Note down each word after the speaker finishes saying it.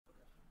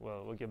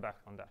we'll get back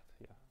on that.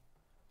 Yeah.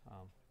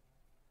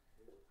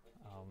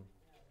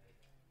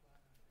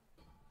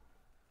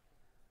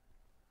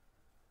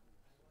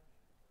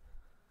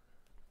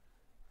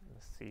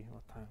 Let's see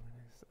what time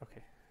it is.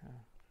 Okay.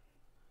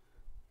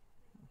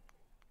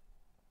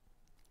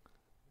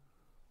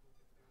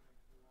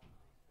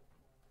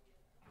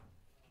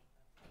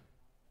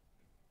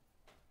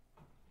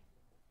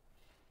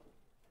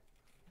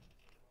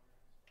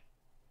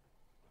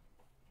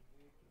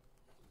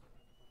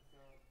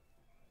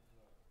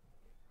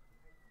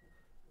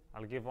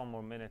 I'll give one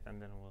more minute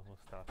and then we'll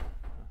start.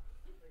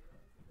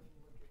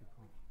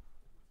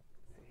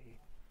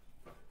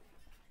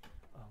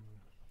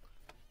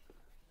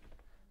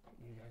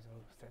 You guys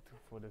are set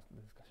for the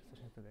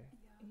discussion session today?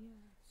 Yeah.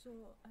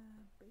 So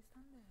based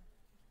on the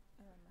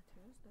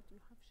materials that you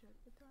have shared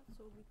with us,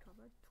 so we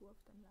covered 2 of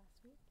them last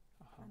week,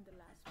 and the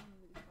last one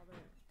we'll cover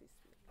this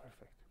week.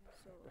 Perfect.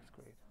 So that's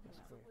great.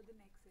 That's great. So for the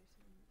next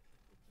session,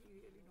 we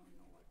really don't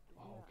know what to do.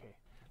 Oh, okay.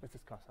 Let's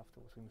discuss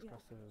afterwards. We can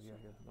discuss.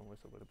 Don't worry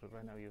about it. But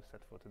right now you're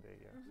set for today.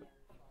 Yeah.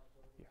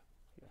 So,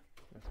 yeah.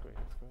 That's great.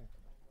 That's great.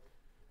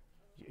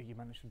 You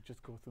managed to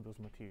just go through those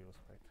materials,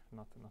 right?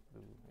 Not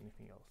do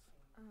anything else.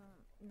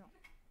 No.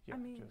 Yeah, I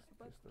mean, just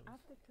but those.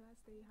 after class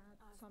they had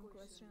some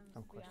questions.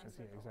 Some questions.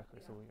 Yeah, exactly.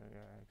 Yeah. So exactly.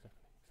 Yeah.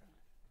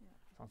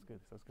 Sounds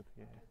good.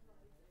 Yeah.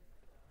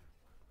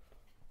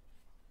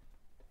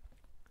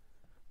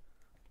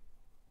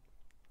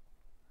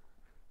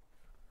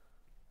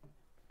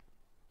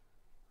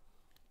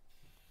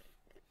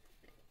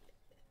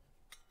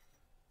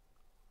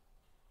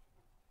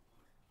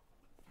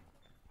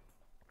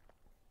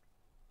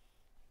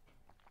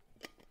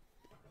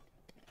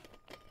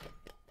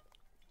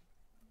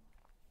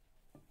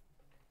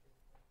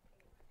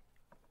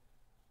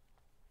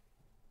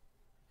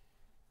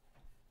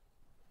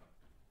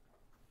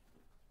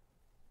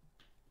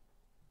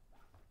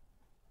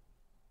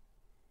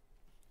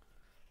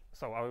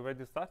 So are we ready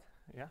to start?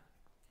 Yeah.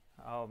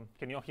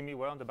 Can you all hear me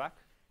well on the back?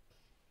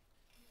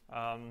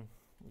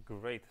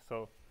 Great.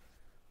 So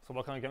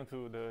welcome again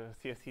to the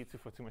CSC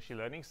 242 Machine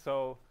Learning.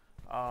 So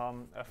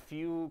a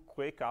few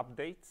quick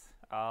updates.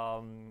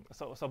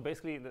 So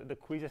basically the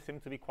quizzes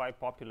seem to be quite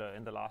popular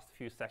in the last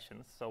few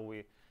sessions. So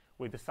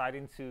we're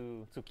deciding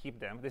to keep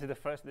them. This is the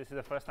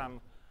first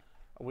time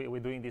we're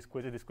doing these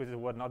quizzes. These quizzes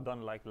were not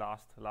done like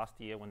last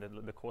year when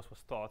the course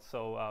was taught.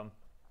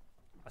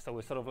 So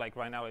we're sort of like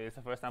right now it's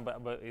the first time, but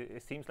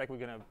it seems like we're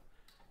gonna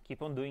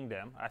keep on doing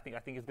them. I think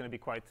it's gonna be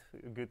quite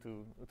good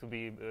to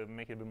be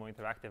make it a bit more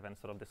interactive and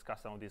sort of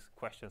discuss some of these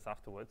questions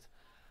afterwards.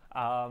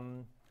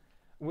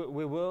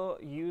 We will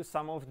use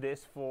some of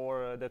this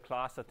for the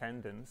class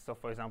attendance. So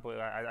for example,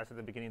 I said at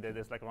the beginning that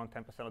there's like around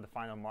 10% of the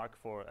final mark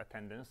for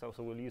attendance. So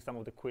we'll use some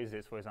of the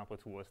quizzes, for example,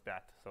 towards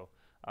that. So.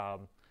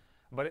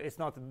 But it's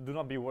not. Do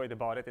not be worried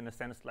about it in the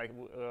sense like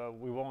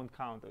we won't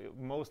count.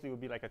 Mostly it will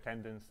be like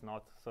attendance,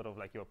 not sort of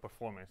like your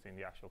performance in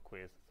the actual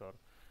quiz. So,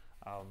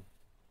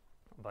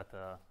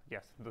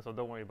 yes. So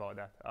don't worry about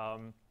that.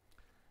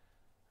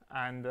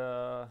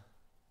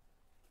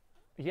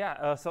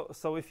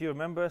 So if you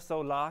remember,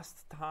 so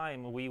last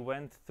time we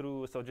went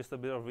through. So just a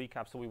bit of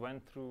recap. So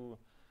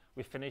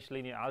we finished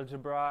linear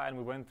algebra and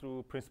we went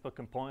through principal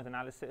component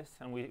analysis,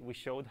 and we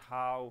showed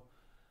how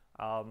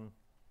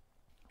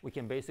we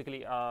can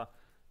basically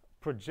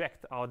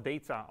project our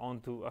data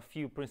onto a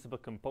few principal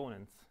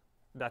components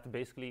that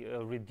basically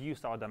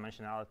reduce our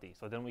dimensionality.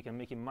 So then we can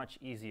make it much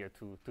easier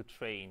to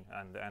train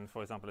and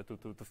for example,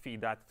 to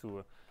feed that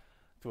to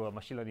a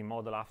machine learning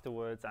model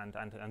afterwards and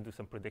do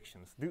some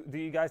predictions. Do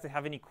you guys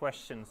have any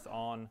questions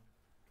on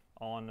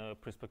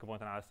principal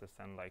component analysis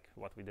and like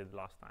what we did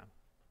last time?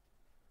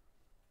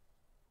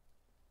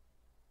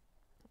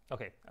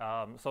 Okay,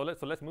 so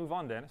let's move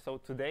on then. So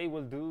today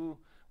we'll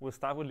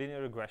start with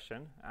linear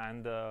regression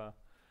and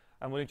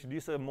we'll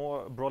introduce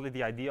more broadly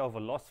the idea of a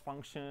loss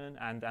function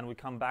and we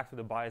come back to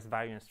the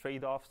bias-variance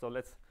trade-off. So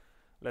let's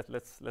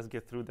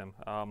get through them.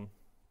 Let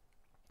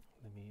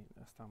me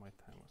start my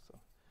timer so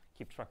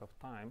keep track of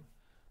time.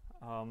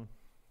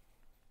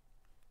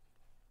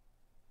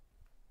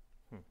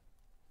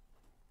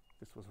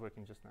 This was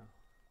working just now.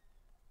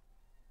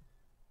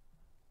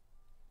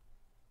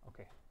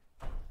 Okay.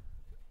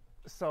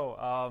 So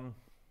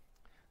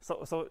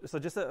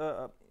just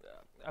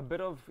a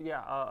bit of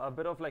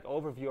like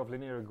overview of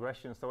linear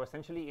regression. So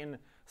essentially,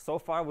 so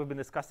far we've been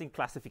discussing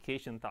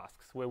classification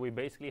tasks where we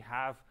basically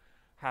have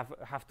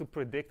to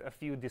predict a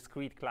few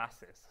discrete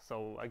classes.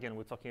 So again,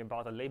 we're talking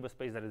about a label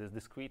space that is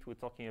discrete. We're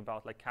talking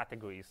about like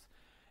categories.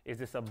 Is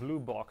this a blue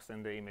box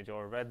in the image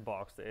or a red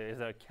box? Is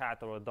there a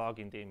cat or a dog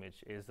in the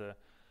image?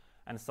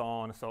 And so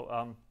on.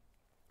 So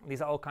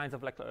these are all kinds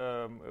of like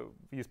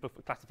used for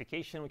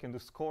classification. We can do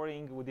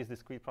scoring with these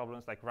discrete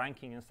problems like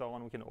ranking and so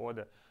on. We can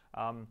order.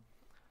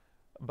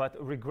 But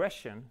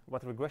regression,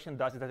 what regression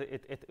does is that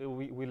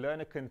we learn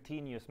a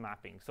continuous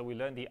mapping. So we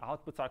learn the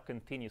outputs are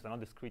continuous, they're not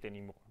discrete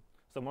anymore.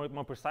 So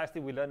more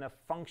precisely, we learn a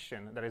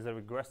function that is a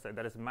regressor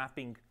that is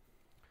mapping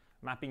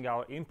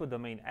our input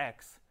domain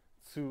x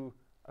to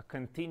a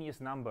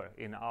continuous number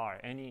in R,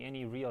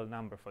 any real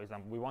number, for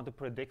example. We want to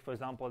predict, for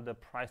example, the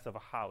price of a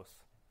house.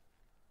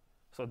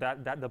 So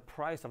that the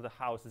price of the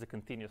house is a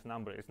continuous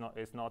number. It's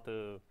not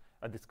a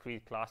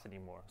discrete class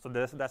anymore. So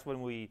that's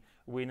when we're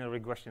in a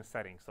regression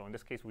setting. So in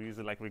this case, we use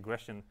like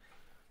regression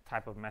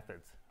type of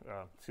methods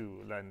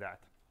to learn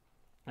that,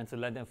 and to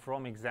learn them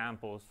from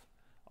examples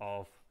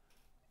of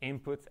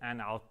inputs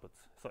and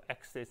outputs. So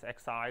x's,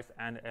 xi's,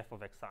 and f of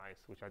xi's,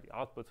 which are the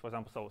outputs, for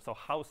example. So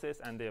houses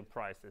and their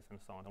prices and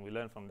so on. And we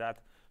learn from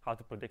that how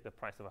to predict the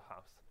price of a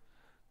house.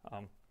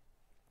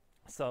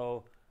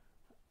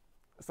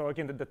 So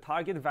again, the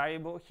target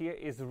variable here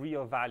is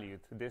real valued.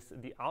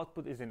 The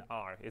output is in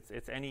R.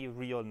 It's any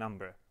real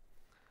number.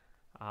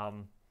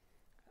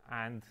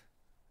 And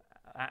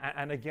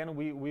again,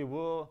 we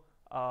will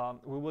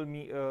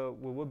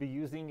be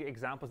using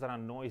examples that are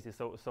noisy.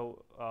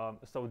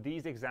 So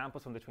these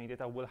examples from the training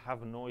data will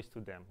have noise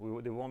to them.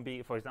 They won't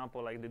be, for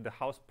example, like the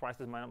house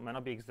prices might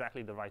not be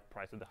exactly the right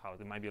price of the house.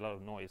 There might be a lot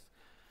of noise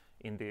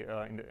in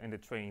the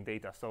training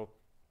data. So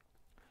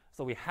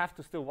we have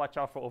to still watch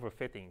out for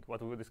overfitting.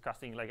 What we were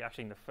discussing, like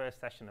actually in the first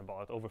session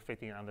about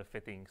overfitting and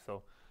underfitting.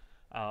 So,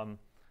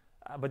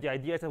 but the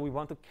idea is that we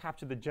want to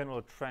capture the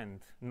general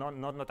trend,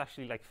 not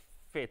actually like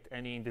fit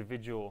any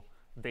individual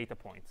data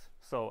points.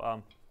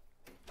 So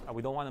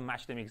we don't want to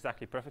match them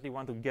exactly perfectly. We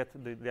want to get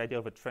the idea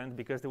of a trend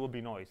because there will be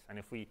noise. And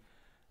if we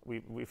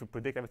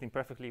predict everything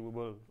perfectly, we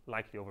will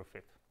likely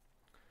overfit.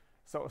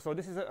 So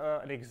this is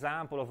an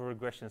example of a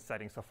regression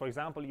setting. So for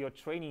example, your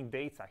training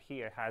data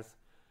here has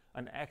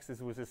an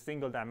axis which is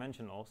single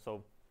dimensional.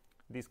 So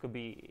these could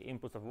be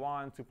inputs of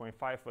 1,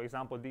 2.5, for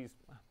example. These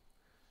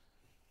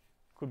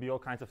could be all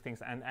kinds of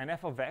things. And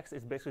f of x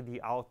is basically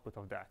the output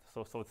of that.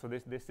 So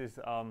this is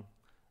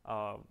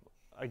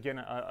again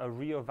a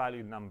real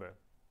valued number.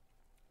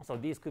 So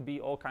these could be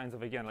all kinds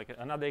of, again, like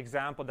another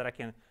example that I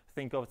can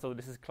think of. So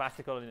this is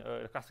classical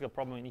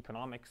problem in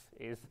economics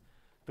is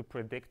to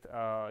predict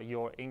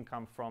your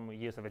income from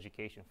years of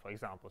education, for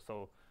example.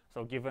 So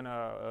given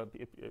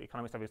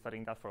economists have been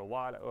studying that for a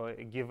while, or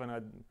given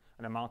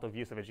an amount of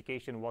years of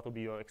education, what will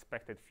be your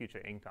expected future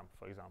income,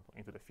 for example,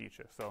 into the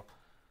future?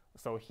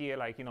 So here,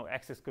 like,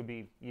 x's could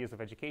be years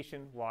of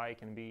education, y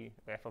can be,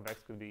 f of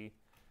x could be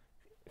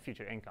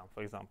future income,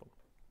 for example,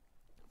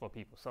 for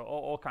people. So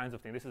all kinds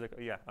of things. This is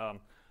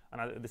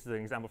this is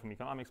an example from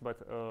economics,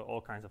 but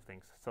all kinds of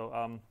things.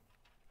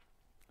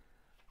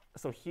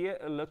 So here,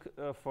 look,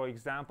 for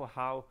example,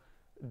 how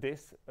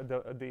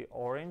the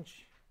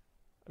orange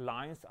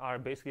lines are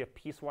basically a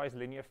piecewise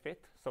linear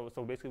fit. So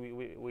basically,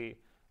 we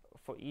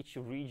for each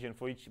region,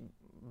 for each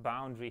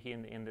boundary here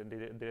in the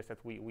data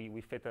set,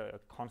 we fit a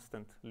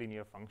constant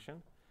linear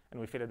function, and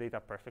we fit the data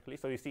perfectly.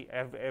 So you see,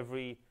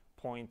 every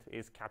point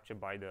is captured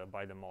by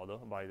the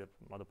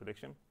model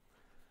prediction.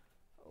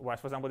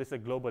 Whereas, for example, this is a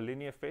global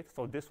linear fit.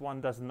 So this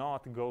one does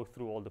not go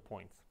through all the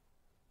points.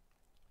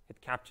 It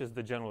captures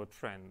the general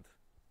trend.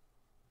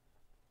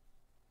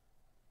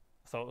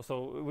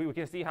 So we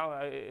can see how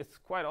it's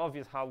quite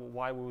obvious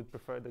why we would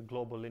prefer the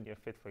global linear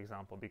fit, for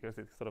example, because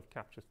it sort of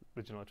captures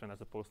the general trend as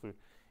opposed to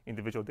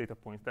individual data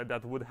points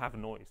that would have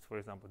noise, for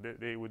example.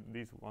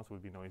 These ones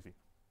would be noisy.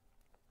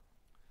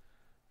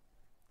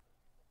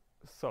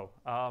 So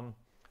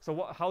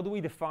how do we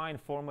define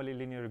formally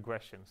linear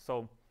regression?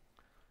 So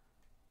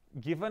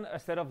given a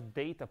set of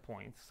data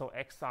points, so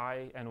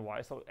xi and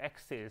y, so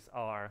x's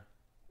are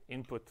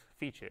input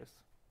features,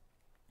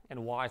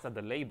 and y's are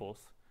the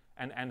labels.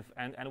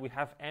 And we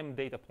have m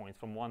data points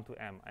from 1 to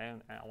m,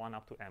 and 1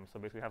 up to m. So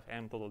basically we have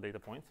m total data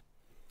points.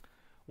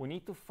 We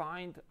need to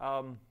find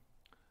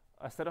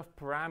a set of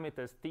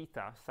parameters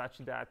theta such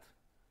that,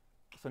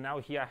 so now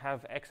here I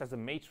have x as a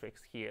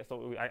matrix here.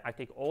 So I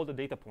take all the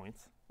data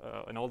points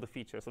and all the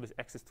features. So this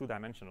x is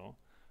two-dimensional,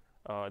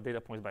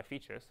 data points by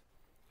features,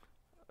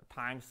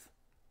 times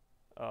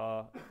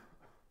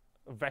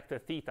vector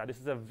theta. This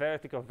is a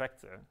vertical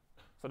vector.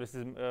 So this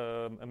is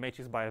a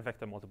matrix by a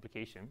vector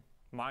multiplication.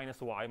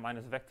 Minus y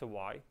minus vector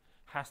y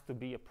has to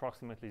be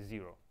approximately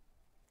 0.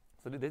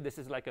 So this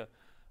is like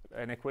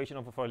an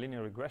equation for a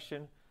linear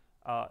regression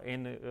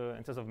in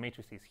terms of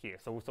matrices here.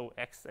 So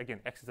x, again,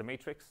 x is a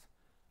matrix,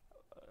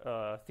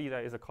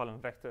 theta is a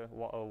column vector,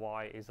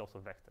 y is also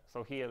vector.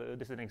 So here,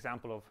 this is an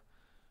example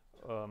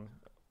of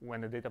when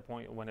the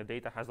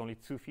data has only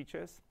 2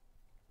 features.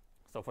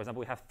 So for example,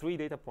 we have 3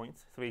 data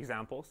points, 3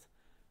 examples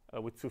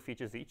with 2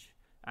 features each,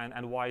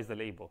 and y is the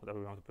label that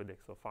we want to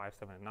predict. So 5,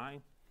 7, and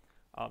 9.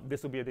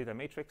 This will be a data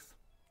matrix,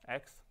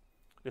 x.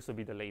 This will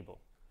be the label,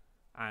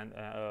 and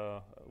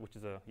which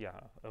is a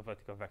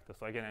vertical vector.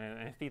 So again,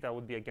 and theta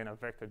would be again a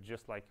vector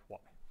just like y.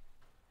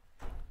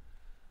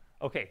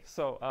 Okay,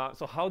 so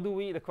how do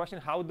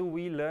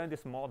we learn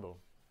this model?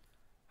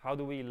 How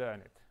do we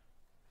learn it?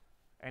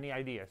 Any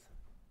ideas?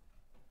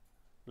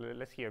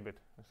 Let's hear a bit,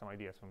 some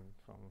ideas from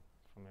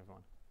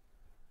everyone.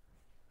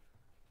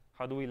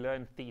 How do we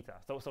learn theta?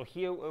 So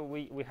here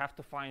we have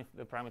to find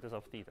the parameters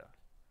of theta.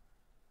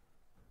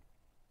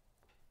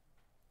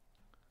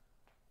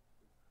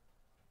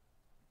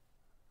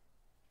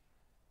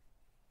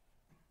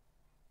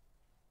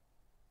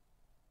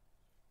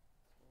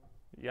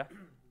 Yeah.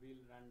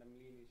 We'll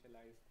randomly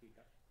initialize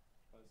theta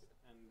first,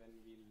 and then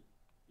we'll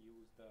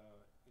use the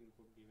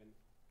input given,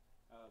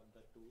 the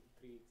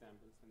three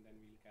examples, and then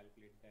we'll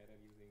calculate the error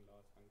using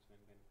loss function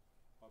and then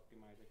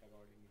optimize it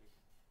accordingly.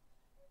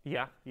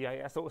 Yeah.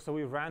 So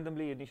we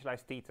randomly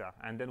initialize theta,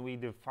 and then we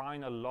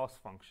define a loss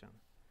function,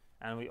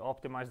 and we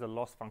optimize the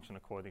loss function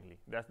accordingly.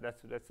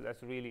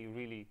 That's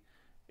really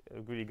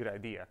good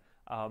idea.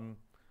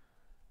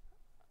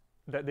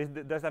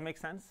 Does that make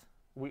sense?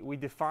 We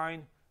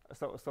define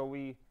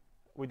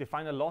we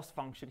define a loss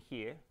function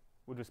here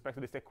with respect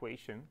to this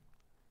equation,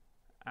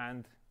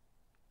 and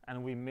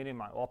we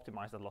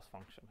optimize the loss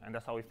function, and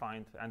that's how we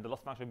find. And the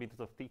loss function will be in terms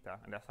of theta,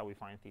 and that's how we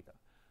find theta.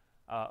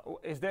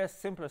 Is there a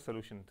simpler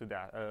solution to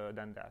that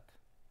than that?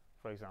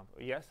 For example,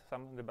 yes,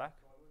 some in the back.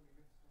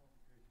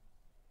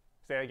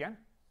 Say it again.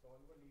 Solve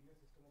a linear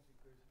system of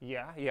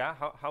equations. Yeah.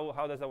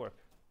 How does that work?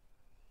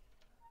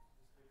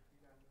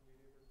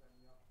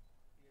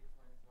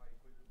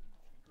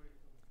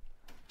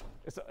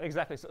 So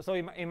exactly. So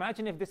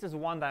imagine if this is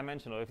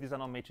one-dimensional. If these are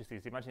not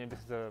matrices, imagine if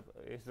this is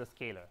a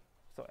scalar.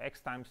 So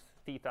x times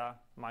theta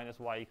minus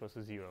y equals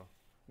to 0.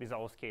 These are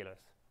all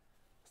scalars.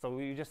 So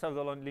we just have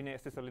the linear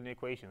system of linear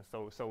equations.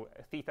 So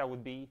theta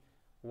would be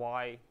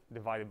y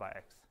divided by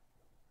x.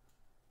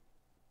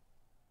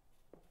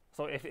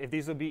 So if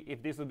these would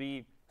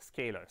be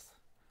scalars,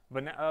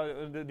 but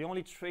the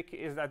only trick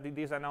is that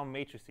these are now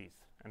matrices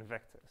and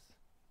vectors.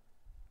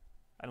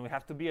 And we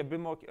have to be a bit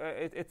more,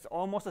 it's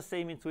almost the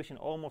same intuition,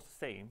 almost the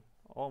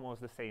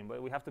same,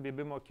 but we have to be a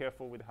bit more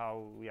careful with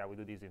how we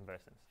do these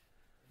inversions.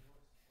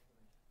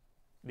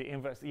 The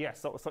inverse,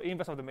 yes, so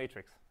inverse of the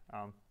matrix.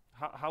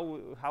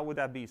 How would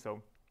that be?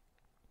 So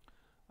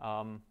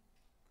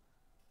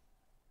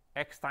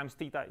x times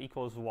theta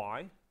equals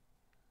y.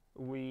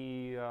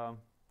 We, It has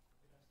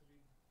to be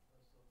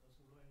the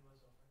pseudo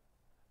inverse of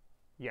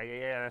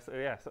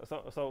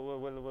it. So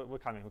we're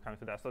coming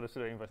to that. So the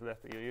pseudo inverse,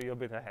 you're a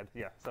bit ahead.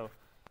 Yeah.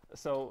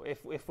 So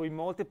if we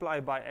multiply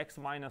by x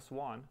minus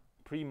 1,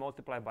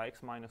 pre-multiply by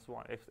x minus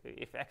 1,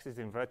 if x is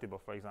invertible,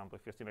 for example,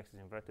 if you assume x is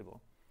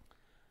invertible,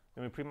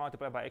 then we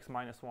pre-multiply by x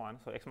minus 1.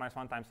 So x minus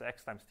 1 times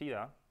x times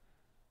theta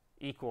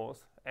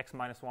equals x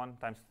minus 1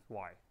 times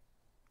y.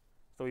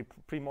 So we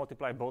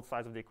pre-multiply both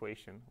sides of the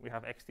equation. We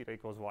have x theta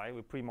equals y.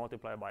 We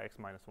pre-multiply by x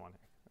minus 1.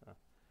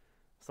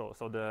 So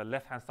the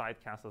left-hand side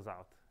cancels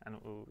out, and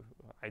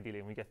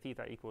ideally we get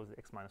theta equals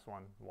x minus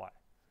 1 y.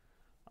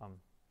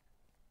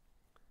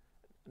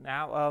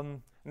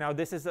 Now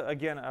this is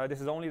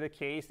this is only the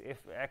case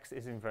if x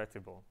is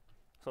invertible.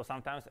 So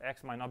sometimes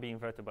x might not be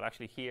invertible.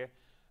 Actually here,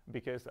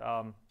 because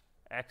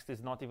x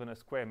is not even a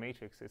square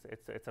matrix,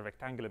 it's a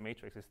rectangular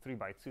matrix. It's 3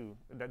 by 2.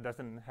 That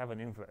doesn't have an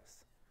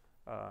inverse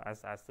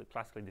as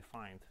classically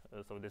defined.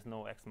 So there's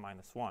no x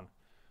minus 1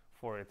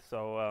 for it.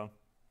 So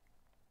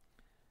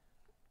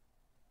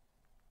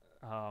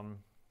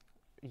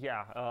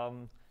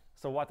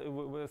so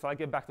I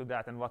get back to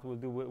that, and what we'll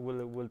do,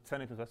 we'll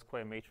turn it into a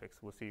square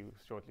matrix. We'll see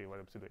shortly what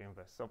the pseudo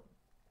inverse. So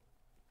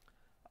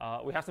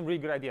we have some really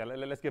good ideas.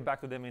 Let's get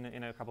back to them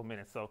in a couple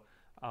minutes. So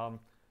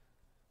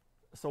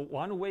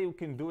one way we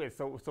can do it,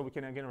 so we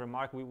can again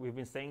remark, we've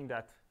been saying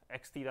that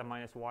x theta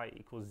minus y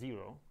equals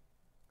 0.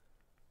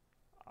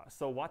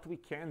 So what we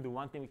can do,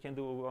 one thing we can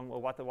do,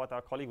 what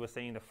our colleague was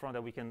saying in the front,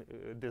 that we can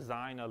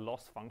design a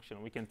loss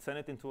function. We can turn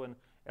it into an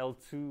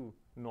L2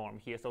 norm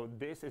here. So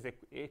this is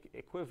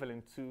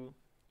equivalent to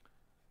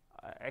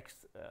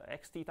x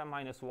theta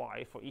minus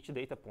y for each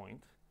data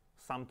point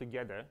summed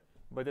together,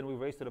 but then we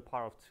raise to the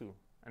power of 2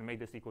 and make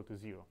this equal to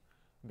 0.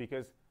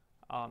 Because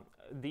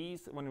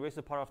these, when we raise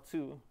to the power of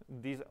 2,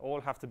 these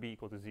all have to be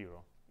equal to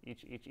 0.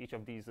 Each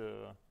of these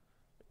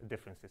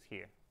differences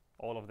here.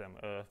 All of them,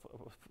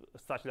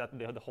 such that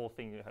the whole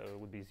thing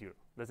would be 0.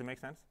 Does it make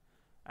sense?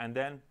 And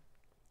then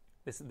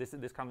this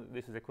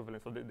is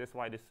equivalent. So that's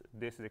why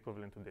this is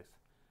equivalent to this,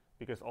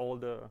 because all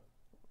the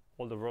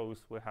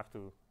rows will have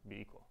to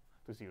be equal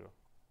to 0.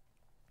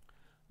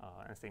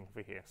 And same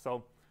over here.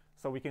 So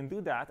we can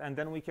do that, and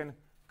then we can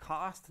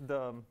cast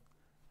the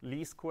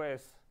least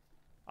squares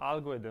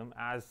algorithm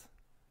as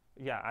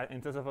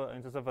in terms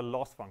of a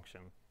loss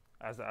function,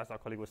 as our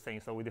colleague was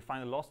saying. So we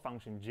define a loss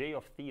function j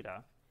of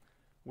theta,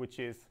 which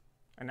is,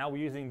 and now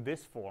we're using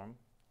this form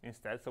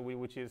instead, so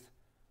which is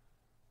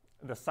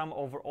the sum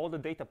over all the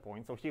data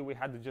points. So here we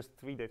had just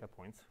 3 data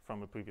points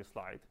from a previous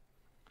slide,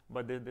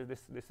 but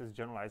this is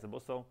generalizable.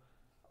 So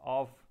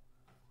of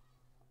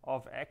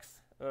xi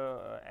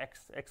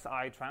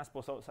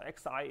transpose, so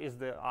xi is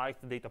the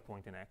ith data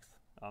point in x,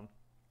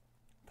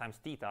 times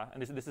theta,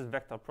 and this is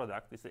vector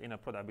product. This is inner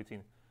product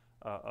between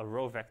a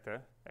row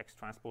vector x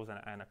transpose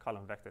and a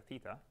column vector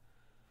theta.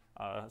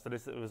 So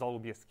this result will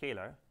be a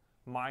scalar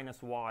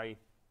minus y,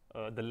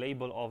 the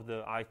label of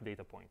the ith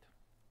data point,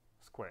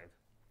 squared.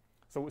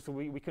 So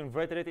we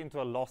converted it into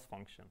a loss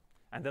function,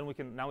 and then we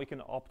can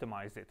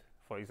optimize it.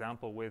 For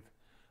example, with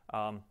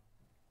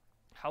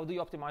how do you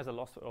optimize a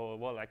loss, or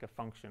well, like a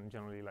function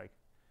generally, like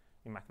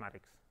in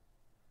mathematics?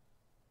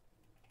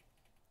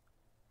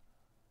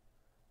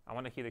 I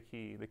want to hear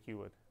the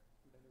keyword.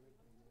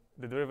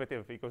 The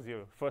derivative equals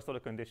 0. First order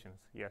conditions,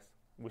 yes.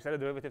 We set the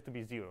derivative to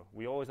be 0.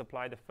 We always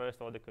apply the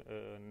first order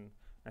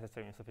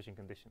necessary and sufficient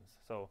conditions.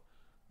 So,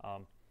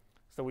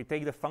 so we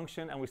take the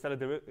function and we set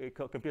a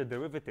compute a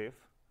derivative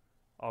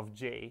of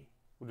j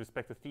with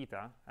respect to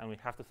theta, and we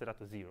have to set that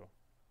to 0.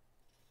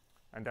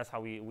 And that's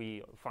how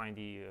we find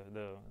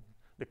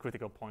the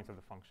critical points of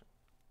the function.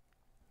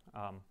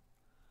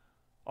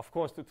 Of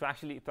course, to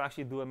actually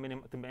do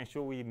to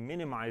ensure we're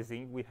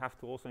minimizing, we have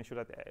to also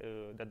ensure that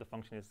that the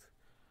function is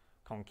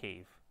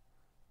concave,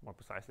 more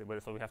precisely.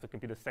 But so we have to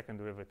compute the second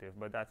derivative.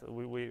 But that's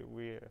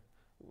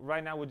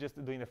right now we're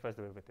just doing the first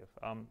derivative.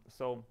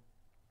 So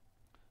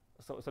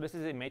this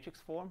is a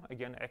matrix form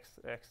again, x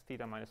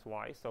theta minus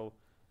y. So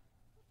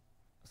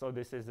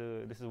this is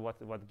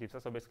what gives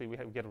us. So basically we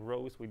get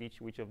rows with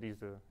each of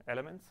these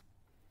elements.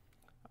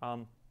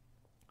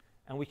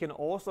 And we can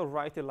also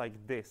write it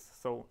like this.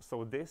 So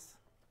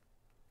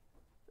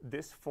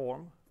this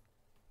form,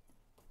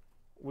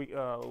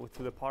 to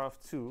the power of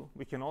 2,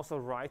 we can also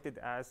write it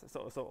as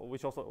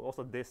which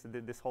also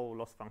this whole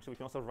loss function. We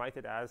can also write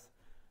it as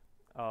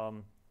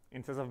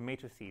in terms of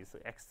matrices,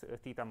 x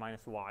theta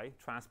minus y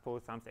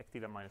transpose times x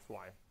theta minus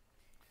y.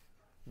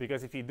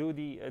 Because if you do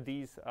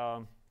these,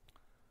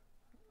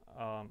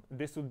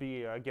 this would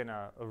be again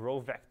a row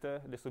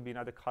vector. This would be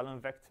another column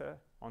vector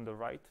on the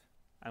right.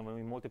 And when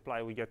we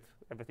multiply, we get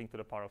everything to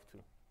the power of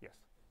 2. Yes,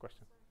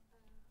 question?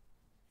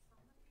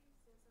 Somebody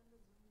says on the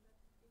Zoom that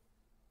if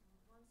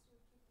once you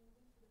keep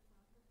moving to the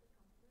front of the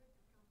computer, it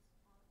becomes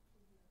all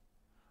trivial.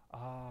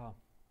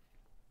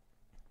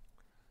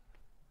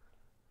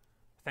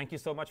 Thank you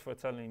so much for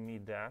telling me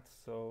that.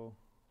 So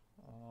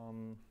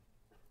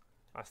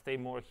I'll stay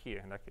more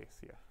here in that case,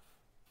 yeah.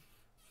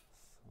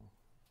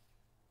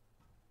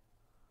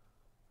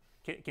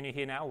 So can you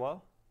hear now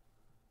well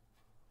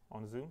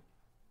on Zoom?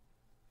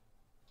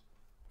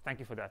 Thank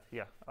you for that.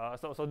 Yeah.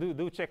 So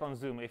do check on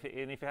Zoom. If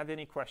you have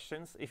any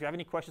questions,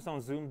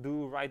 on Zoom,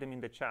 do write them in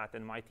the chat,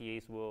 and my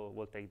TAs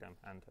will take them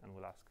and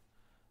will ask.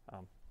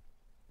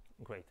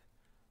 Great.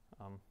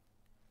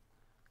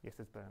 Yes,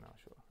 it's better now.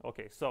 Sure.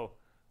 Okay. So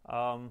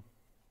I'll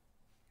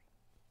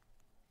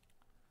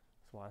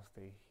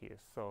stay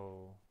here.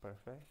 So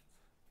perfect.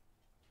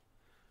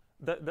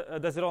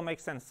 Does it all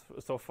make sense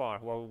so far?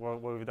 What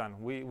we've done?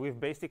 We've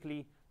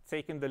basically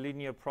taken the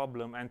linear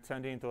problem and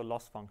turned it into a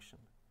loss function.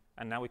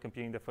 And now we're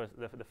computing the first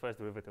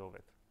derivative of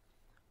it.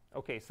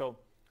 Okay, so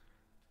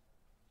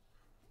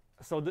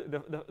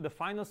the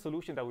final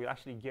solution that we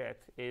actually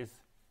get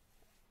is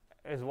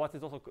what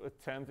is also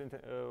termed into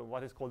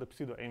what is called the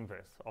pseudo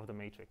inverse of the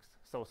matrix.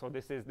 So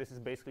this is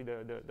basically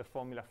the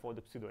formula for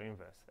the pseudo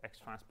inverse: x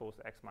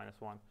transpose x minus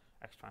 1,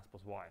 x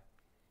transpose y.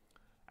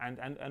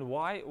 And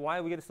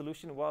why we get a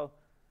solution? Well,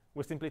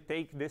 we simply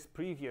take this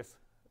previous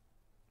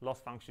loss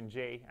function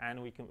j,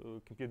 and we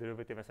compute the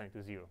derivative and set it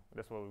to 0.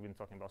 That's what we've been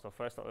talking about. So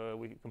first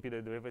we compute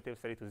the derivative,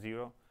 set it to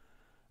 0,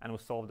 and we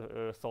solve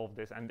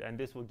this, and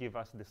this will give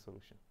us this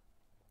solution.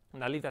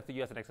 And I'll leave that to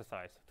you as an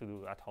exercise to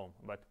do at home.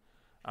 But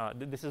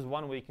this is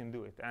one way you can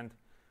do it. And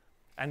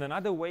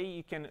another way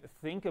you can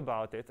think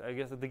about it, I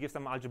guess, to give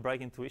some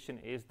algebraic intuition,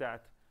 is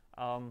that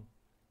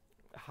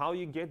how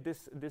you get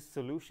this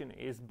solution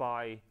is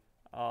by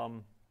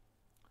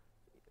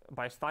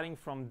starting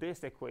from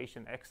this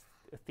equation, x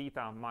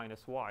theta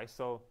minus y.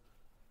 So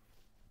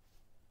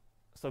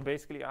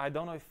basically, I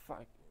don't know if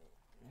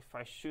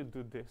I should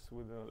do this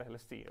with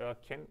let's see.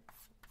 Can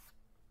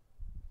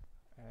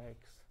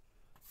x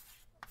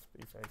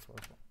theta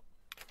equals 1?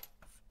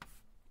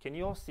 Can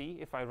you all see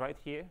if I write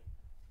here?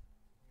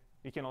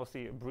 You can all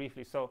see it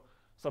briefly. So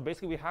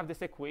basically, we have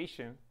this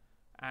equation,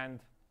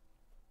 and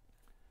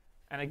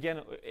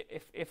again,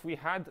 if we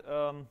had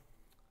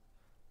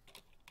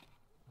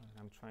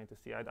I'm trying to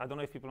see. I don't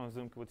know if people on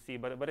Zoom would see,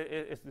 but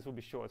this will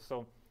be short.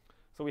 So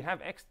we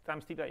have x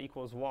times theta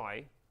equals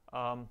y.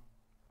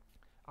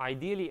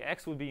 Ideally,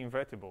 x would be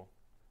invertible.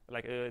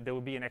 Like there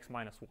would be an x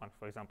minus 1,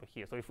 for example,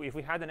 here. So if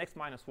we had an x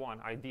minus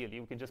 1, ideally,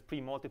 we can just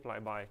pre-multiply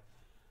by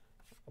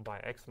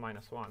x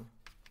minus 1.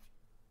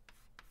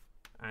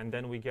 And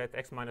then we get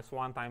x minus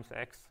 1 times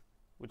x,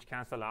 which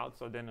cancel out.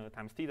 So then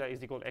times theta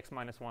is equal to x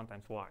minus 1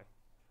 times y.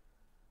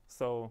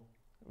 So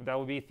that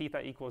would be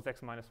theta equals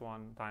x minus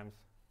 1 times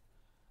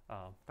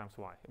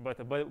y.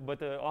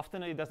 But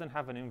often it doesn't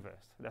have an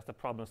inverse. That's the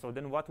problem. So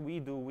then what we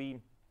do,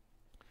 we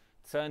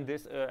turn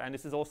this, and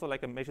this is also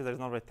like a matrix that is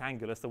not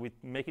rectangular, so we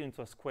make it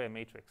into a square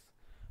matrix.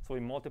 So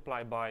we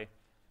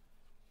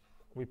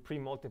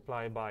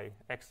pre-multiply by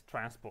x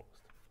transposed.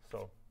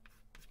 So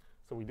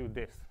we do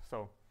this.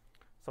 So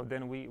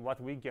then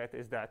what we get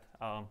is that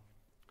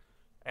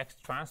x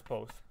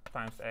transpose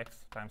times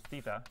x times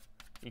theta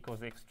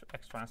equals x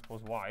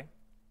transpose y.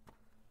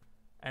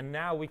 And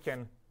now we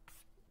can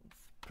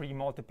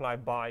pre-multiply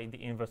by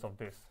the inverse of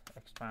this,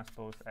 x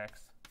transpose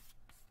x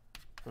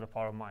to the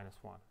power of minus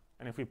 1.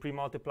 And if we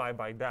pre-multiply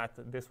by that,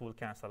 this will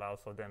cancel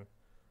out. So then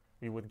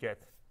we would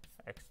get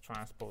x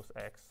transpose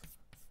x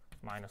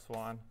minus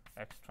 1,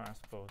 x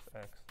transpose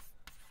x,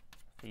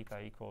 theta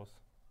equals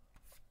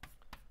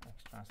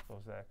x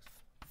transpose x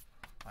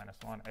minus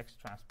 1 x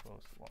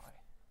transpose y.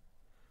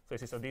 So you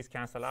see, so these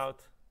cancel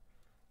out,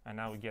 and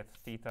now we get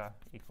theta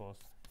equals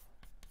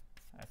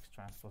x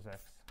transpose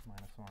x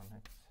minus 1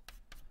 x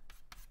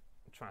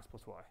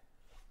transpose y.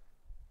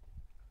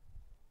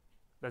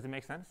 Does it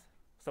make sense?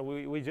 So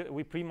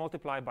we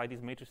pre-multiply by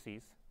these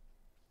matrices,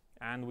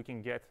 and we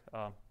can get I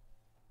don't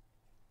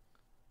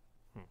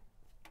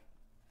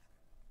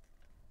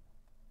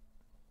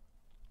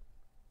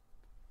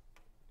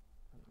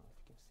know if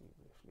you can see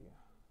briefly.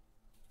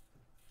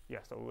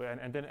 Yeah. So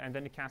and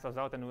then it cancels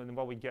out, and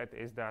what we get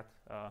is that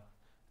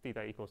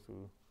theta equals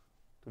to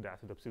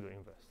the pseudo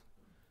inverse,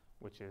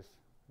 which is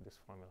this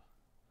formula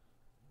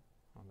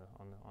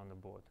on the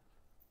board.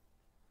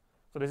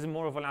 So this is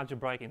more of an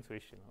algebraic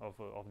intuition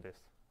of this.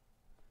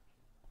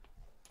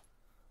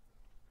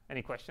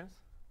 Any questions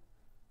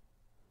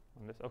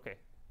on this? Okay.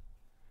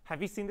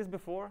 Have you seen this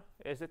before?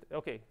 Is it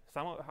okay?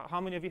 How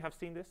many of you have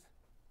seen this?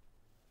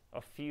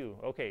 A few.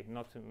 Okay,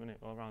 not too many.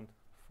 Around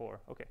 4.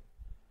 Okay.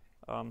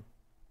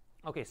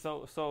 Okay.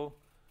 So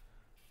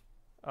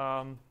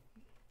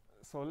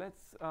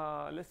let's.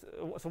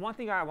 So one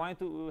thing I wanted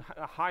to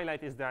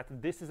highlight is that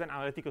this is an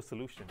analytical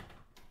solution.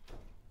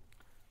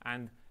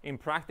 And in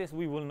practice,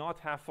 we will not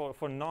have, for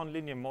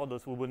nonlinear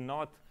models, we will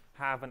not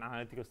have an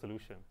analytical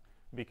solution.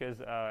 Because,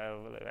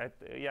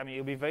 yeah, I mean, it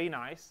would be very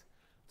nice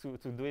to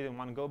do it in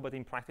one go, but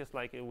in practice,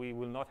 like, we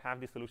will not have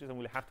these solutions, and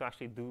we'll have to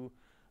actually do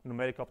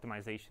numeric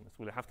optimizations.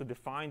 We'll have to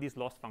define these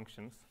loss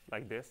functions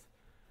like this,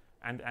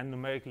 and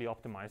numerically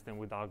optimize them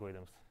with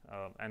algorithms.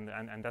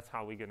 And that's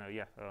how we're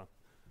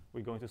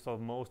going to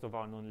solve most of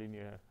our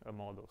nonlinear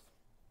models.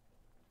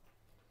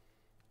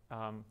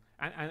 And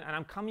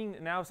I'm coming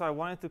now, so I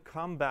wanted to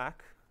come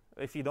back.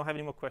 If you don't have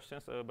any more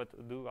questions,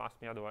 but do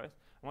ask me otherwise.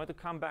 I want to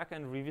come back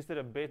and revisit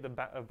a bit the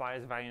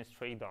bias-variance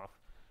trade-off,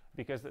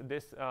 because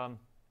this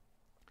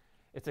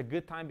it's a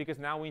good time, because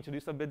now we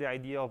introduce a bit the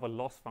idea of a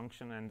loss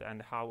function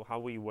and how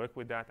we work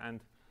with that,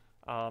 and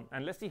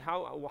let's see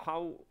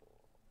how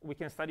we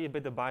can study a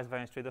bit the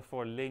bias-variance trade-off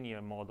for a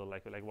linear model,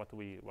 like what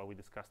we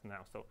discussed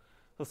now. So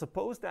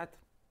suppose that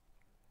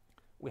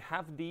we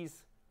have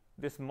this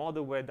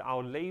model where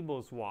our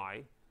labels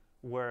y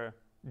were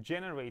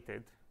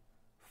generated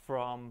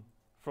from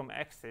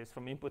x's,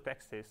 from input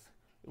x's,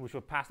 which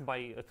were passed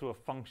through a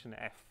function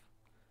f,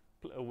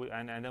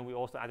 and then we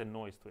also added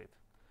noise to it.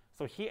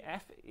 So here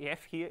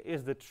f here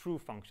is the true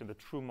function, the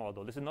true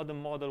model. This is not the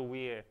model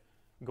we're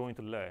going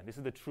to learn. This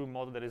is the true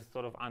model that is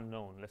sort of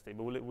unknown, let's say,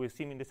 but we're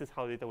assuming this is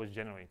how data was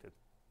generated.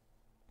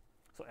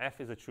 So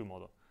f is a true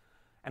model.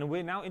 And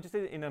we're now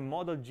interested in a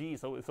model g.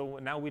 So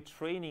now we're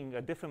training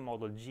a different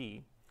model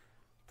g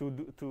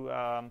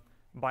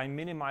by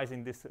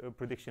minimizing this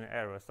prediction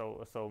error.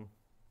 So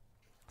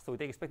we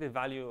take expected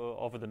value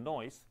over the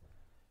noise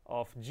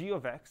of g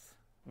of x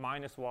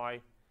minus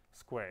y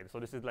squared. So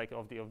this is like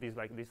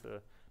this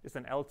is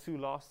an L2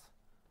 loss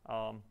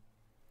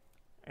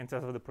in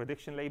terms of the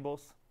prediction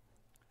labels,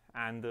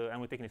 and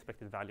we take an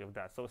expected value of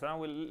that. So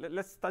now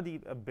let's study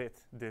a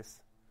bit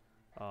this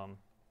term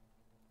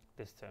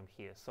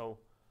here. So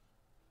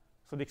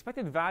the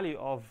expected value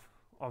of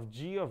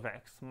g of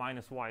x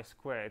minus y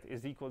squared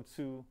is equal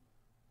to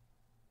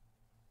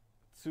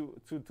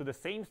the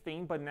same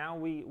thing, but now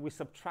we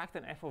subtract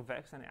an f of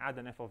x and add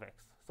an f of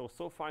x.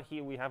 So far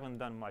here we haven't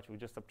done much. We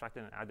just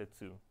subtracted and added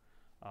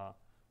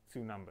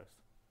two numbers.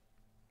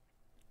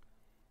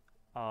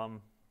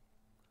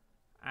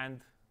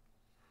 And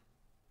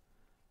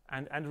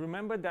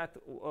remember that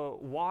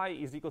y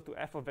is equal to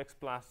f of x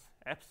plus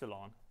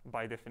epsilon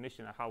by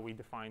definition, how we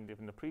defined it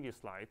in the previous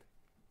slide.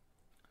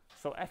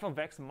 So f of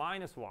x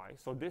minus y,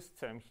 so this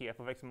term here, f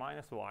of x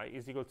minus y,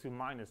 is equal to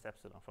minus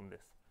epsilon from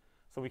this.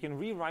 So we can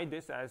rewrite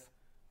this as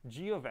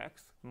g of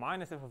x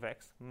minus f of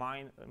x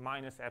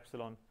minus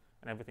epsilon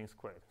and everything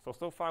squared.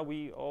 So far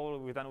we've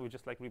done, we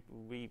just like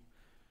we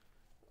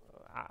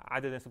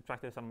added and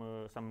subtracted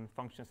some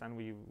functions, and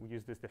we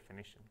use this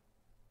definition.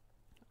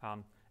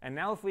 And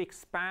now if we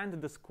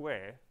expand the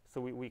square,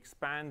 so we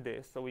expand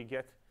this, so we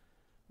get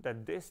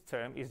that this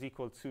term is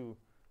equal to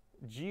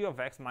g of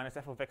x minus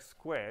f of x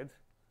squared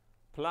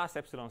plus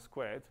epsilon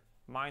squared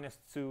minus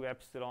 2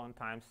 epsilon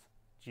times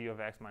g of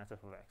x minus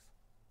f of x.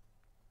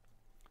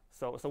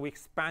 So we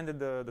expanded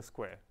the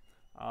square.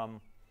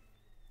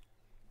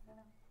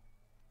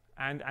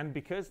 And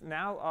because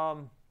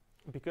now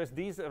because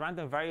these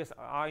random variables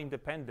are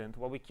independent,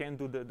 what we can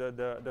do,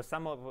 the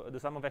sum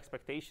of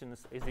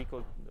expectations is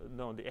equal,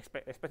 the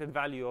expected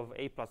value of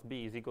a plus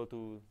b is equal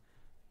to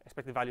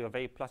expected value of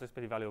a plus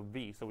expected value of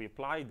b. So we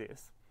apply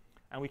this,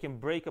 and we can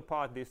break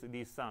apart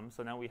these sums.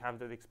 So now we have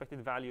the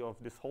expected value of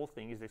this whole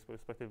thing is the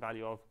expected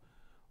value of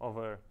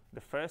over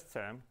the first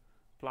term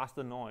plus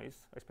the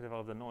noise, expected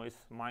value of the noise,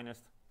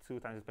 minus 2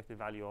 times expected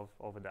value of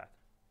over that.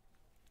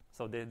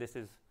 So this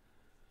is,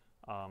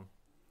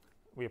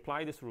 we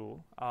apply this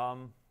rule,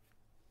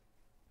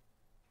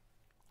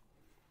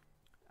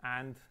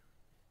 and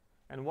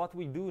what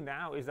we do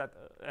now is that,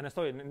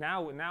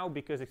 now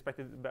because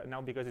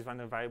these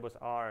random variables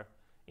are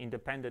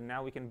independent,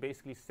 now we can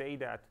basically say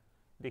that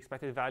the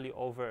expected value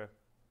over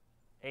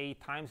a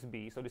times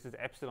b, so this is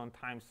epsilon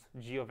times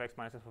g of x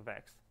minus f of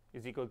x,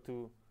 is equal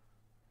to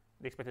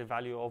the expected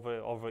value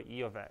over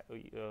e of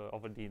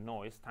over the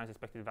noise times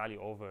expected value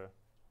over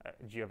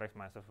g of x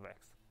minus f of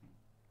x.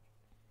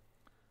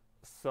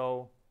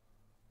 So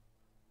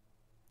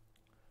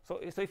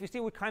if you see,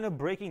 we're kind of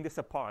breaking this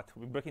apart.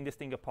 We're breaking this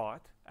thing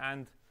apart,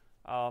 and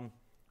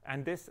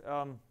this.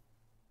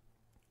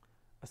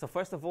 So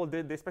first of all, the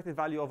expected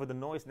value over the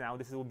noise now,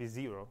 this will be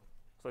 0.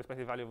 So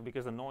expected value,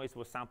 because the noise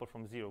was sampled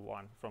from 0,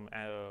 1, from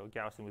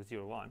Gaussian with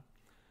 0, 1.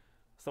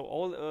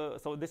 So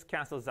so this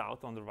cancels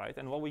out on the right,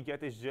 and what we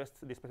get is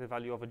just the expected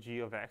value over g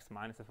of x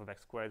minus f of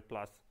x squared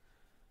plus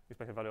the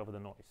expected value over the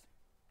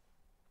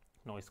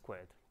noise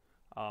squared.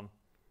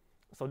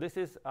 So this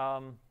is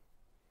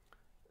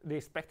the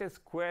expected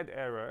squared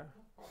error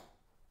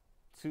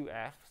to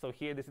f. So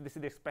here, this is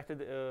the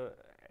expected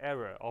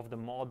error of the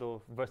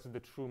model versus the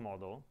true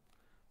model,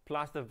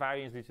 plus the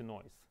variance due to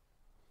noise.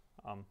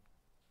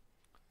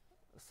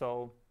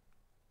 So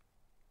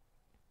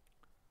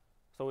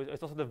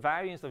it's also the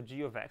variance of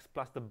g of x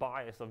plus the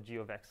bias of g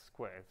of x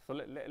squared. So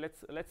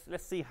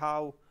let's see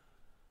how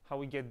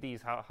we get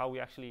these. How we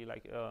actually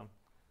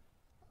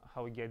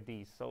how we get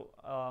these. So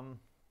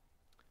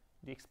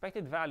the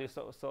expected value.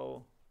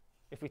 So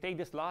if we take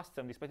this last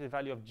term, the expected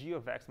value of g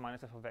of x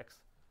minus f of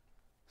x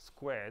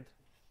squared,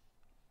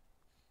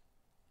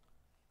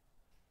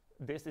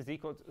 this is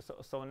equal to,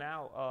 so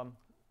now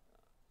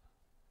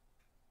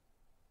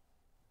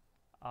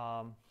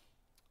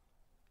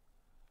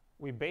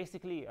we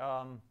basically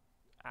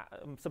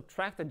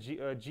subtract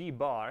a g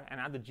bar and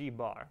add the g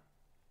bar,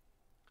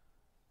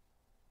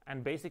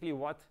 and basically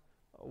what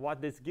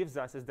this gives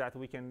us is that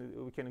we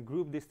can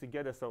group this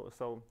together.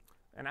 So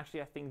and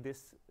actually I think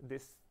this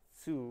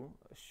 2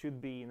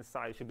 should be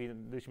inside.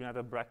 There should be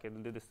another bracket.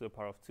 We'll do this to the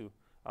power of 2.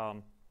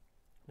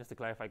 Just to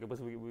clarify,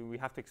 because we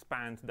have to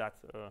expand that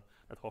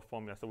whole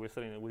formula, so we're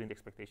still within the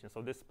expectation.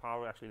 So this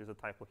power, actually, there's a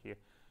typo here.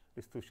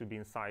 This 2 should be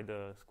inside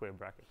the square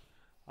bracket.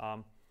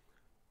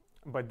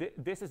 But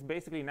this is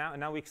basically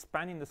now we're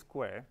expanding the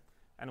square,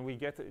 and we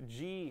get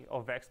g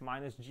of x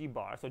minus g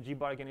bar. So g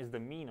bar, again, is the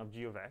mean of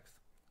g of x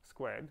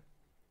squared,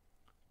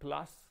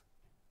 plus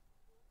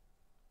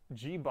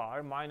g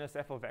bar minus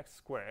f of x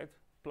squared,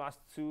 plus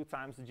 2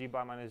 times g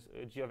bar minus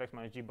g of x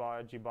minus g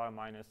bar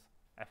minus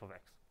f of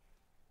x.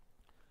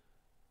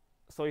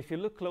 So if you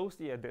look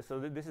closely at this, so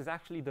this is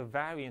actually the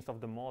variance of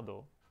the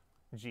model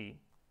g.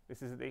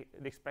 This is the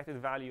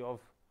expected value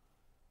of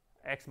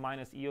x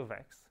minus e of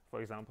x,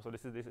 for example. So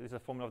this is a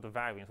formula of the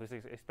variance. So this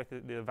is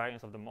expected the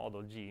variance of the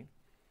model g.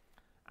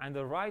 And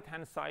the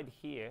right-hand side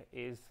here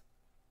is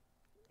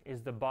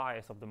the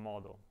bias of the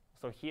model.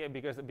 So here,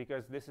 because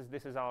this is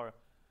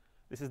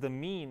the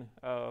mean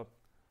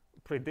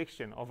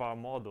prediction of our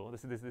model.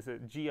 This is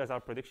g as our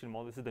prediction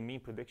model. This is the mean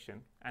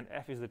prediction, and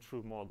f is the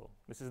true model.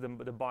 This is the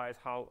bias,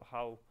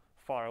 how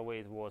far away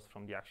it was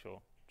from the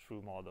actual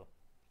true model.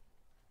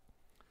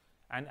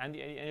 And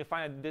you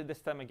find that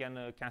this term again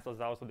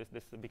cancels out, so this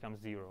becomes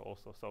 0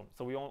 also.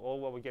 So all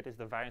what we get is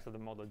the variance of the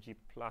model g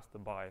plus the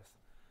bias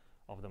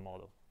of the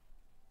model.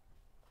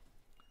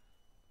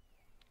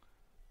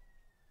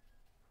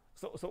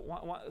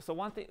 So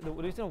one thing, the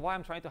reason why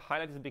I'm trying to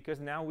highlight is because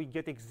now we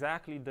get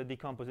exactly the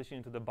decomposition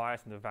into the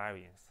bias and the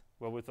variance,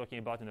 what we're talking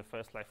about in the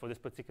first slide for this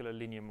particular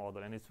linear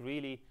model, and it's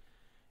really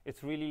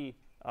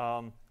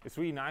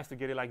nice to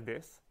get it like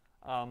this.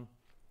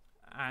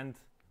 And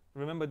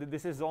remember that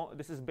this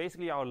is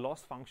basically our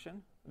loss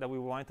function that we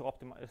want to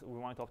optimize. We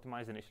want to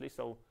optimize initially.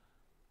 So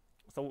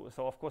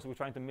of course we're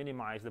trying to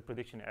minimize the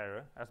prediction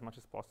error as much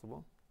as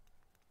possible,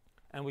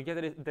 and we get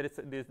that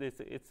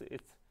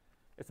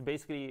it's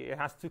basically, it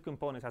has 2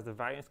 components. It has the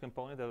variance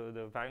component,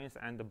 the variance,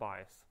 and the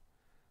bias.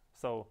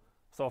 So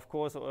of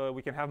course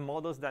we can have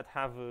models that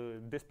have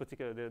this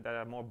particular, that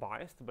are more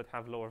biased but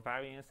have lower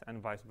variance,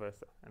 and vice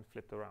versa, and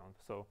flipped around.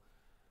 So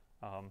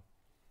we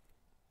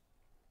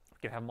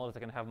can have models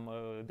that can have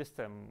this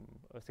term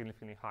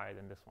significantly higher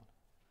than this one.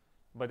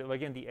 But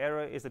again, the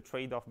error is a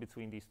trade-off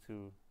between these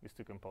two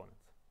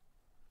components.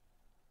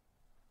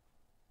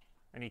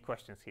 Any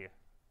questions here?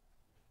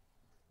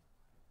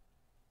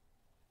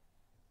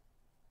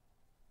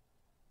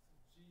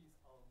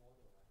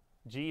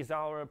 G is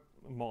our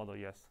model,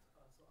 yes.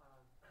 So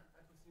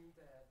I presume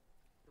that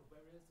the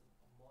variance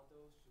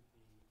model should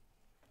be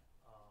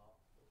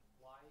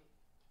y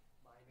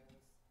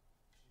minus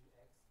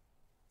gx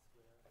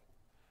squared.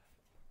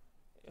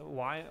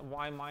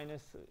 Y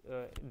minus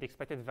the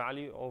expected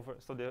value over,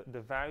 so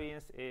the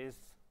variance is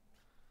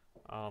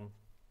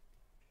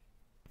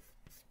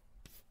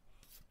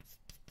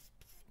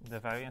the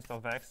variance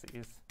of x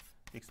is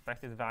the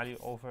expected value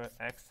over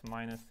x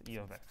minus e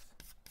of x.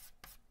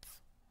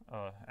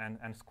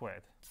 And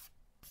squared.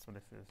 So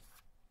this is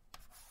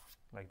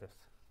like this.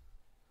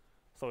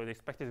 So the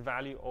expected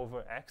value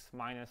over x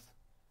minus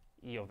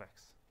e of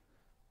x.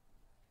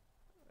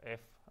 If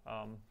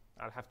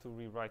I'll have to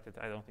rewrite it.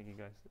 I don't think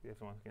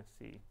everyone can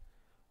see.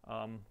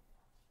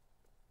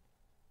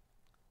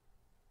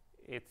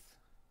 It's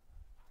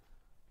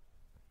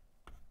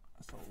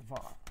so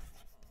var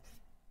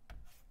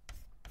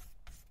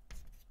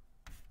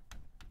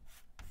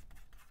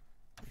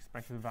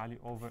expected value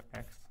over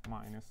x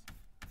minus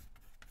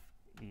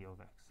e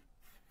of x.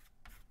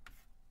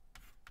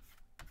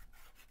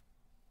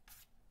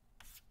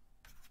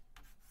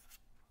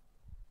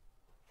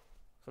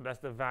 So that's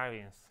the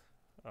variance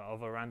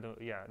of a random,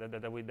 yeah,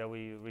 that we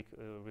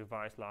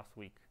revised last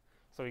week.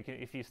 So you can,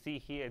 if you see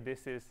here,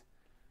 this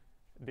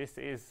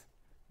is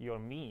your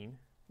mean.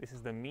 This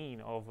is the mean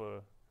of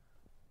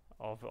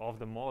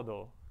the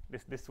model.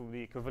 This will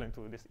be equivalent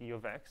to this e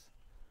of x,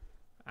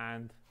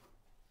 and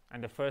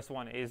the first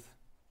one is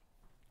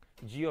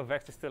g of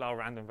x is still our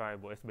random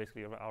variable. It's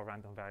basically our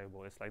random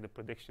variable. It's like the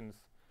predictions,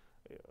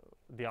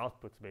 the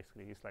outputs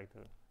basically. It's like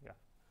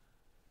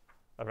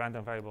a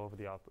random variable over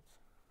the outputs.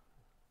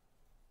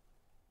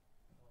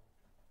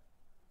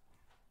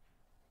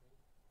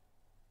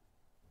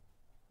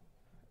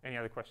 Any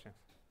other questions?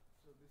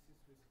 So this is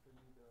basically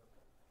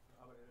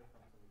our error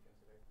function, we can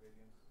select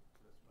variance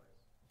plus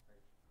bias,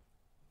 right?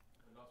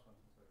 The loss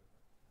function, sorry.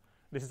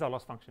 This is our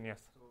loss function,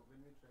 yes. So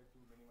when we try to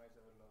minimize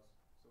our loss,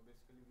 so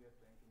basically we are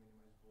trying to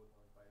minimize both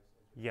our bias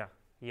as well.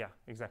 Yeah,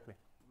 exactly.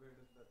 Where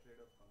does the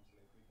trade-off comes?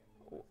 Like we can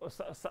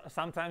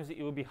Sometimes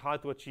it will be hard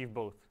to achieve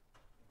both.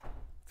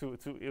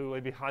 It will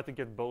be hard to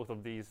get both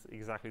of these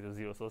exactly to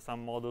zero. So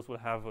some models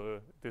will have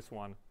this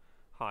one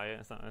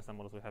higher, and some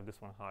models will have this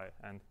one higher,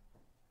 and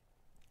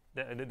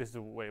this is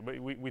the way. But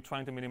we're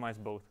trying to minimize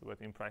both. But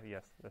in practice,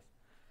 yes,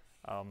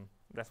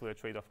 that's where the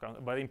trade-off comes.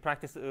 But in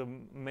practice,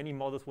 many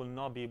models will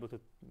not be able to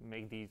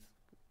make these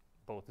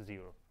both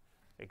zero,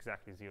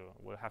 exactly zero.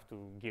 We'll have to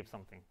give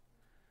something,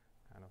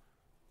 kind of.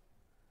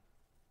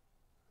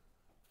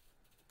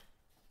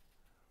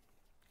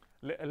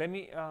 Let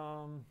me.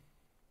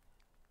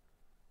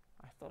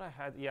 I thought I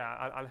had. Yeah,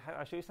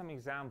 I'll show you some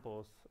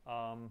examples.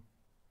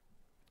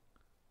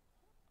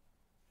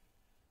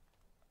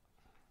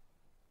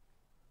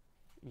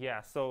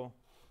 Yeah, so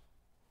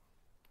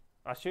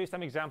I'll show you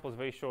some examples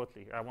very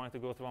shortly. I wanted to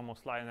go through one more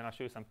slide, and then I'll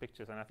show you some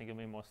pictures, and I think it'll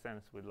make more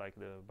sense with like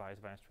the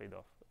bias-variance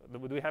trade-off. Do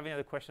we have any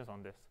other questions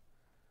on this?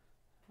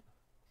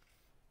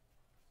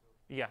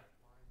 Yeah.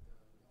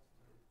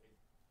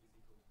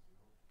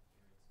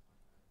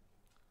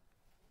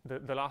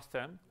 The last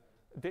term,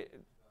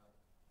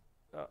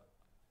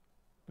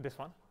 this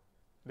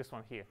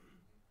one here,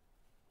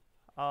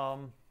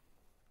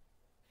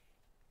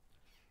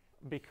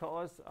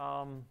 because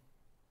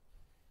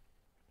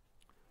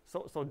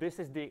so this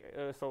is the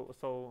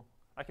so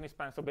I can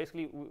expand. So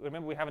basically,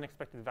 remember we have an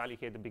expected value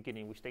here at the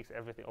beginning, which takes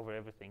everything over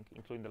everything,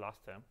 including the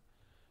last term.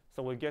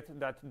 So we get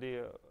that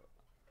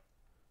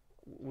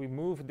we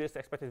move this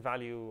expected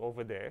value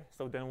over there.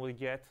 So then we'll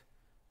get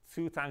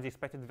 2 times the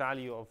expected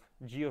value of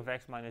g of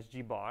x minus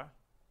g bar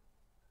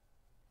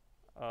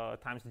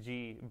times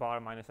g bar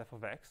minus f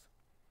of x.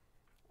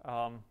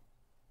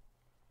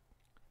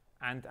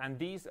 And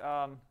these,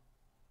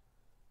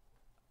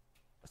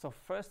 so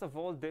first of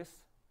all,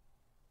 this,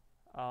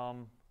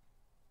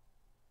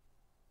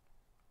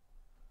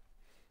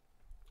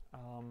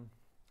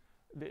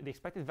 the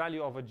expected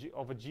value of a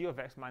g of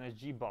x minus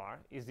g bar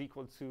is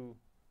equal to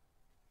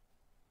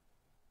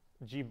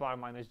g bar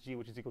minus g,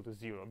 which is equal to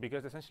 0,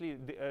 because essentially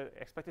the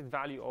expected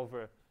value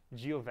over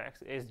g of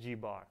x is g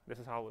bar. This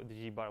is how the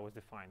g bar was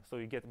defined. So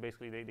you get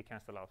basically they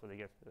cancel out, so they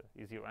get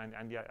 0,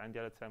 and the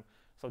other term.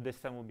 So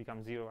this term will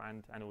become 0,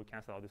 and it will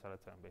cancel out this other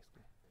term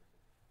basically.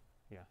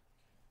 Yeah.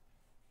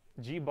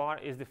 G bar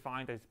is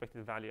defined as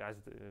expected value as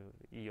the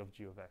e of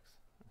g of x.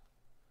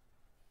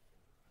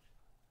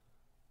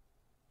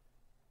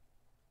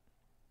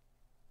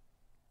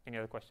 Any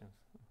other questions?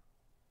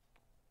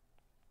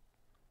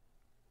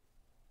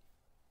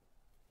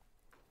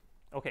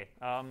 Okay,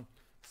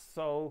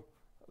 so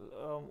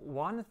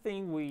one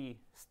thing we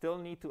still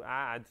need to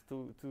add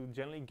to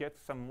generally get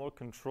some more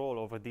control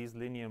over these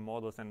linear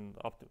models and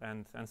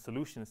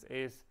solutions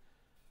is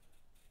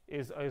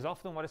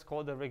often what is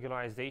called the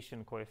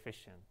regularization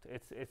coefficient.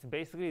 It's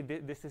basically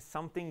this is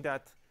something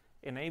that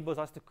enables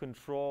us to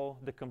control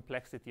the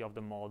complexity of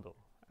the model,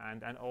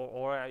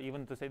 or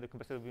even to say the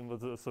complexity of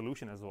the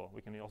solution as well.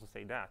 We can also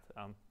say that.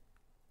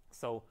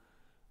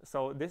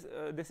 So this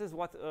is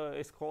what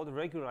is called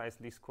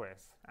regularized least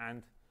squares,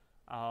 and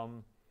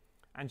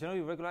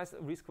generally regularized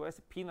least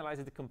squares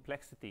penalizes the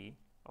complexity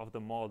of the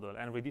model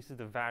and reduces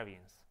the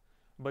variance,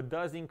 but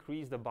does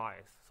increase the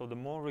bias. So the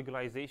more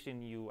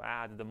regularization you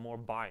add, the more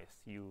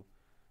bias you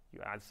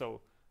add.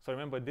 So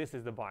remember, this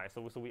is the bias.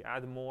 So we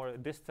add more.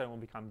 This term will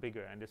become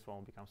bigger, and this one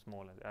will become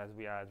smaller as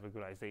we add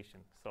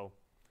regularization. So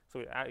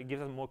it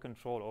gives us more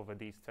control over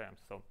these terms.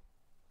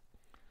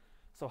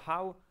 So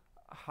how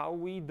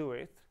we do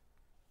it?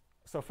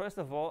 So first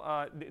of all,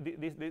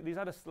 these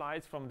are the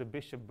slides from the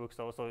Bishop book.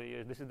 So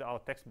this is our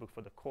textbook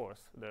for the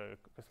course, the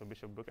Professor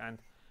Bishop book,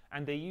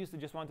 and they use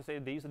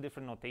they use a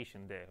different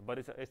notation there, but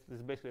it's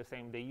basically the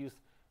same. They use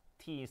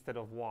t instead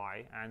of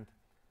y and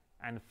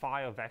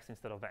phi of x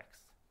instead of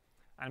x,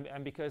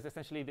 and because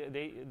essentially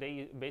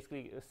they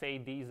basically say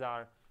these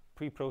are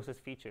pre-processed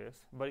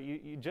features, but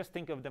you just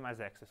think of them as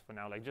x's for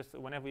now. Like just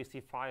whenever you see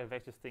phi of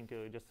x, just think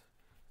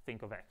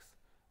of x,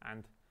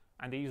 and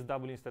they use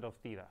w instead of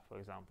theta, for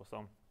example.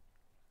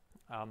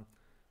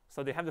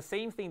 So they have the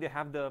same thing. They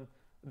have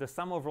the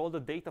sum of all the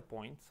data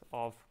points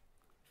of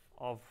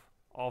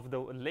the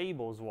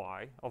labels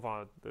y of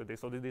our.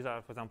 So these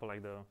are, for example,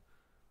 like the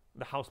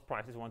house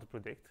prices we want to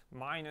predict,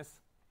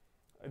 minus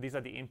these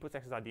are the inputs,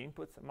 x are the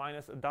inputs,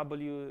 minus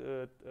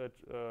w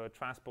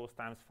transpose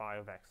times phi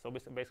of x. So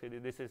basically,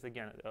 this is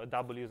again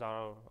w's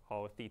are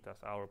our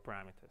thetas, our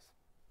parameters.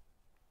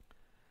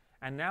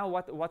 And now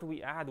what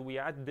we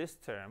add this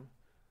term,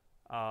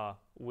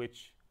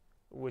 which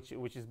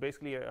is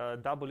basically a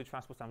w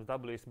transpose times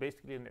w is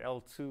basically an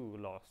L2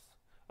 loss.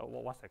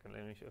 1 second,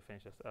 let me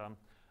finish this.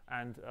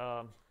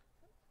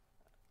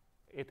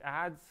 It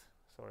adds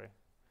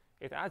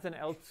an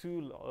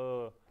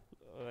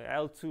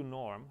L2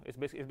 norm. It's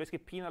basically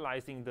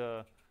penalizing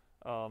the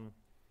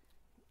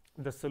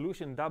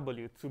solution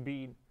w to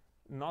be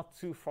not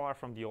too far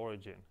from the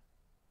origin,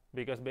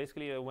 because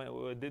basically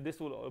this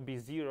will be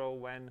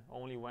 0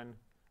 only when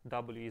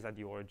w is at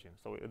the origin.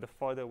 So the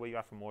further away you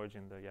are from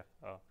origin, the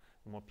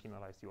more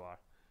penalized you are.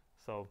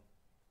 So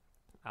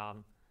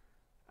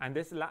and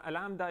this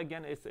lambda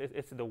again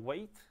it's the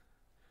weight,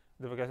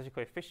 the regression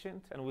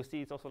coefficient, and we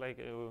see it's also like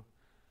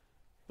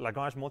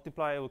Lagrange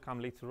multiplier will come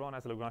later on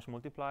as a Lagrange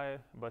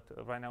multiplier, but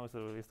right now is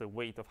the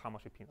weight of how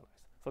much we penalize.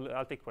 So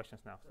I'll take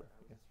questions now. So,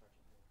 yeah.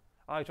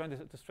 Oh, you're trying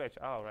to stretch.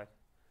 Oh, right.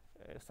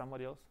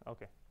 Somebody else?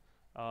 Okay.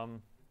 All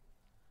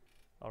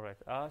right.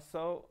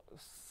 So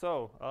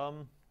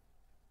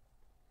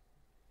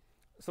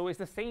it's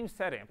the same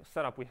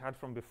setup we had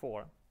from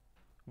before,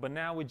 but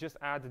now we just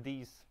add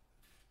these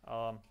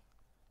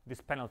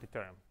this penalty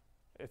term.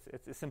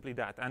 It's simply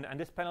that, and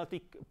this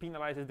penalty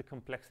penalizes the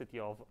complexity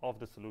of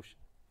the solution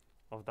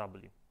of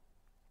w.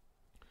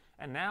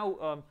 And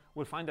now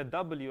we'll find that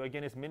w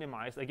again is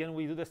minimized. Again,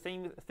 we do the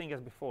same thing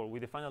as before. We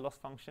define a loss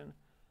function.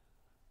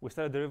 We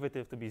set a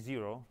derivative to be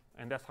 0,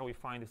 and that's how we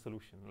find the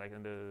solution. Like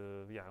in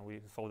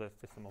we solve that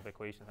system of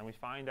equations, and we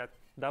find that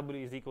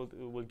w is equal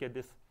to, we'll get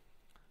this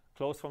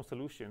closed form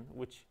solution,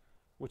 which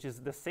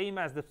is the same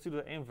as the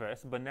pseudo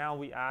inverse, but now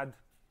we add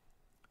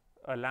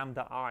a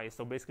lambda I.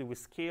 So basically, we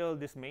scale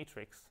this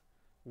matrix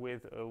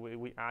with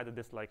we added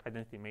this like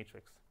identity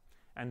matrix.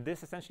 And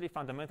this essentially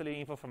fundamentally,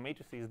 even for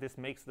matrices, this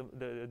makes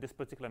this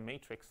particular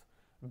matrix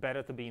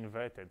better to be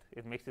inverted.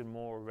 It makes it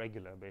more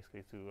regular,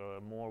 basically,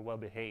 to more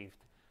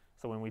well-behaved.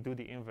 So when we do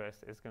the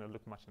inverse, it's going to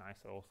look much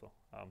nicer also.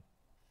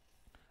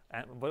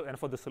 And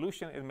for the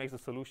solution, it makes the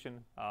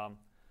solution, well,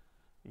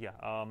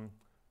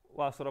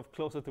 sort of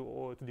closer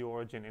to the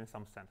origin in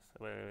some sense.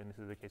 And this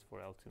is the case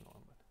for L2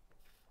 norm. But,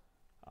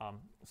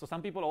 so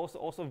some people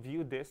also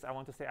view this, I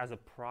want to say, as a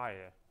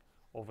prior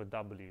over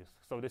w's.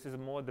 So this is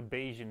more the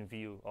Bayesian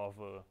view of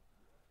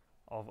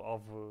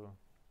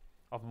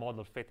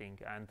model fitting,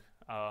 and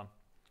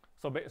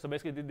so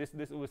basically this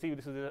we see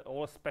this is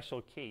all a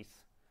special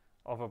case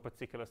of a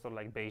particular sort of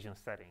like Bayesian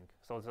setting.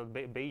 So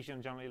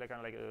Bayesian generally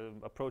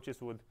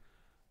approaches would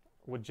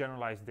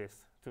generalize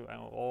this to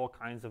all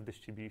kinds of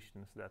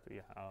distributions that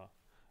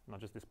not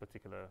just this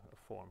particular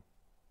form.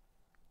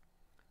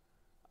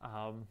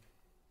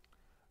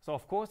 So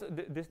of course,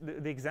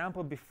 the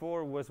example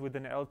before was with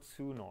an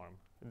L2 norm.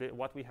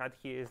 What we had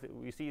here is that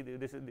we see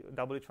this is the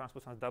W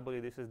transpose times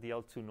W. This is the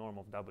L2 norm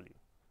of W.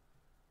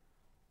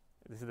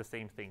 This is the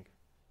same thing,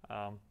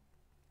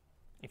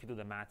 if you do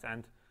the math.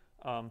 And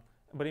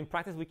but in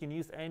practice, we can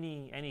use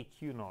any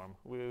Q norm.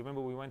 Remember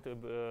we went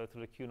through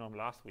the Q norm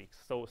last week.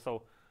 So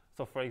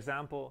for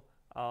example,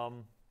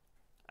 and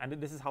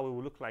this is how it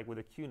will look like with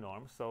a Q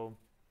norm. So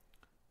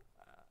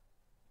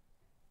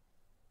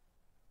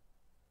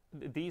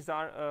these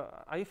are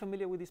you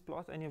familiar with these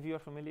plots? Any of you are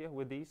familiar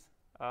with these,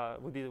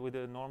 with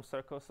the norm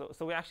circle? So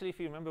we actually, if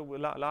you remember,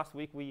 last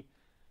week we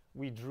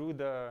drew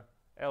the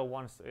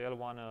L1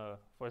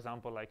 for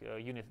example, like a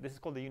unit. This is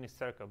called the unit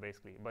circle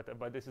basically, but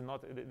this is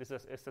not.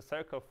 It's a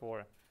circle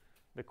for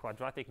the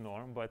quadratic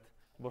norm, but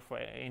for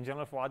in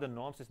general for other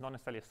norms, it's not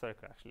necessarily a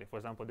circle actually. For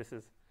example, this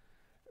is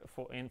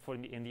in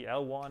the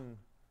L1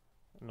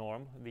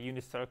 norm, the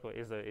unit circle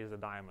is a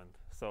diamond.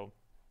 So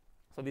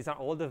these are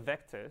all the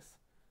vectors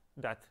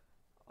that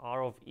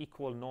are of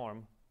equal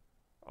norm,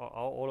 are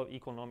all of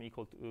equal norm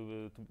equal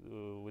to,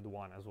 with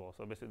 1 as well.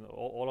 So basically,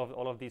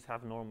 all of these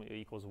have norm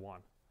equals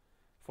 1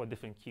 for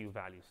different Q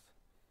values.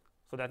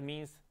 So that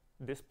means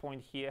this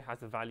point here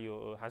has a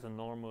value, has a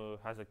norm,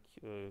 has a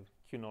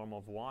Q norm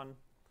of 1.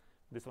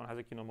 This one has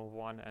a Q norm of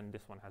 1, and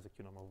this one has a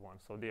Q norm of 1.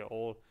 So they are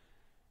all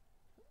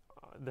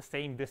the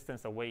same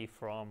distance away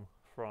from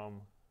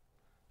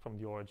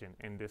the origin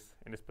in this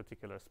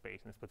particular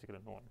space, in this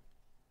particular norm.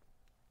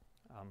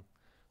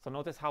 So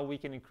notice how we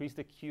can increase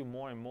the Q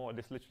more and more.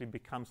 This literally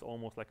becomes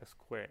almost like a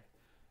square.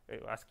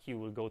 As Q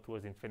will go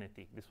towards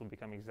infinity, this will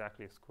become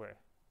exactly a square.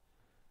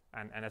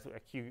 And as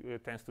Q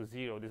tends to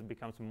 0, this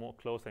becomes more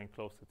closer and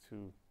closer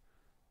to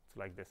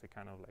like this. It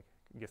kind of like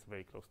gets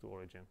very close to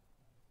origin.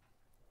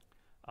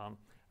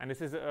 And this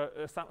is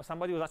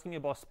somebody was asking me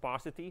about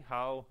sparsity,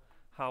 how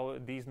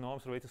these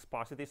norms relate to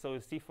sparsity. So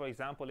you see, for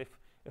example,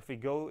 if we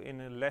go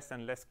in less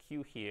and less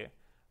Q here,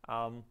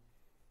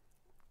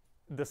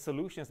 the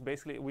solutions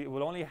basically, we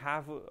will only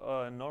have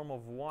a norm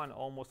of 1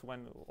 almost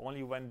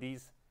only when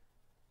these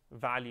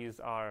values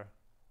are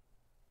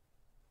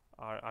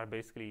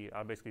basically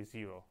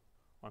 0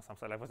 on some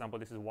side. Like for example,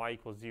 this is y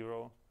equals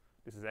 0,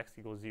 this is x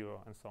equals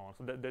 0, and so on.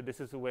 So this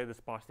is where the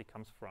sparsity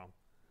comes from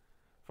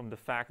the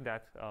fact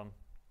that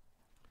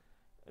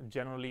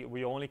generally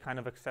we only kind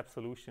of accept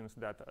solutions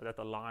that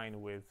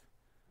align with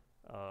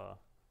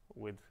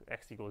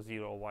x equals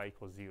 0 or y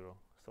equals 0.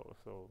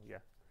 So yeah.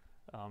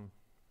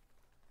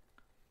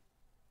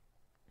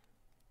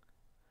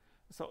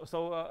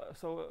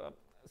 So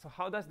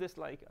how does this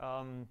like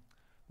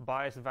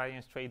bias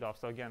variance trade-off?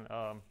 So again,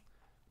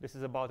 this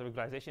is about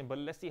regularization, but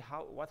let's see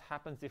what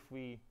happens if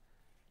we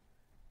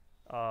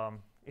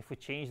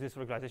change this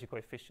regularization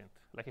coefficient.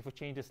 Like if we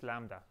change this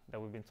lambda that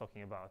we've been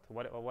talking about,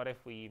 what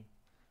if we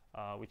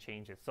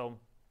change it? So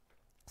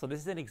this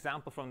is an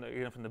example from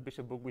the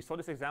Bishop book. We saw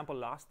this example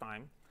last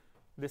time.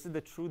 This is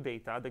the true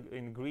data.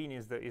 In green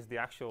is the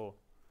actual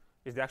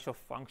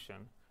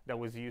function that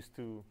was used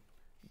to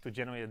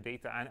generate the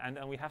data,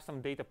 and we have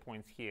some data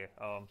points here.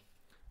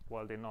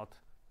 Well, they're not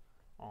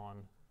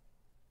on,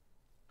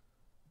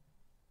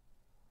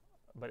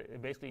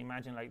 but basically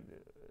imagine like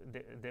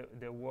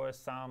there were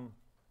some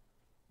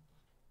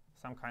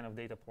kind of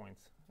data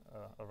points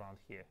around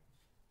here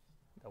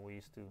that we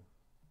used to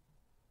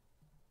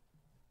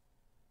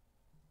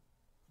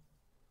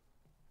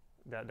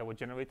that were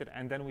generated,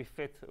 and then we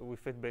fit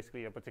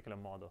basically a particular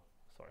model.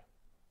 Sorry.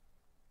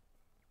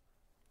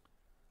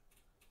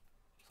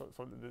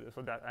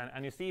 So that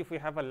and you see if we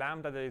have a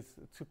lambda that is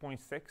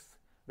 2.6,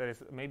 that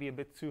is maybe a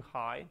bit too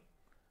high,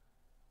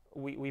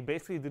 we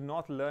basically do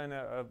not learn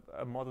a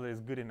model that is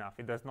good enough.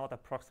 It does not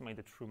approximate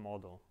the true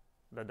model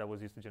that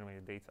was used to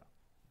generate the data.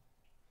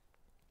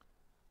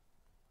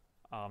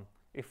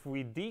 If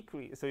we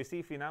decrease, so you see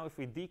if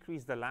we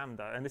decrease the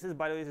lambda, and this is,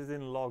 by the way, this is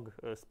in log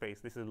space.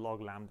 This is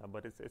log lambda,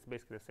 but it's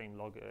basically the same.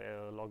 Log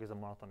is a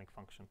monotonic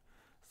function.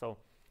 So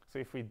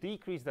if we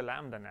decrease the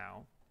lambda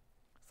now,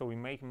 so we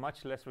make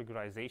much less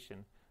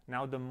regularization.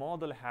 Now the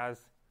model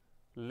has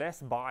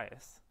less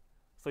bias.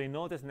 So you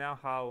notice now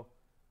how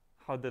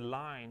the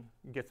line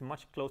gets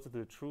much closer to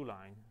the true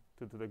line,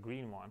 to the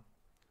green one.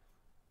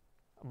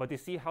 But you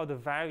see how the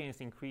variance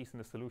increase in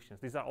the solutions.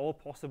 These are all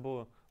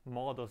possible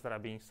models that are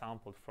being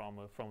sampled from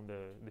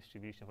the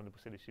distribution, from the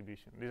Poisson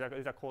distribution. These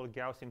are called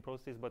Gaussian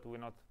processes, but we're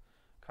not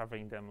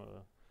covering them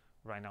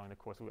right now in the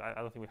course. I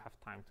don't think we have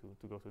time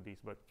to go through these.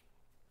 But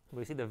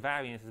we see the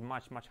variance is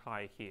much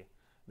higher here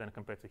than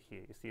compared to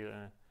here. You see,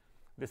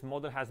 this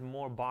model has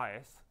more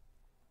bias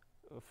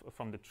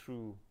from the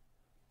true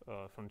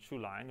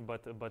line,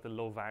 but a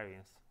low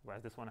variance,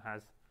 whereas this one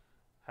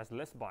has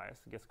less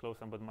bias, gets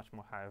closer, but much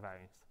more higher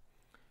variance.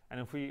 And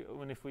if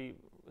we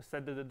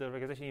set the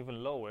regularization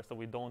even lower, so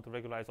we don't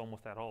regularize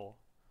almost at all,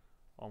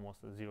 almost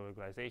zero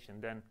regularization,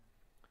 then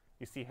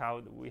you see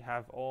how we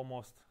have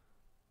almost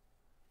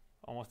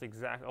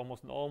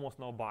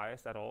no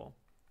bias at all,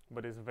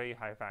 but it's very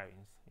high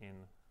variance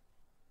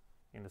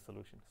in the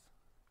solutions.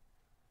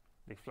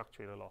 They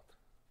fluctuate a lot.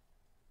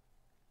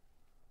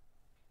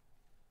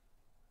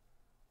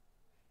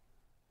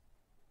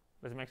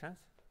 Does it make sense?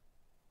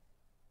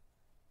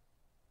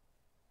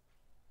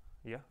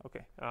 Yeah,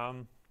 okay.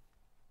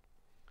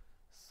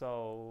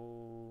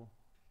 So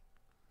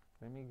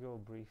let me go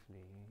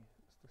briefly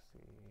just to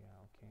see.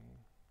 Yeah, okay.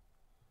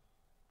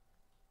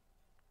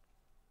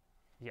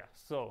 Yeah,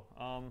 so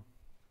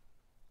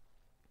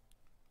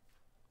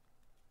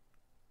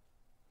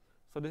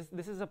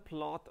this is a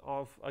plot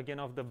of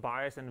the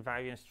bias and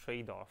variance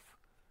trade-off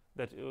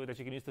that you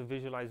can use to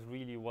visualize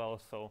really well.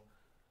 So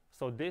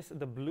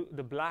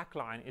the black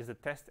line is the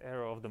test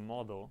error of the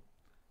model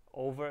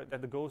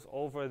that goes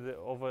over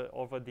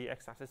the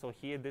x-axis. So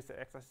here this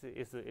x-axis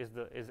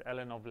is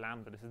ln of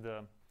lambda. This is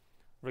the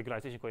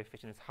regularization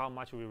coefficient. It's how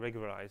much we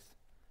regularize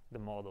the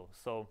model.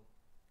 So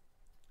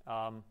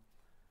on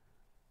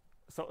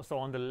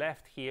the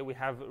left here we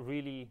have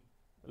really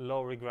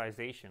low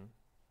regularization,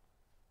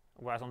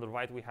 whereas on the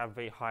right we have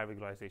very high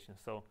regularization.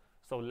 So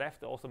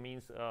left also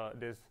means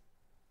there's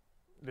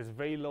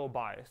very low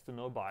bias to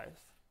no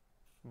bias,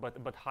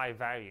 but high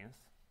variance.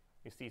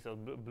 You see, so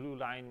blue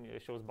line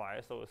shows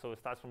bias. So it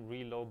starts from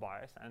really low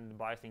bias, and the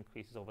bias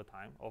increases over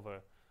time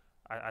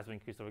as we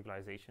increase the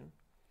regularization,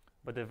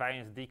 but the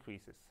variance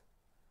decreases.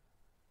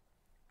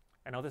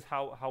 And notice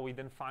how we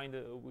then find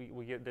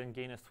we then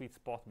gain a sweet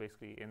spot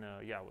basically in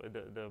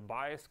the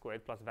bias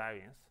squared plus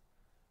variance,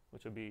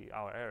 which would be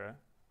our error,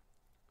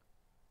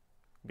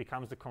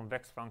 becomes the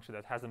convex function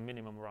that has a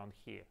minimum around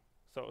here.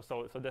 So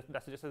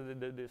that's just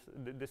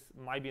this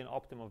might be an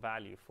optimal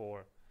value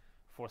for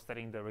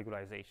setting the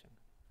regularization.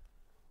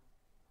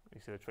 You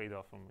see the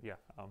trade-off from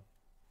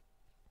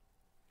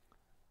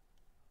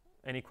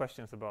Any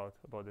questions about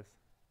this?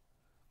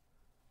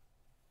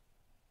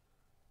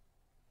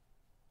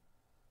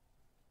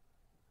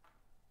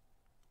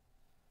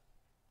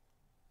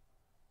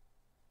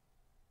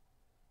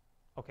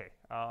 Okay.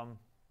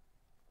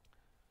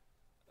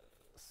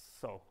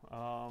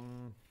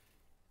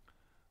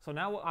 So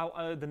now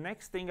the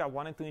next thing I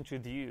wanted to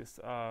introduce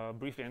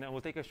briefly, and then we'll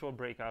take a short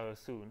break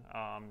soon,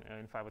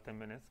 in 5 or 10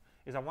 minutes,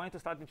 is I wanted to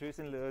start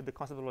introducing the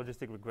concept of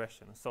logistic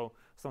regression. So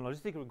in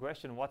logistic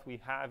regression, what we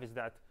have is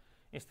that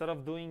instead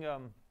of doing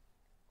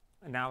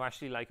now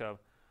actually like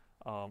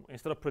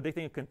instead of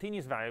predicting a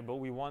continuous variable,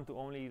 we want to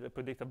only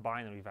predict a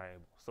binary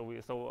variable.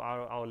 So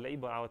our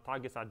label, our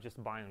targets are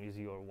just binary,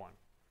 0 or 1.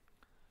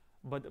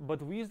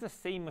 But we use the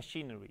same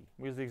machinery.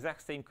 We use the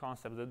exact same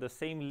concept, the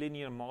same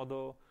linear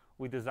model.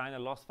 We design a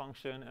loss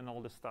function and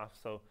all this stuff.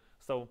 So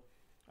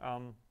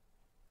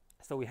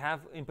we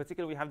have, in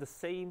particular, we have the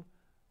same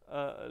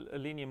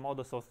linear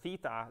model. So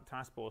theta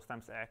transpose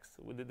times x.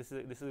 This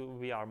will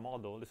be our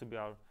model. This will be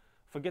our.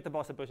 Forget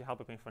about separation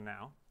helper for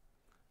now.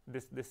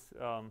 This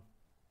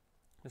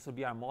will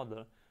be our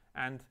model,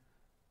 and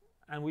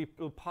we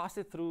will pass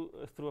it through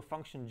a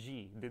function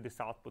g, this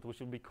output, which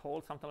will be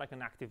called something like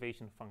an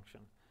activation function.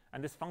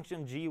 And this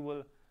function g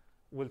will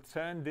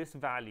turn this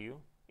value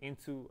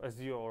into a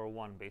 0 or a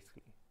 1,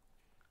 basically.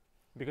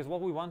 Because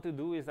what we want to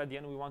do is, at the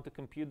end, we want to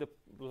compute the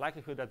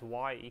likelihood that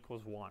y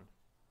equals 1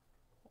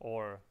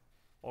 or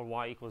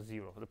y equals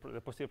 0, the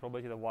posterior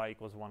probability that y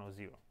equals 1 or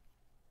 0.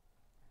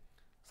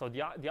 So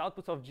the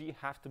outputs of g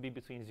have to be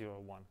between 0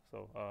 and 1,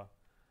 so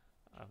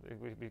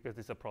because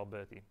it's a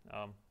probability.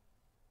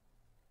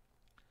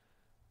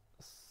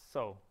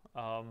 So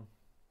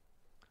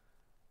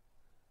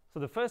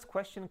the first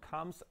question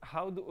comes: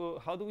 how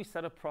do we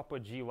set a proper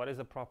g? What is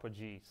a proper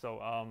g? So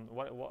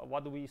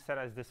what do we set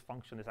as this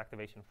function, this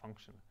activation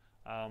function?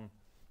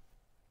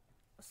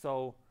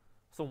 So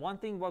one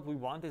thing what we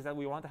want is that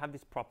we want to have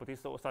these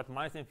properties. So at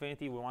minus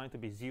infinity we want it to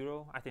be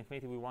 0. At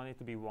infinity we want it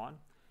to be 1,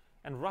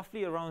 and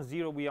roughly around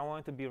 0 we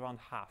want it to be around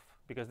half,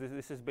 because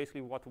this is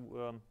basically what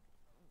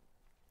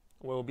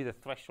will be the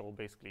threshold,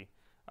 basically,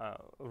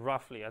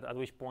 roughly at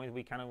which point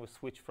we kind of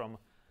switch from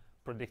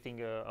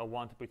predicting a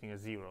 1 to predicting a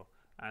 0.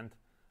 And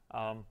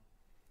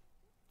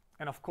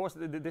of course,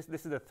 this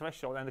is the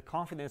threshold, and the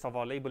confidence of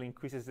our label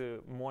increases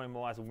more and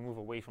more as we move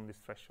away from this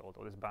threshold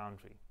or this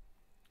boundary.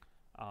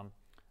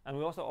 And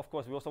we also, of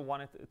course,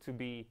 want it to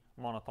be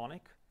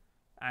monotonic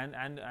and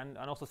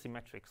also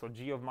symmetric. So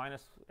g of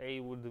minus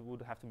a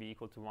would have to be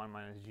equal to 1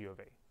 minus g of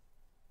a.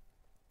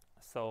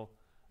 So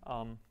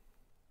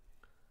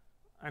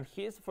and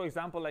here's, for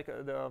example, like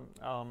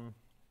an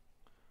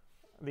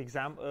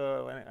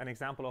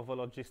example of a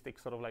logistic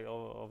sort of like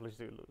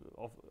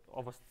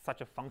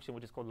such a function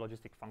which is called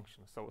logistic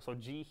function. So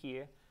g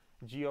here,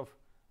 g of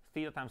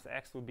theta times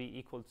x would be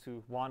equal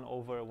to 1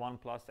 over 1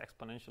 plus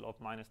exponential of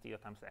minus theta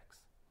times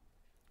x.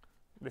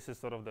 This is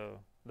sort of the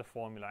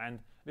formula, and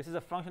this is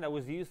a function that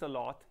was used a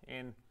lot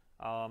in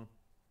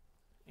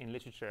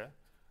literature.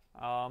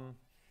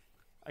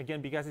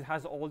 Again, because it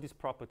has all these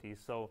properties.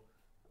 So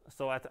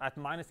at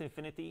minus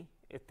infinity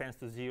it tends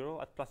to 0.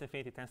 At plus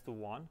infinity it tends to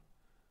 1.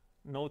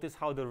 Notice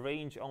how the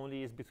range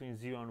only is between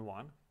 0 and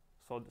 1.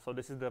 So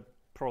this is the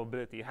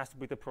probability. It has to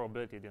be the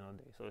probability at the end of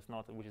the day. So it's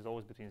not, which is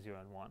always between 0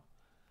 and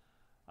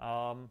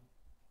 1.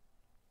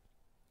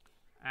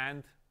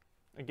 And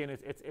again,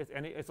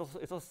 it's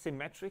also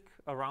symmetric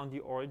around the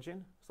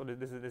origin. So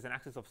there's an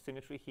axis of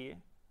symmetry here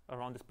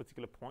around this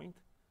particular point.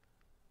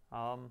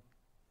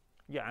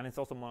 Yeah, and it's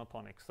also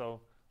monotonic.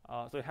 So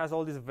it has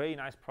all these very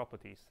nice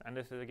properties. And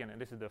this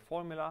is the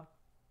formula.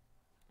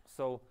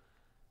 So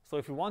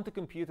if you want to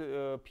compute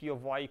p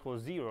of y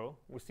equals 0,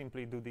 we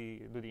simply do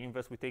the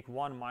inverse. We take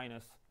 1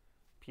 minus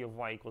p of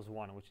y equals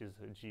 1, which is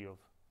g of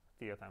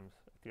theta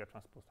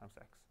transpose times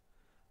x.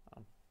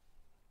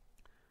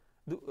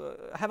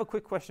 I have a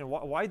quick question.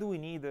 Why do we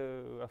need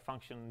a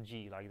function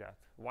g like that?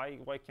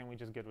 Why can't we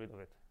just get rid of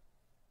it?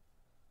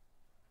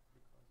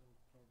 Because of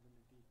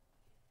probability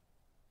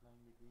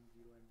lying between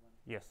 0 and 1.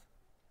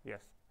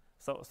 Yes.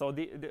 So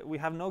we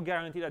have no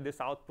guarantee that this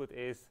output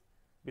is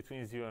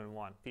between 0 and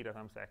 1, theta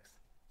times x.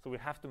 So we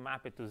have to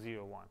map it to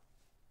 0, 1.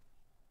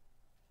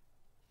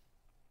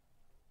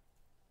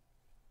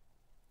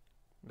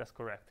 That's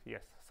correct,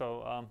 yes.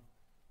 So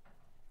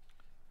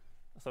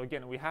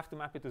again, we have to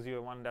map it to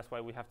 0, 1. That's why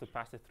we have to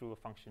pass it through a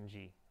function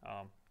g.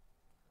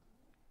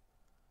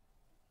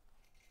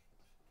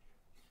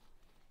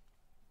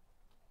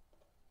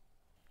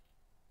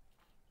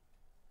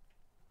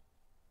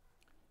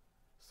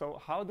 So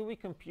how do we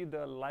compute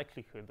the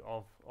likelihood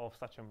of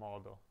such a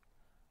model?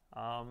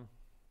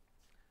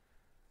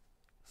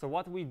 So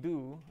what we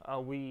do,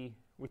 we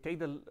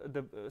take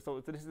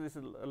so this is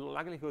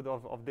likelihood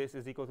of this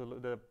is equal to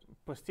the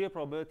posterior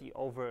probability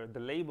over the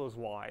labels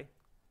y,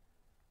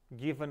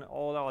 given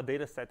all our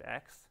data set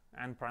x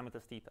and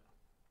parameters theta.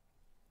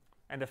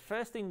 And the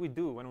first thing we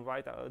do when we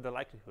write the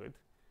likelihood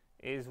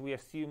is we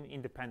assume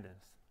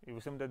independence. We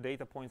assume the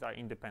data points are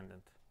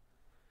independent.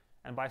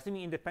 And by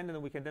assuming independent,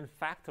 we can then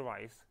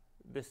factorize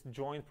this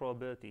joint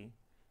probability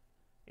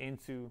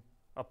into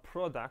a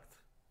product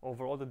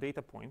over all the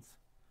data points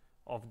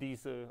of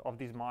these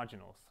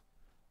marginals.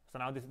 So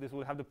now this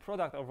will have the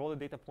product of all the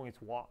data points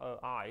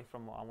I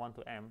from 1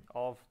 to m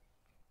of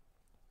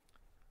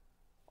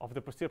of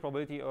the posterior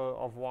probability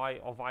of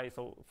y.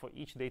 So for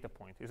each data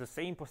point, it's the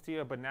same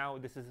posterior, but now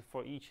this is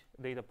for each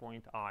data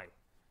point I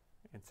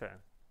in turn.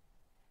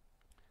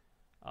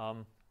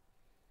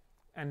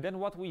 And then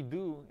what we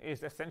do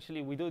is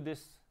essentially we do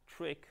this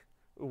trick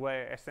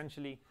where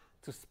essentially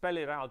to spell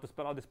out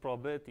this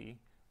probability,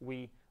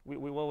 we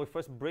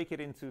first break it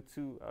into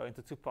two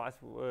parts.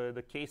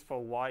 The case for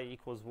y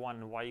equals 1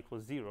 and y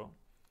equals 0,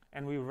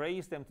 and we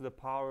raise them to the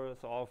powers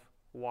of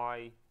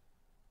y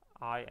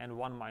I and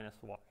 1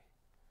 minus y.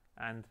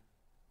 And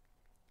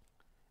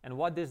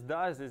what this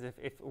does is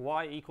if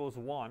y equals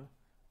 1,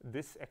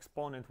 this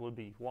exponent will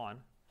be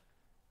 1,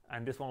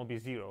 and this one will be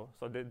 0.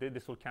 So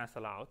this will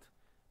cancel out.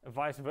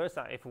 Vice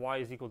versa, if y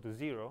is equal to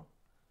 0,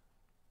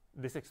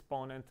 this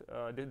exponent,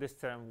 this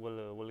term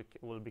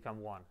will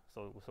become 1.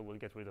 So we'll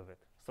get rid of it.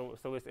 So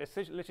it's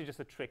literally just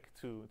a trick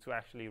to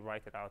actually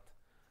write it out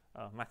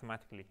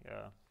mathematically.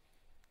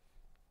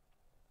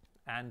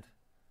 And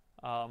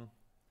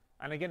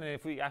again,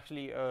 if we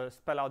actually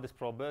spell out this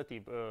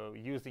probability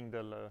using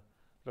the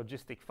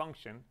logistic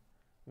function,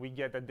 we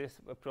get that this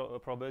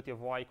probability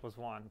of y equals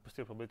 1,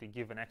 posterior probability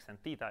given x and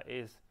theta,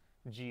 is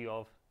g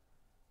of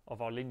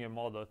our linear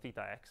model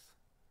theta x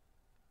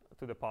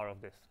to the power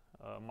of this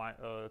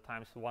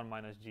times 1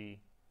 minus g.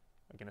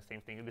 Again, the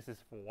same thing. This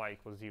is for y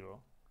equals 0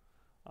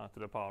 to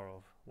the power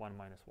of 1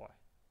 minus y.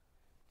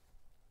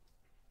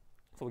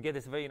 So we get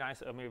this very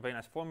nice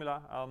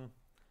formula,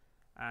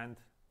 and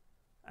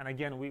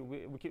again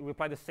we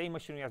apply the same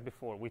machinery as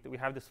before. We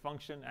have this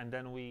function, and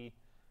then we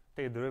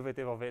take a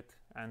derivative of it,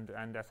 and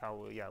that's how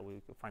we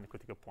find the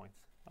critical points.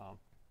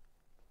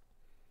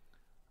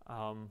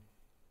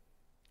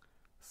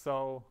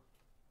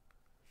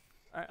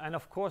 And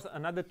of course,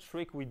 another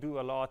trick we do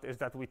a lot is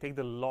that we take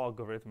the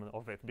logarithm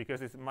of it,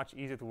 because it's much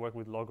easier to work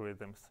with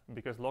logarithms.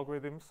 Because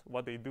logarithms,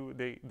 what they do,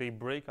 they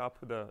break up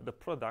the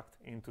product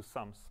into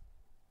sums.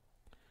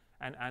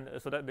 And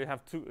so that they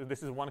have two.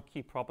 This is one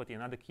key property.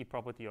 Another key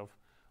property of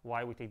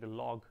why we take the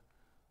log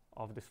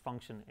of this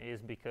function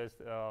is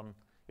because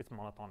it's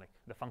monotonic.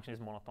 The function is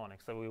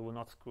monotonic, so we will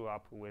not screw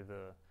up with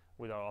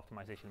our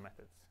optimization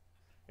methods.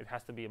 It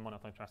has to be a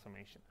monotonic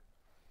transformation.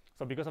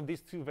 So because of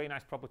these two very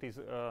nice properties,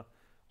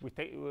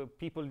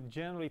 people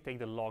generally take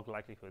the log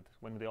likelihood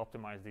when they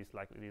optimize these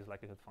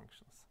likelihood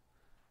functions.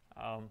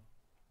 So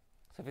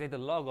if we take the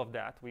log of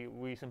that,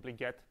 we simply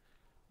get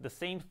the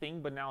same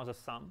thing, but now as a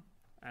sum,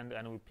 and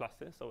we plus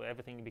this, so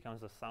everything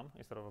becomes a sum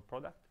instead of a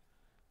product,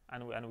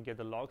 and we get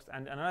the logs.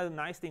 And another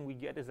nice thing we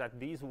get is that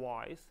these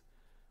y's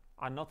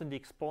are not in the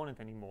exponent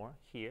anymore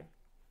here.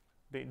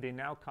 They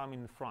now come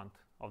in front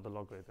of the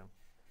logarithm,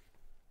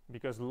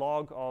 because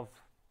log of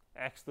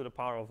x to the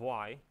power of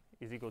y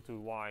is equal to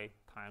y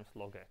times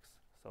log x.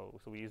 So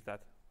we use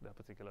that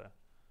particular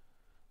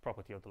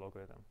property of the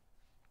logarithm.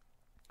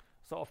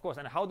 So of course,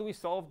 and how do we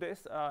solve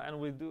this? And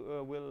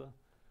we'll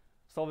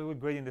solve it with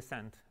gradient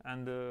descent.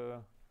 And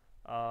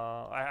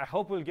I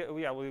hope we'll get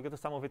to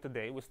some of it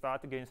today. We'll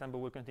start the gradient descent, but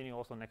we'll continue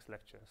also next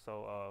lecture.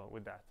 So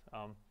with that.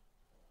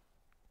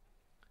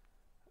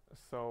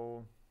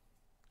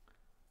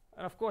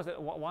 And of course,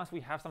 once we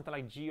have something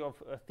like g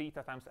of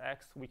theta times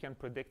x, we can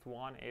predict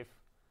one if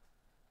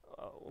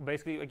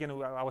basically, again,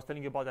 I was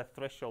telling you about that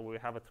threshold. We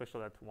have a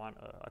threshold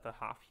at a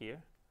half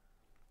here.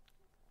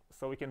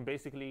 So we can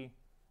basically,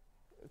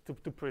 to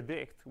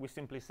predict, we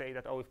simply say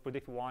that, we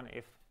predict 1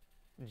 if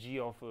g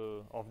of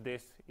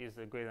this is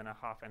greater than a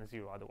half and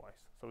 0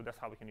 otherwise. So that's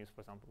how we can use,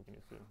 for example, we can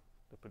use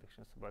the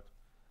predictions. But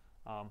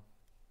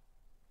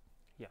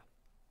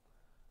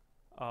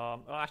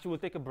actually, we'll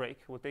take a break.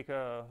 We'll take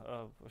a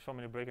short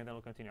minute break, and then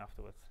we'll continue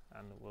afterwards.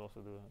 And we'll also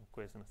do a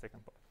quiz in the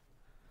second part.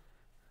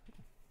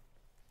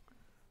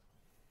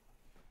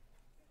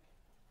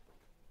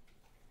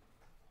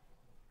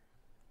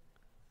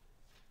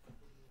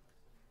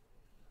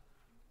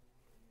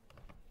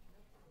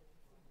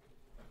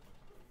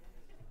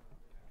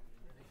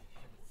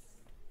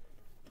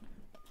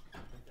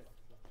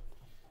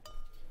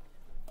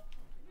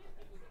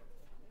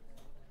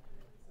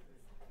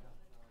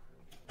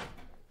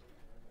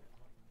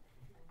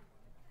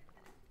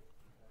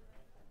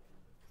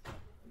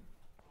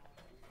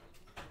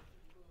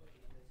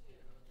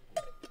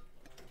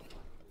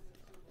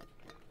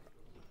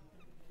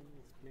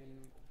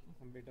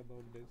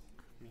 About this?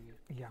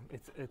 Yeah,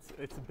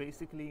 it's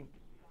basically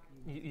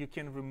you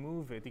can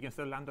remove it. You can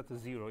set lambda to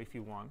 0 if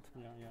you want.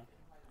 Yeah.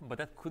 But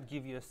that could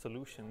give you a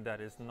solution that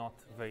is not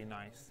very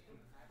nice,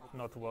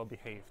 not well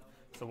behaved.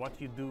 So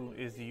what you do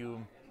is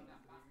you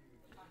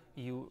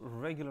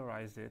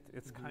regularize it.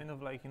 It's kind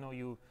of like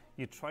you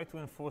try to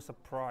enforce a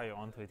prior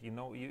onto it.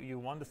 You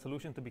want the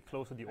solution to be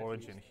close to the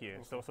origin here.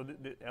 Okay. So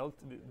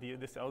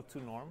this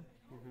L2 norm,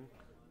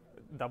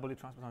 W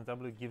transpose on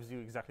W gives you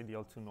exactly the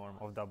L2 norm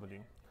of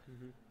W.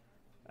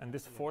 And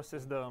this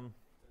forces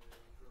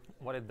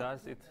what it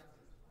does,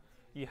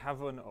 you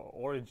have an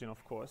origin,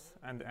 of course,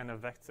 and a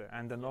vector,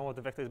 and the norm of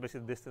the vector is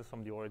basically the distance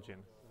from the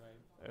origin.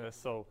 Right.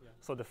 So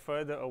the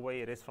further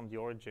away it is from the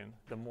origin,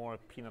 the more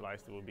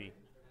penalized it will be.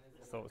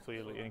 So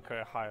you'll incur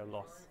a higher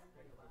loss.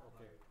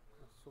 Okay.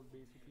 So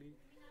basically,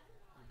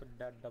 But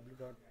that W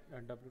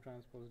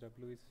transpose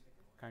W is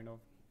kind of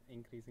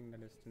increasing the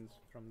distance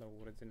from the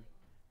origin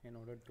in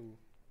order to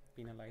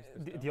penalize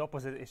The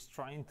opposite is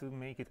trying to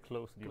make it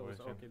close to the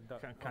origin. Okay, the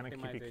Kind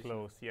of keep it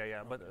close. Yeah,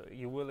 yeah. But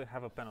you will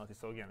have a penalty.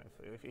 So again,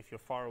 if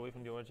you're far away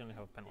from the origin, you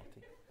have a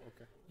penalty.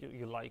 Okay.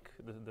 You like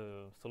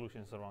the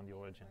solutions around the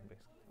origin,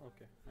 basically.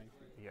 Okay, I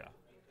see. Yeah,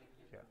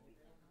 yeah.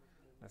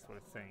 That's what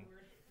it's saying.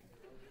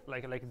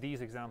 Like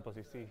these examples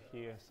you see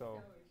here.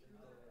 So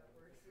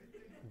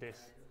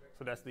this.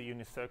 So that's the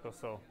unit circle.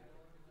 So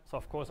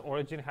of course,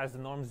 origin has the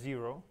norm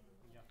 0.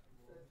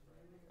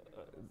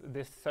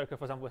 This circle,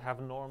 for example, would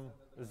have norm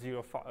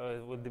 0,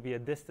 would be a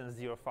distance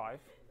 0, 5,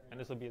 and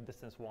this will be a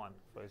distance 1,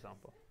 for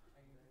example.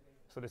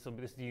 So this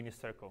is the unit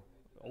circle.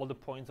 All the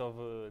points of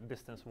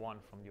distance 1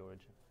 from the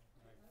origin.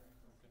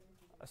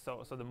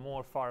 So the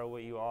more far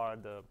away you are,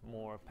 the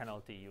more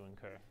penalty you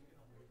incur.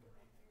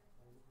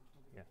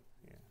 Yeah,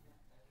 yeah.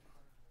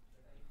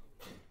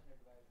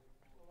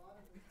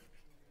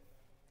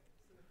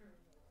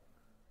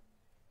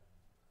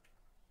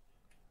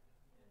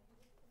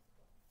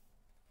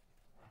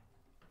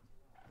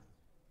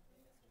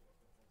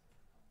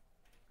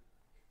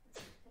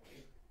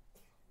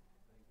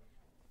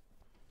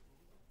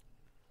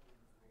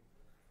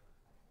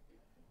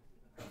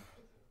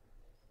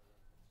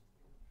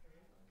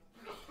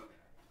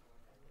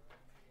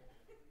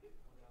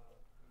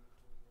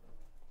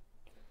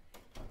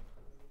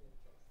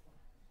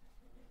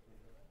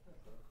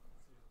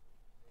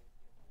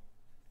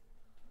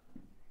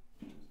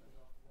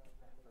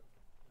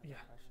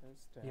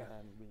 Yeah.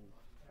 And we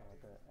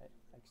the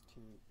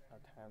xt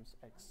times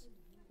x.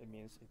 It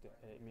means we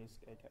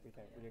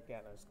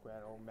get a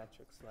square or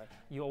matrix, right?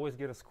 You always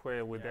get a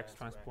square with x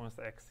square. transpose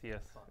x.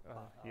 Yes.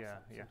 Yeah.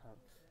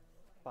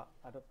 But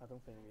I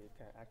don't think we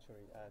can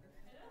actually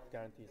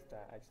guarantee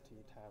that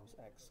xt times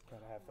x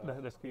can have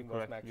That's inverse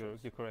correct.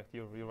 matrix. You're correct.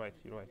 You're right.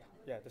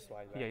 Yeah, that's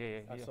why.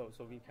 Right? Yeah.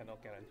 So we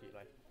cannot guarantee,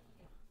 right?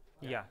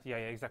 Yeah,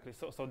 exactly.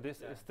 So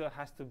this still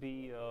has to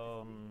be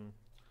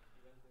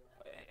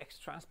x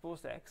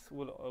transpose x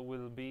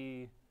will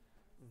be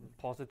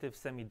positive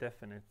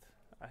semi-definite,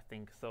 I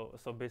think. So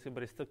basically,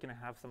 but it's still gonna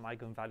have some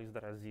eigenvalues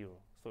that are 0.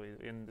 So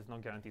there's no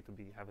guarantee to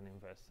have an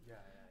inverse.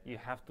 You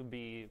have to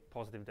be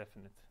positive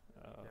definite.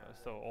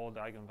 So all the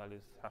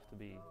eigenvalues have to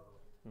be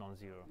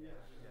non-zero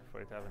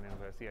for it to have an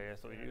inverse. Yeah.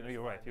 So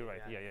you're right.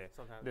 Yeah.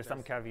 Sometimes There's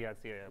some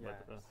caveats. Yeah.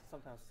 But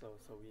sometimes so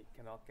we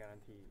cannot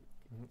guarantee.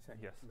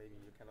 Yes. Maybe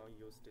you cannot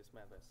use this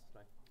methods,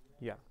 right?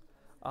 Yeah.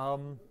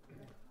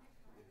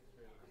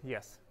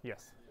 Yes.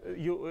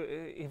 You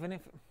even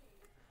if.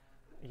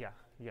 Yeah.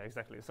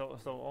 Exactly. So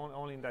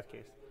only in that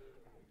case,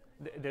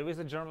 there is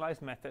a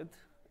generalized method.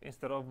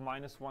 Instead of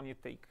 -1, you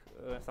take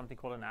something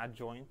called an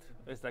adjoint.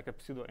 It's like a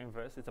pseudo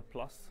inverse. It's a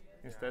plus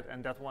instead,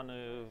 and that one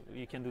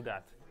you can do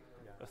that.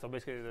 So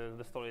basically,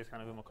 the story is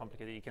kind of a bit more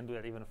complicated. You can do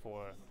that even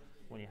for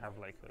when you have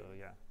like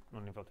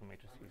non-invertible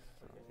matrices.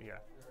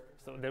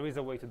 So there is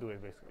a way to do it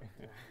basically.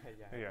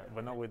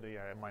 But not with the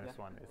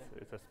 -1.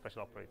 It's a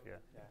special operator. Yeah,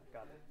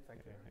 got it.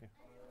 Thank you.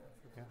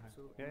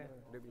 So in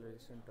the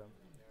regularization term,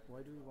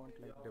 why do you want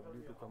like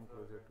W to come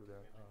closer to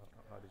the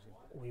origin?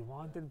 We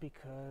want it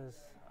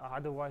because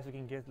otherwise we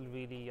can get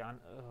really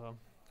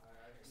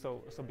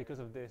so because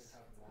of this,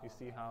 you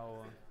see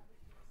how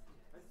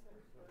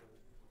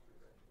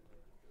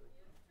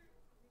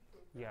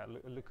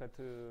look at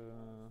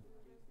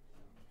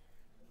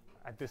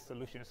this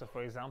solution. So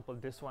for example,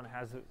 this one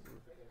has a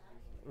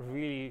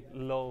really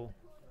low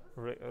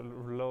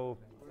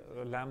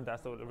lambda,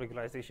 so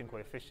regularization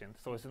coefficient,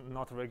 so it's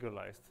not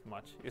regularized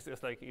much.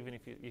 It's like even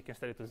if you can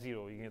set it to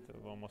 0, you get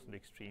almost the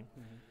extreme.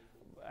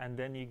 And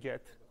then you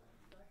get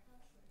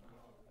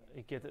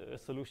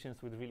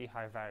solutions with really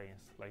high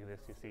variance like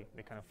this. You see,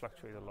 they kind of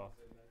fluctuate a lot.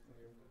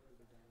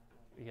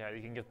 Yeah,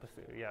 you can get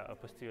a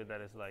posterior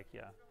that is like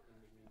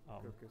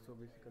Okay, so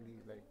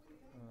basically like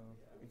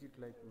is it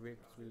like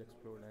weights will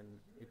explode and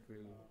it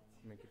will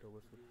make it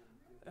overshoot?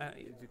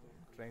 Is it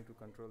trying to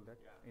control that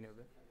in a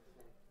way?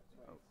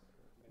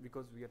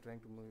 Because we are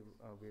trying to move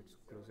weights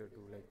closer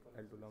to like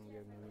L to long, we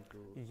are moving to...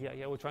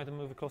 Yeah, we're trying to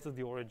move it closer to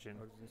the origin.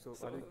 So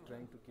are they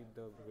trying to keep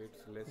the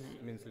weights less,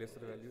 means lesser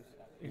values?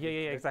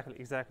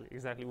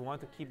 Exactly. We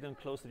want to keep them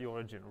close to the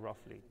origin,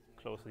 roughly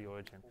close to the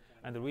origin.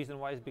 And the reason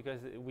why is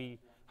because we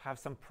have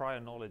some prior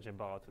knowledge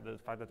about the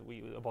fact that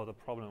about the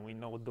problem. We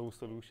know those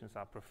solutions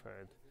are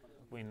preferred.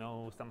 We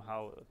know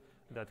somehow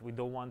that we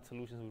don't want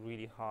solutions with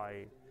really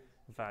high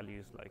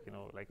values, like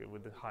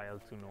with the high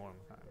L2 norm.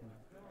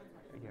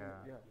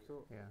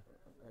 So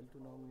L2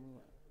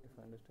 norm, if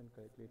I understand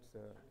correctly, it's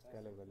a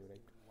scalar value,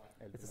 right?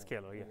 L2 it's a norm.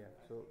 scalar, yeah.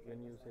 So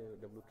when you say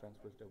W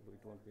transpose W,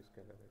 it won't be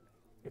scalar, right?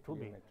 It will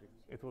be. Matrix.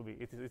 It will be.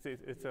 It's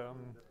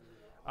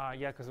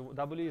because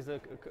W is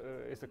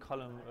a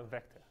column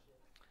vector.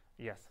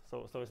 Yes.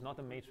 So it's not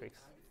a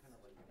matrix.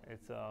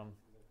 It's a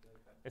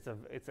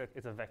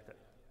vector.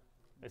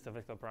 It's a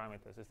vector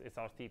parameters. It's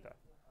our theta.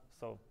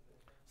 So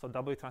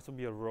W tries to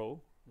be a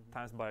row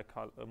times by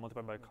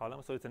multiplied by a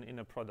column. So it's an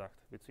inner product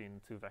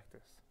between two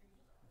vectors.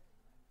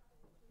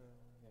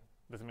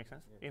 Does it make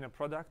sense? Yeah. In a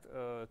product,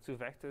 two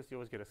vectors, you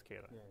always get a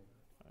scalar. Yeah.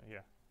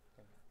 Yeah.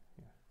 Thanks.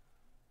 Yeah.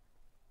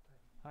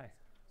 Hi.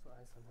 So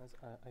I sometimes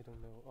I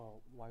don't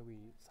know why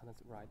we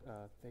sometimes write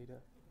theta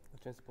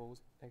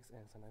transpose x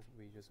and sometimes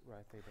we just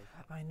write theta.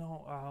 I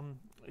know.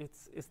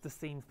 It's the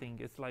same thing.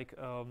 It's like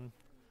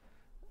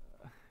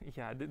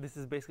yeah. This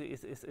is basically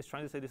it's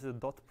trying to say this is a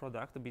dot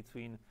product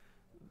between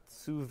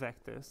two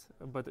vectors.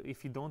 But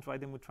if you don't write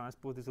them with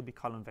transpose, this will be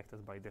column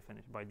vectors by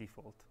definition, by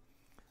default.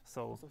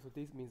 So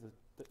this means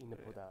the inner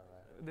product,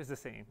 right? It's the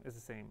same. It's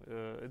the same.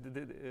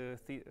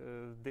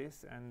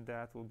 This and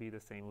that will be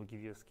the same. Will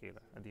give you a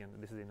scalar at the end.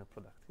 This is the inner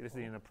product. This is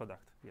the inner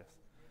product. Yes.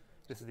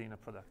 This is the inner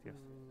product. Yes.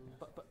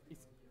 But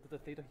it's the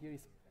theta here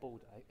is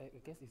bold. I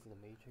guess it's in the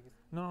matrix.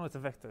 No, it's a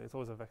vector. It's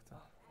always a vector.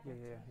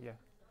 Yeah.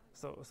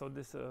 So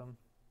this.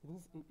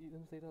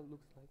 Even theta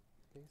looks like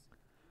this.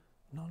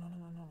 No.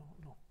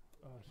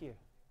 Here.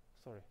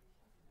 Sorry.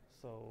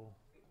 So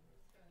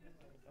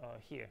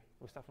here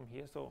we start from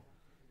here. So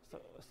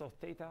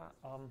theta.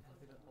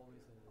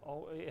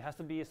 It has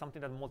to be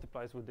something that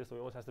multiplies with this. So it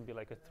always has to be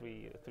like a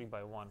 3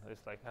 by 1.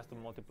 It's like has to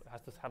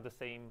have the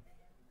same.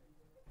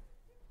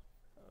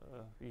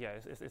 Yeah,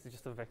 it's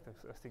just a vector,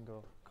 a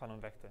single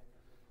column vector.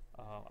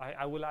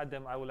 I will add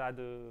them. I will add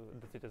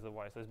the theta as a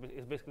y. So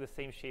it's basically the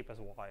same shape as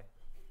y,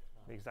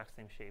 the exact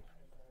same shape.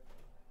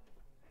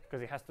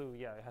 Because it has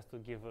to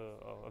give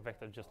a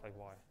vector just like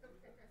y.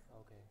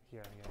 Okay.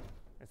 Yeah.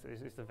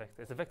 It's a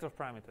vector. It's a vector of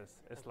parameters.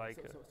 It's like.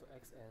 So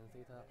x and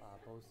theta are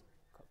both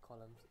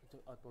columns.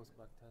 Are both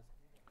vectors.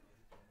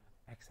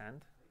 X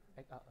and.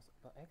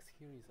 But x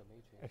here is a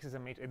matrix. X is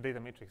a data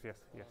matrix. Yes.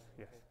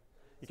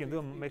 You can do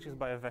a matrix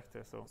by a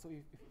vector. So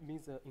if it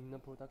means the inner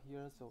product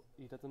here, so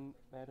it doesn't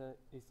matter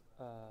it's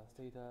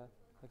theta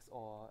x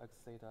or x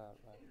theta,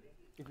 right?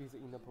 If it's the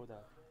inner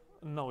product.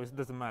 No, it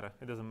doesn't matter.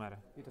 It doesn't matter.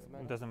 It doesn't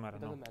matter. It doesn't matter.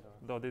 It no. doesn't matter.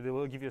 Though they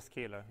will give you a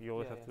scalar. You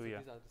always have to. So Yeah.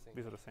 these are the same.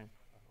 These are the same.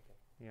 Okay.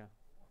 Yeah.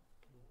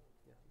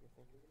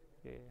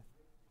 Yeah. Okay.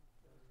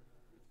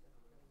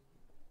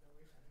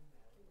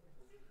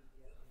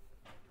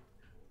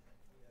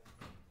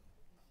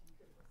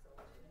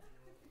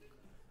 Thank you.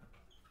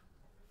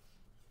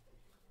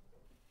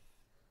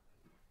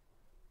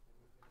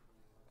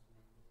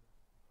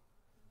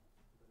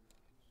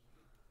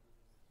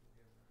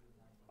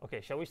 Yeah.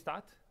 Okay, shall we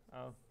start?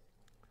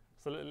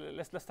 So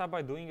let's start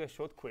by doing a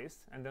short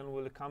quiz, and then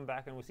we'll come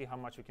back and we'll see how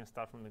much we can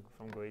start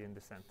from gradient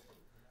descent.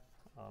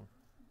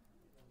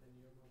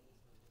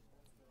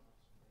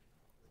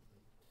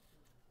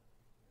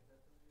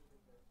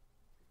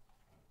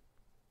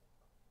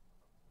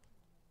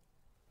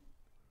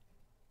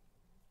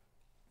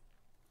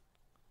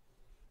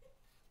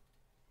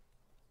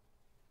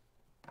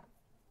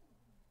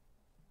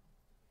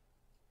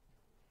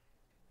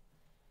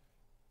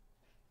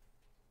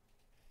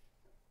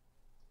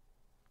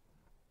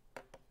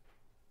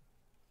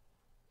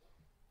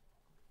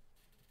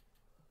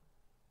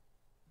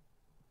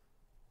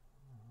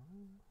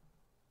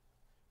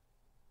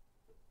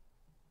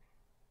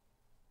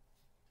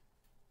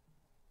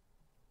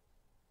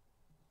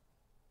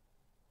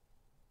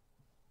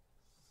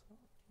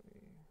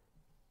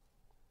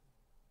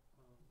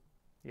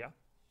 Yeah.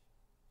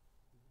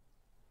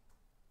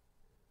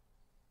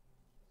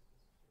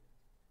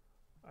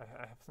 I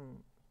have some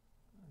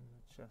in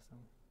the chat.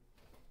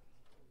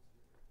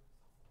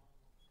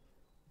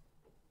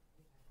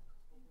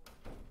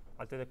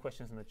 I'll take the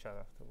questions in the chat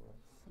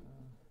afterwards.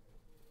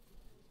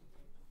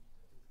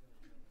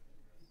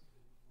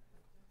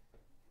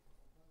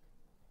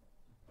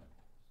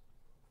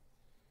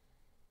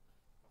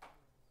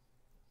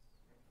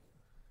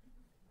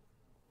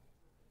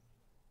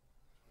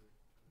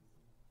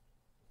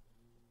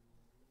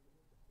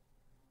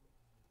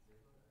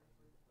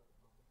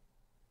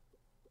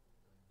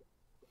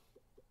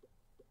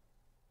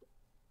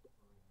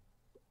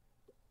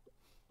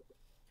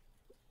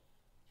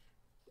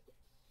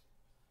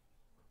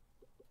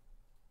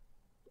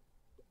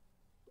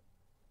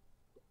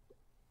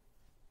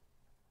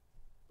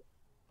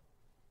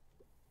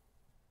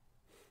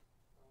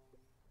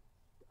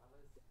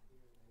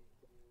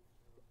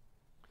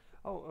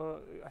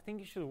 I think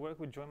you should work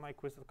with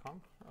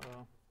joinmyquiz.com.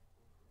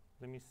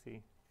 Let me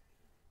see.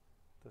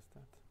 Does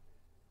that?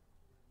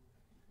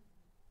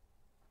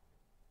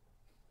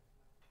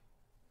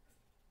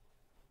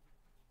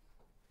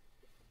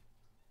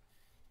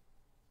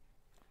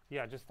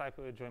 Yeah, just type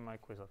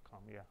joinmyquiz.com.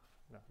 Yeah,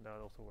 that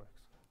also works.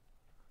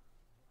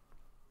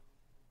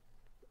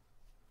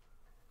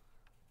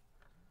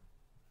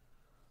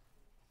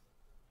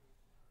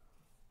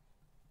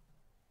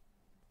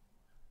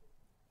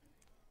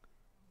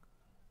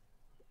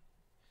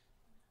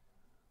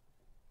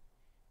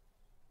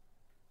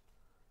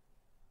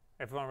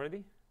 Everyone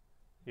ready?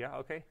 Yeah,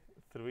 okay.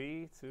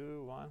 3,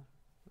 2, 1,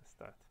 let's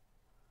start.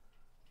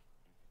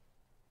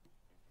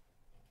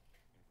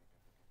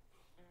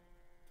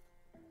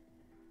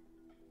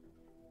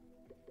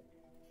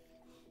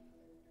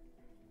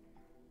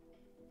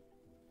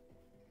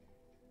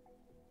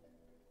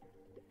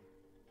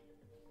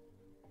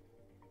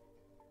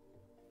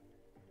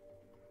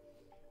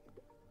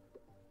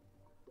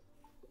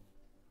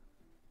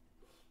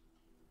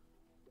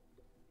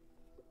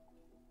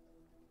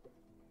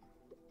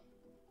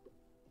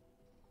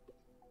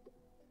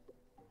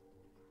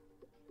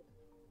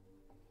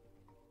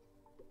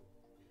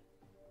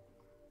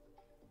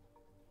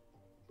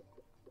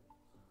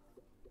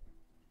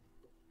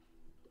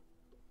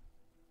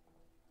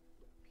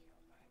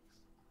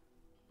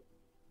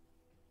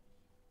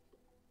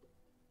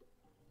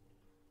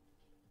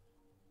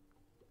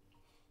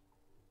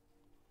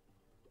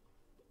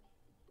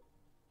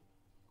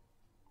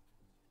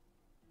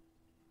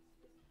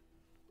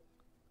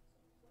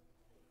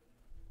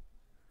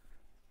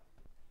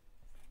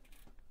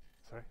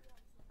 Sorry.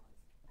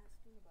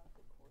 Asking about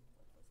the code.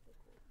 What was the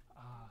code?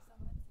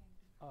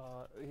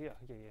 Yeah.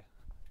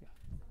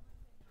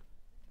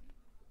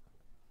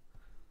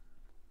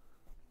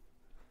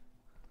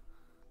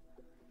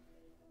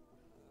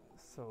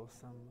 So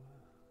some.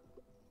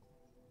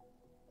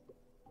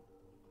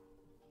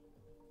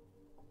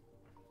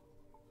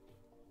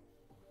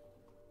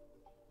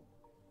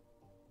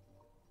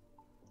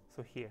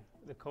 So here,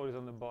 the code is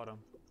on the bottom.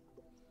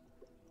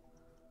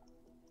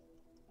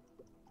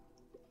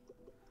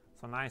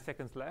 So 9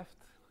 seconds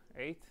left,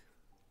 8.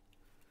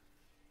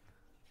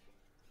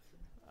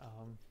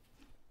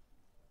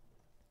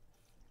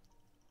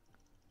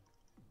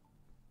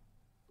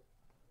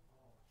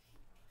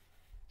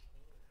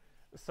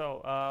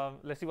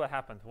 Let's see what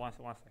happened. One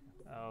second.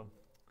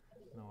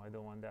 No, I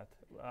don't want that.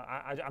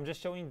 I'm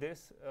just showing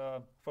this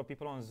for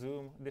people on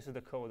Zoom. This is the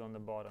code on the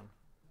bottom,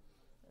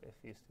 if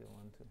you still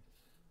want to.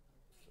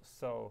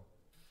 So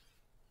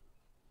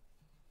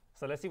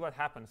let's see what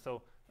happens.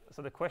 So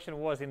the question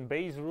was, in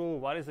Bayes' rule,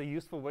 what is a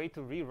useful way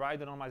to rewrite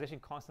the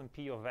normalization constant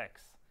P of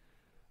x?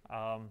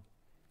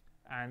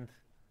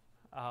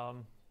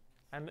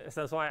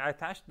 So I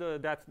attached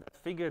that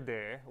figure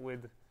there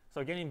with. So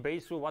again, in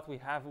Bayes' rule, what we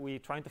have, we're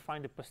trying to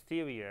find the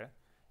posterior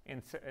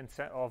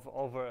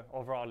over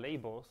our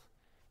labels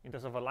in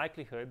terms of a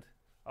likelihood,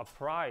 a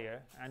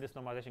prior, and this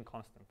normalization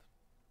constant.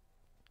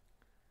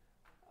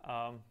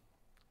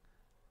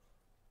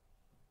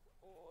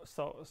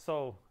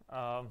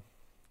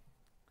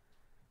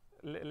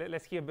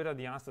 Let's hear a bit of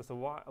the answer. So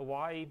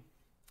why?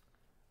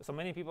 So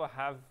many people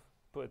have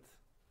put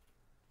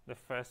the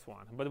first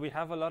one, but we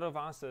have a lot of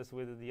answers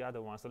with the other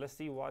one. So let's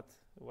see what's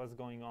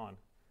going on.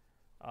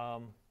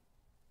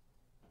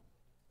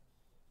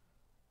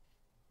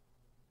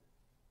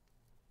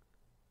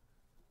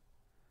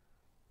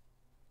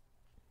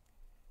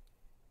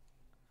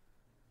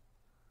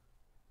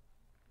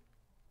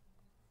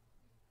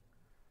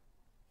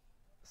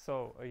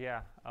 So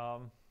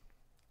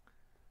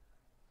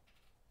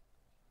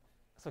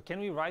so can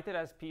we write it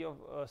as P of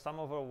sum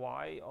over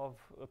y of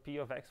P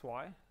of x,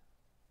 y?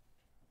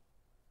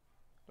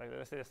 Like,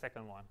 let's say the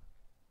second one,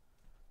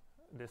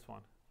 this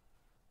one.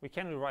 We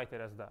can rewrite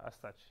it as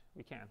such.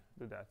 We can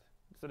do that.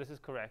 So this is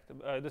correct.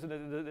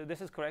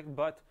 This is correct,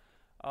 but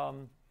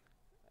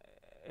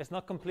it's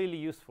not completely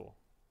useful,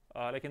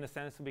 like in the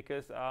sense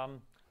because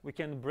we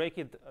can break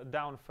it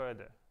down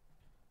further.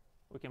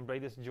 We can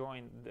break this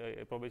join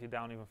the probability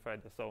down even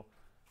further. So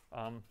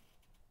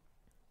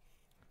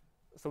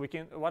we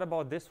can. What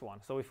about this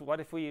one? So what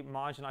if we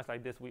marginalize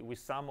like this? We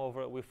sum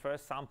over. We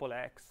first sample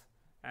x,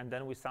 and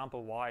then we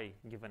sample y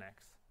given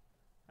x,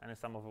 and then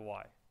sum over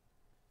y.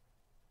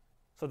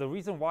 So the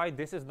reason why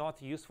this is not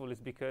useful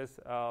is because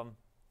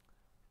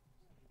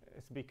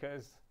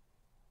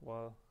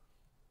well,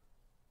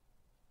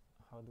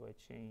 how do I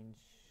change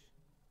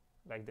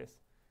like this?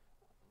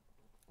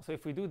 So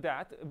if we do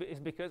that, it's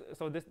because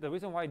the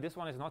reason why this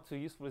one is not so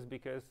useful is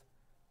because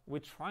we're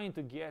trying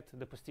to get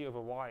the posterior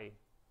over y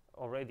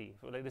already.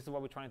 So like this is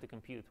what we're trying to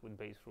compute with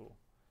Bayes' rule,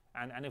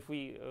 and if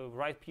we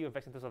write P of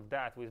x in terms of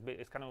that,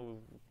 it's kind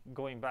of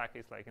going back.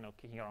 It's like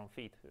kicking our own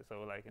feet.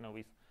 So like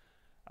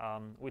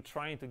we're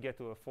trying to get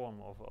to a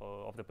form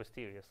of the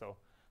posterior. So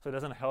it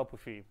doesn't help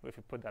if we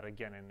put that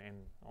again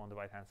in on the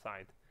right hand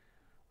side.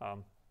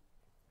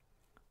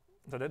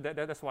 So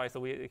that's why. So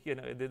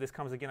this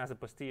comes again as a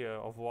posterior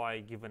of y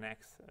given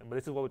x, but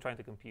this is what we're trying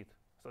to compute.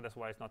 So that's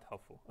why it's not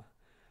helpful.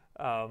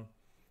 And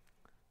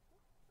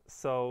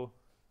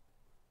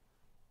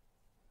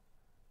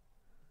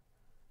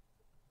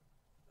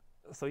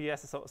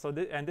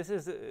this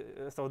is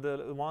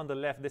the one on the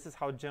left. This is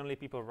how generally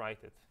people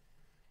write it.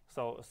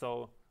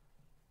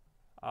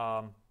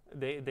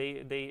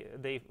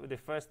 They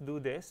first do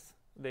this.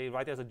 They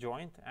write it as a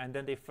joint, and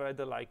then they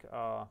further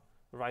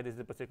write this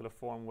in a particular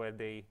form where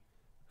they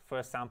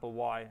first sample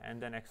y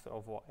and then x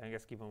of y, and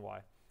x given y.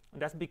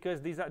 And that's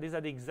because these are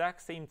the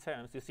exact same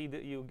terms. You see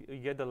that you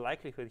get the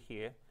likelihood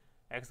here,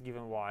 x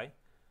given y,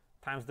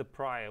 times the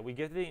prior. We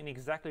get it in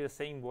exactly the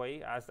same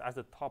way as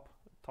the top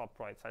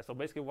right side. So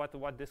basically,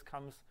 what this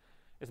comes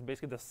is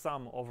basically the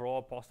sum over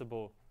all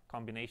possible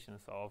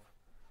combinations of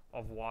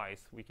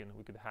y's we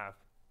could have.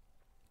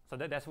 So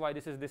that's why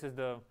this is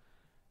the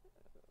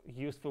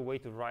useful way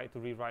to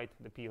rewrite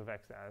the P of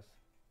x as.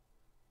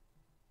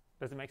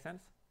 Does it make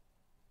sense?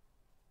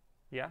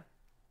 Yeah?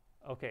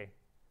 Okay.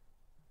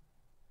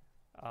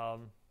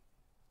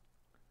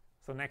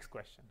 So next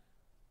question.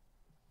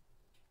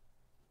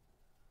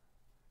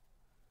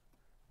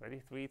 Ready?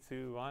 3,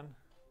 2, 1,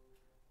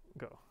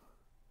 go.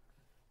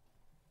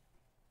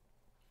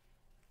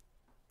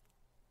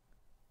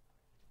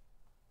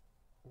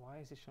 Why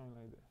is it showing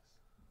like this?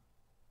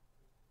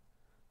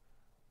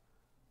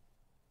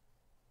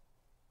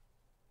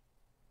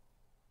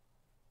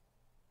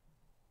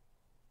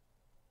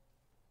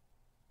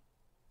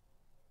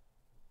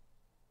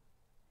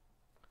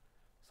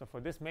 So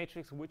for this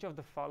matrix, which of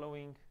the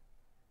following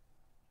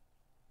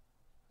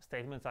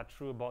statements are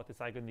true about its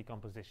eigen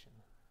decomposition?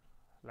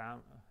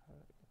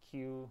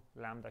 Q,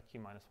 lambda,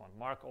 Q minus 1.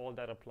 Mark all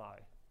that apply.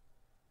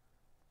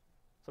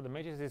 So the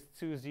matrix is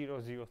 2,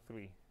 0, 0,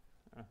 3,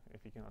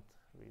 if you cannot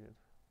read it.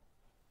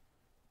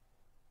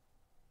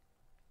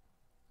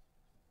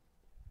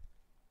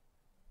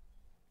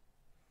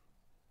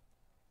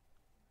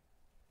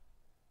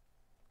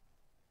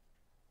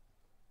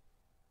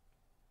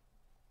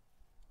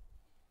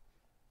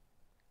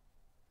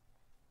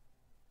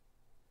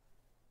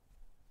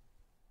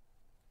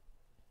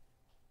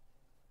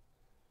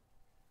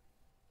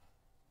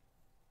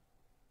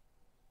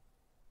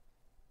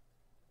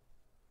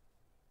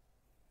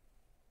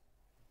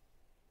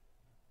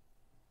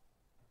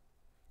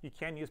 You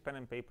can use pen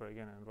and paper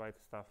again and write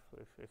stuff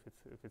if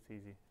it's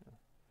easy. Yeah.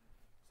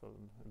 So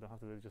you don't have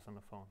to do it just on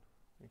the phone.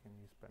 You can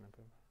use pen and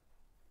paper.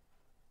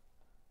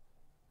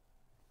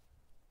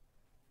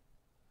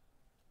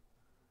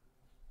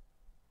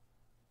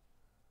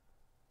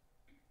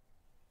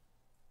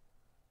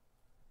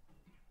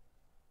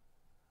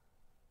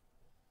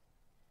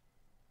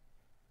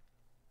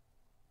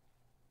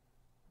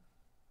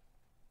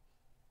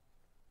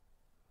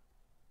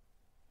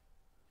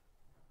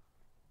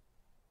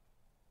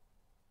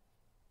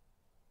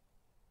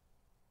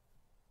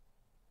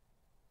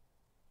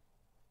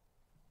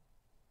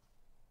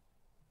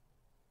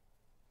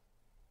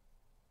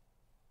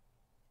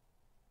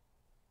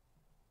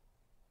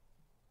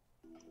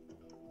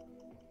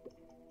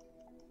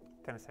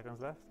 Ten seconds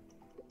left.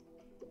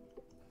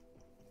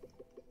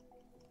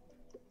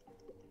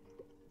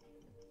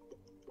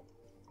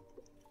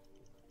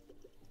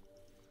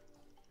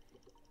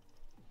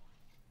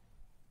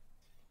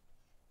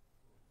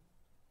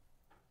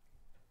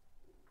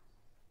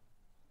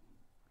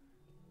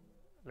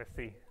 Let's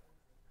see.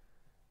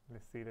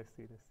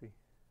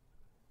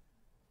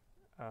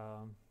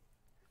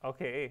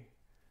 Okay.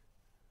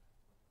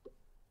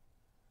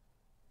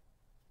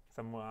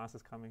 Some more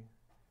answers coming.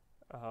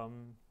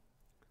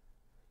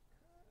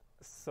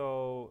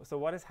 So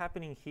what is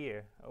happening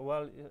here?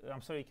 Well,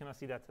 I'm sorry you cannot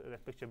see that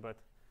picture, but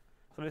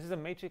so this is a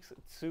matrix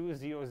 2,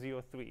 0,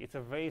 0, 3. It's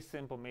a very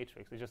simple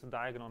matrix. It's just a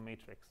diagonal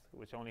matrix,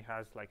 which only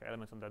has like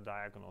elements on the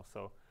diagonal.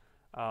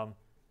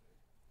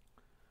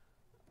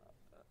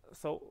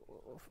 So,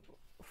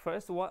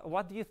 first,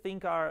 what do you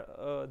think are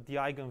the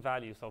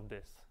eigenvalues of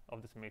this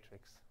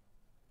matrix?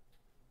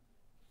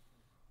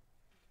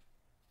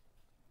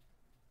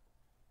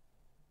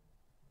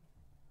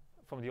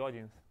 From the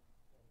audience.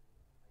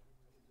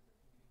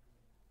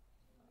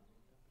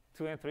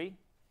 2 and 3.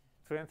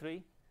 2 and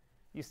 3.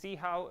 You see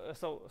how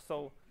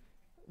so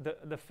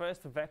the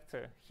first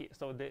vector here,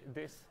 so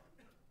this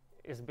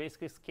is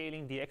basically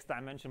scaling the x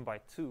dimension by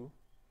 2,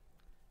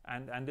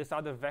 and this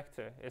other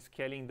vector is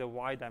scaling the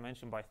y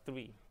dimension by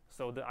 3.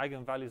 So the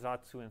eigenvalues are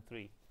 2 and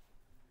 3.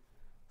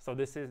 So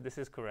this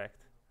is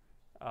correct.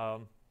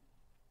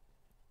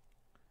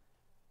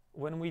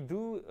 When we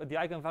do the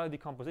eigenvalue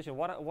decomposition,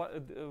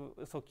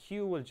 so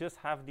Q will just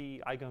have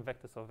the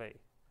eigenvectors of A.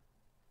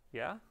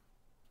 Yeah?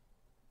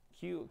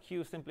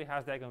 Q simply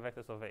has the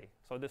eigenvectors of A.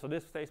 So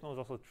this statement is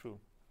also true.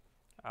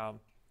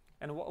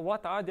 And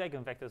what are the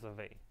eigenvectors of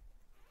A?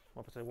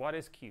 What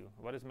is Q?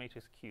 What is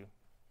matrix Q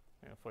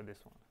for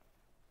this one?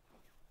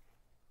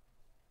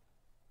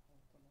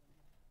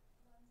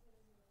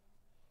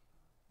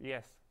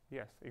 Yes,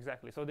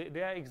 exactly. So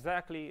they are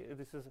exactly,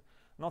 this is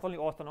not only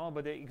orthonormal,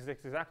 but they're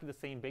exactly the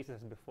same basis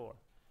as before.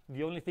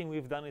 The only thing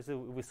we've done is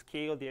we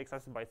scale the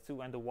x-axis by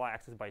 2 and the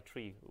y-axis by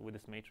 3 with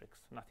this matrix,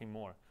 nothing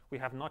more. We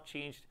have not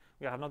changed,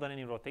 we have not done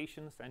any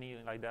rotations,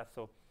 anything like that.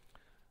 So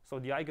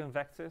the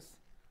eigenvectors,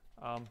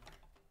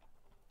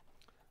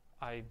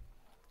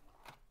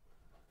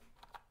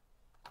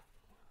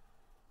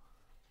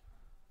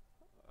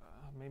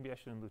 maybe I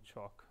shouldn't do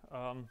chalk.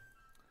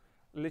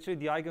 Literally,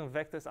 the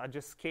eigenvectors are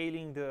just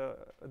scaling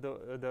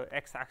the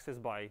x-axis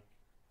by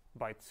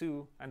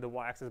 2 and the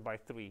y-axis by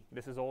 3.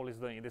 This is all it's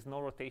doing. There's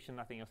no rotation,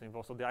 nothing else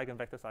involved. So the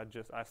eigenvectors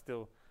are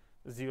still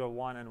 0,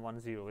 1, and 1,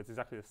 0. It's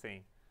exactly the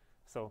same.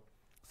 So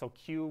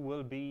Q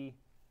will be,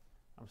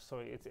 I'm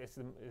sorry, it's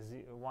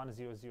 1,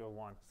 0, 0,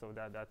 1. So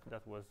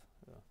that was.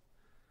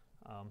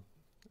 I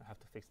have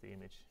to fix the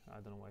image. I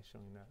don't know why it's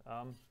showing that.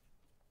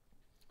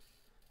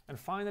 And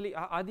finally,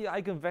 are the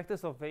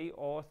eigenvectors of A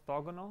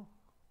orthogonal?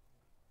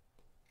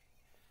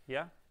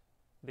 Yeah,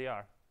 they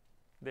are.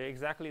 They're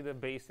exactly the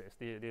basis,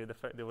 the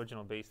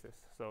original basis.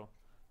 So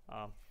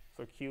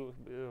Q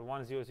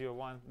 1, 0, 0,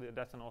 1.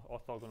 That's an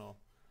orthogonal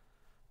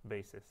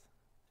basis.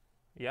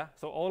 Yeah.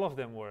 So all of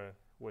them were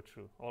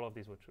true. All of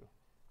these were true.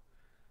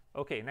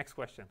 Okay. Next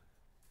question.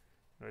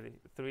 Ready?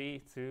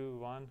 3, 2,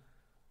 1,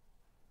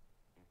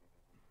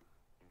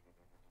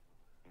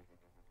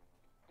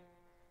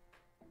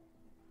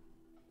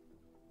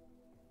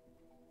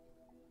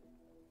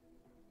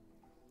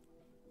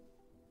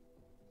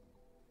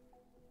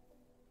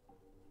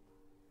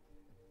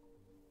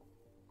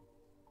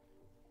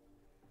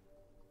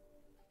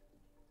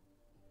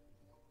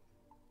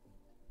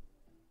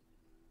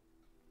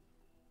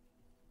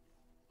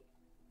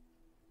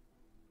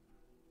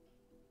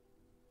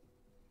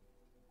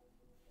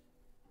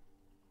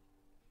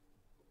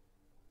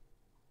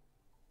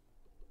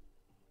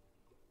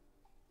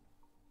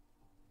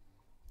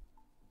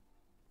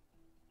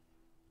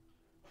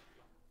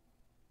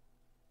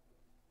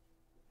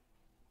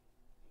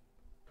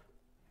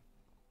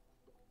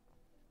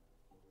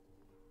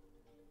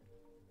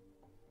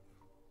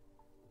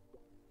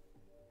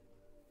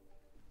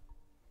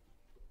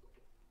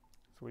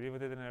 So we even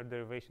did a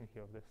derivation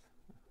here of this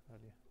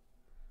earlier.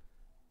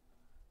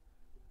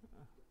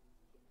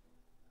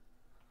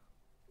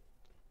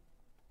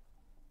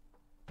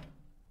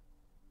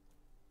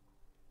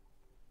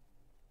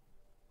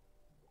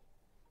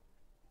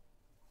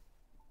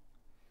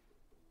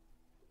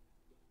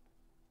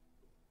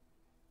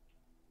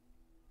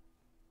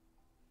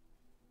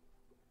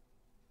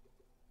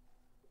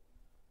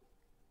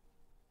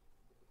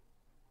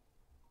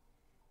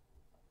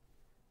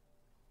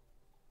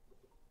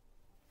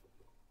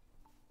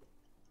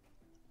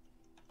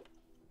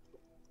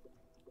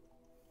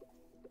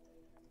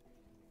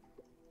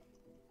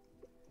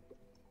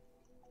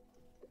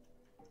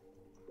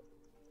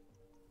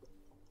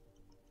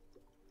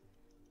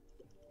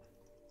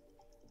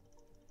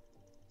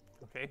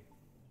 Okay,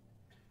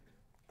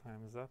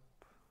 time's up.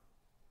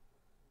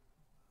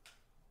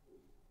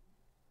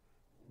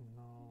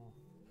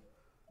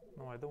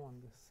 No, I don't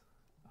want this.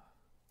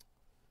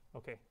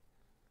 Okay.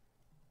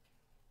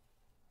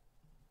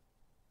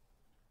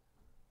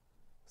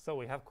 So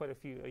we have quite a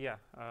few,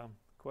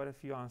 quite a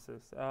few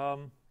answers.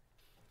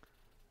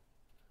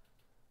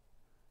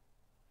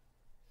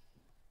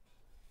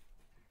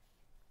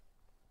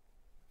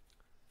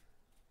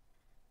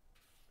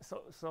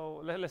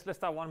 So let's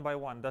start one by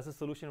one. Does the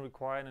solution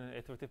require an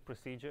iterative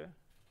procedure?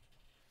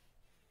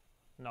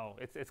 No,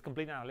 it's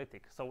completely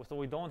analytic. So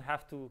we don't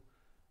have to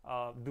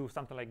do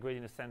something like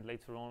gradient descent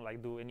later on,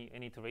 like do any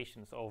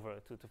iterations over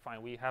to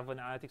find. We have an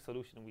analytic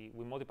solution.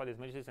 We multiply these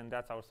matrices, and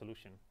that's our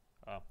solution.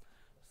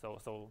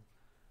 So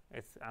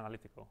it's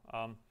analytical.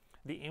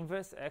 The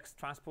inverse x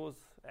transpose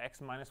x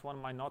minus 1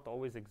 might not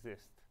always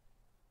exist.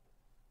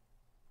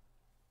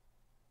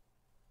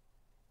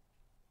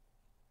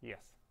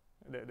 Yes.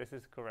 This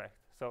is correct.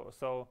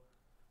 So,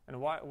 and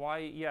why?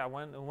 Yeah.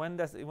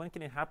 When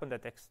can it happen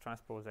that x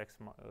transpose x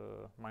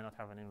might not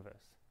have an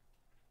inverse?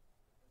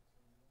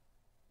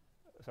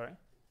 Sorry.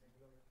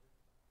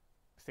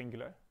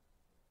 Singular.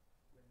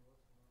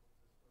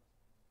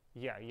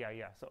 Yeah.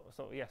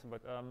 So yes,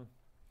 but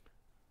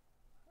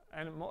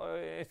and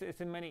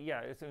it's in many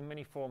it's in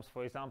many forms.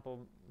 For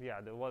example,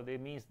 it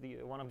means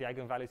one of the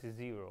eigenvalues is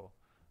 0.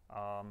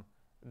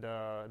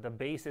 The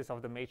basis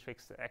of the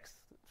matrix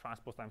x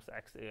transpose times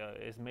x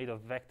is made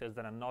of vectors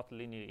that are not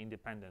linearly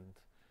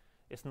independent.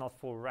 It's not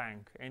full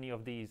rank. Any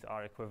of these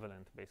are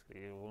equivalent,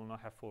 basically. It will not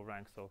have full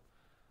rank, so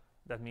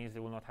that means it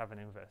will not have an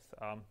inverse.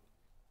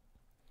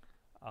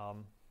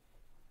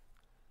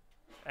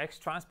 X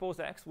transpose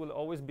x will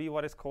always be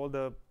what is called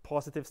a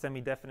positive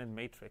semi-definite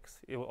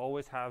matrix. It will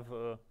always have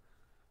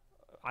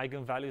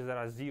eigenvalues that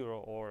are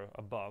 0 or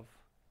above,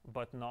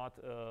 but not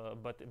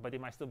but it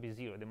might still be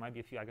 0. There might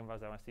be a few eigenvalues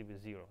that might still be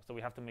 0. So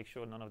we have to make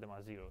sure none of them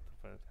are 0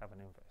 to have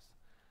an inverse.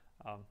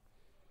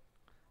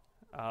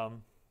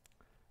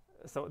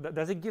 So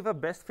does it give a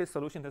best fit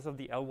solution in terms of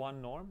the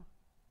L1 norm?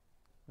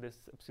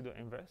 This pseudo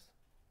inverse?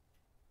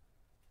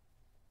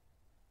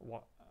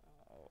 What?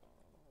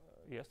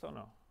 Yes or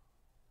no?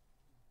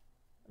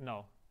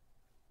 No.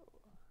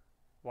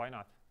 Why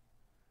not?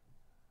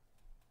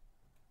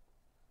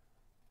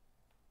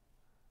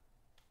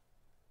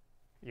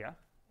 Yeah.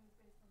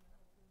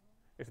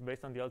 It's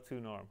based on the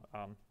L2 norm.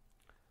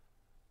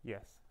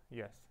 Yes.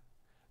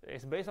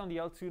 It's based on the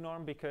L2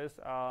 norm because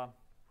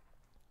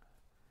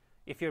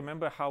if you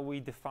remember how we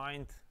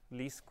defined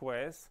least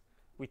squares,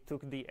 we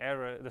took the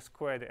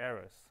squared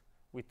errors.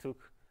 We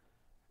took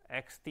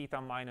x theta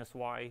minus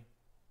y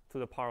to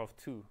the power of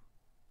 2,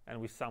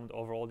 and we summed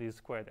over all these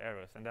squared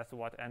errors. And that's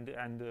what.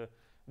 And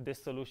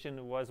this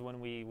solution was when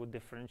we would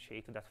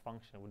differentiate that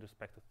function with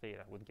respect to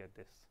theta, would get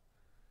this,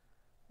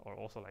 or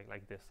also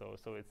like this.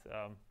 So it's.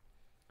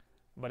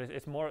 But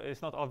it's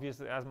not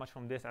obvious as much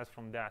from this as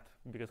from that,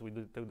 because we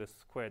took the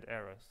squared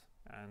errors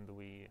and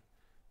we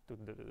took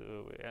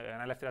and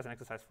I left it as an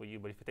exercise for you.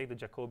 But if you take the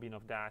Jacobian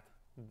of that,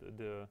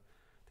 the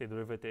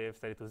derivative,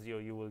 set it to 0,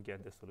 you will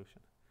get this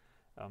solution.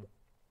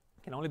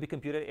 Can only be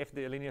computed if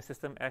the linear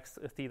system x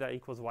theta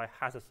equals y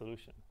has a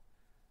solution.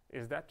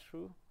 Is that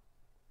true?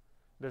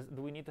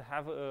 Do we need to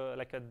have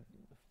like a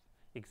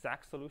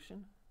exact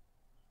solution?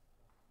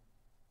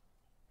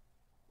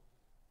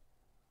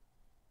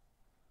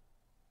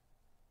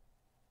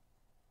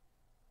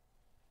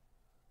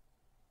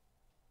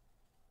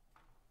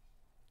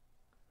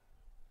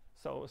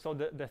 So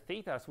the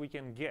thetas we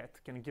can get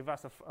can give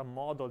us a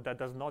model that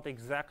does not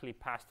exactly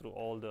pass through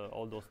all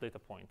those data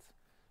points.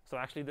 So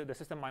actually, the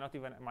system might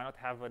not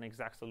have an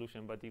exact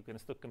solution, but you can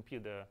still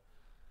compute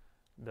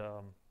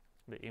the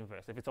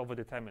inverse if it's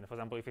overdetermined. For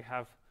example, if you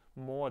have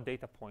more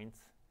data points,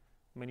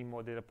 many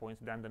more data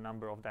points than the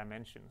number of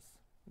dimensions,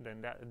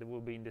 then that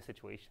will be in this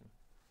situation.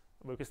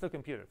 But we can still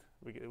compute it.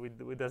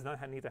 We does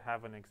not need to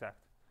have an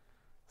exact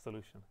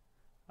solution.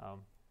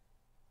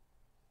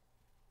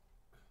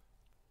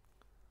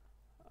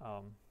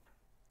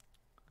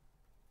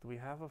 Do we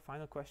have a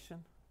final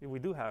question? Yeah, we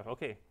do have.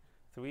 Okay,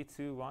 3,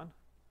 2, 1.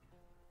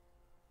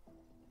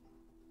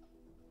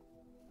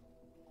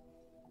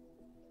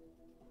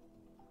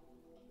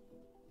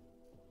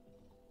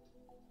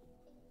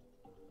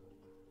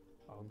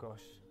 Oh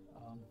gosh.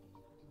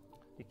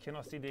 You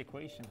cannot see the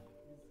equation.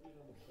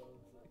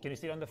 Can you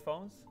see it on the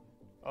phones?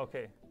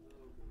 Okay.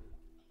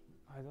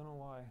 I don't know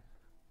why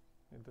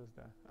it does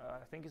that.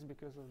 I think it's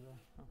because of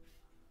the... Oh.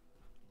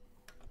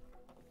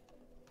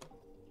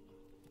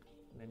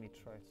 Let me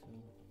try to...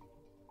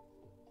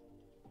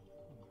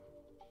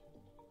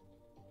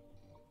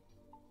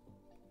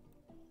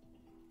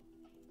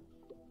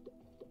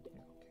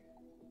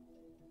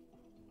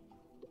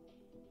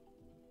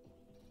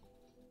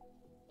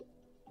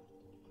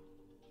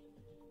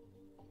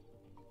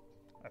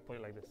 I put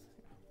it like this.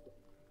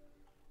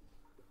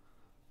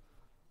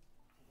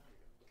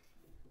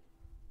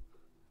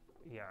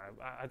 Yeah,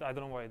 I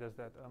don't know why it does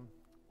that.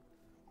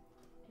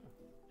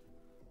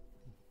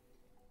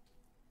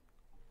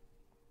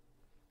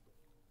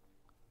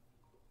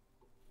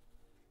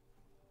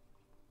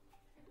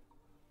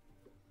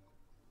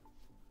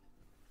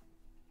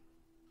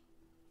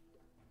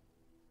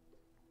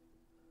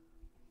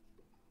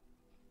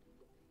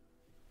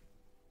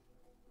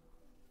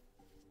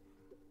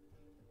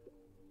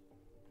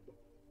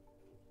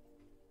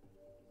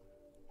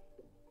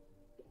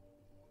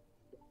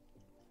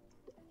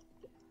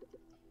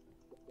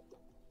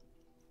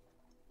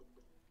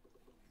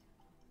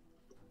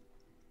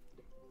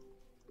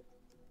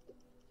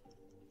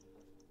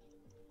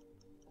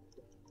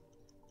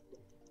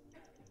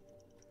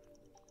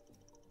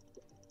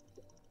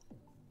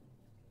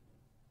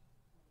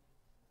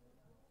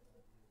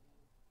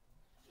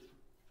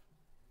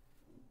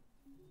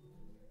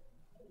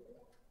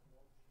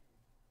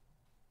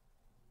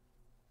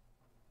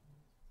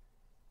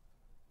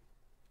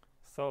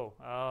 So,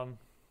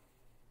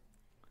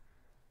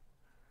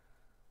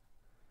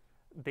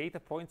 data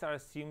points are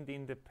assumed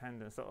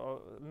independent.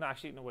 So, no,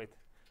 actually, no, wait.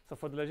 So,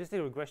 for the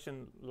logistic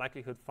regression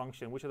likelihood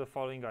function, which of the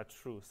following are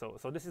true? So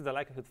this is the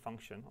likelihood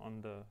function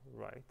on the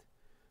right.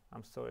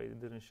 I'm sorry, it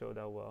didn't show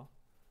that well.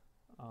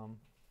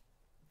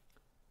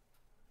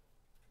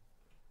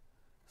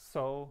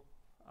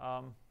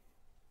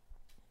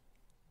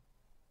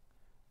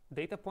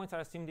 Data points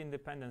are assumed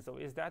independent. So,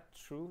 is that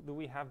true? Do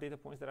we have data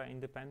points that are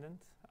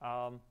independent?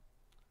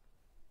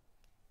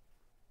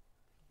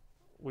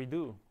 We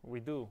do.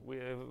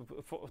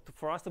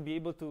 For us to be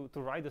able to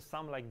write the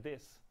sum like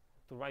this,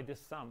 to write this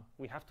sum,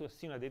 we have to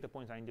assume that data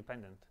points are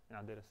independent in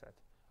our data set.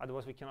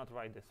 Otherwise, we cannot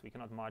write this. We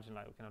cannot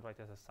marginalize. We cannot write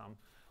it as a sum,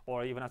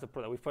 or even as a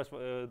product. We first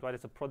write it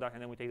as a product,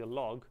 and then we take the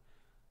log.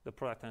 The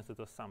product turns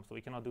into a sum. So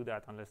we cannot do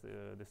that unless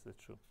this is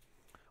true.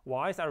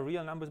 Y's are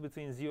real numbers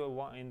between 0 and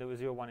 1 in the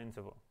 0-1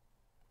 interval.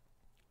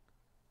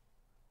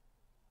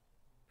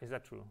 Is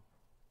that true?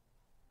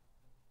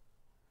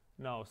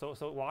 No, so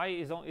y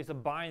is a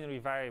binary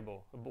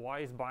variable.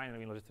 Y is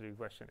binary in logistic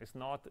regression. It's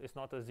not a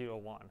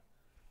 0-1.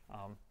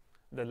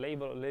 The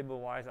label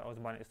y's are also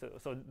binary.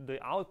 So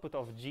the output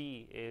of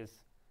G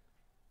is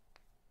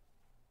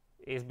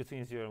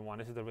between 0 and 1.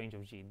 This is the range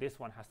of G. This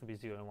one has to be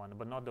 0 and 1,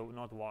 but not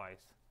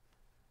y's.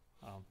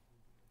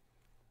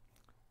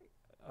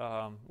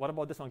 What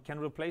about this one? Can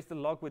replace the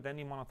log with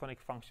any monotonic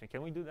function?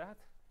 Can we do that?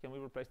 Can we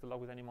replace the log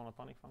with any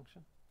monotonic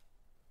function?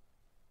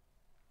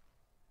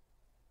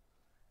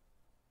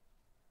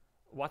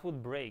 What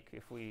would break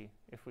if we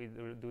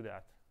do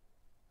that?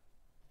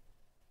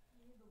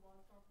 You need the log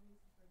properties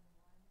to bring the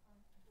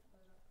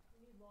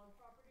you need log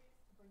properties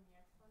to bring the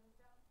exponent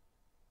down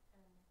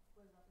and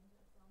split it up into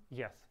a sum.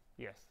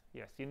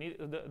 Yes. You need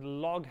the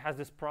log has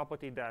this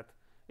property that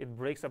it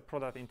breaks a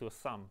product into a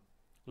sum.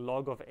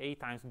 Log of a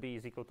times b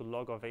is equal to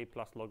log of a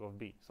plus log of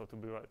b. So to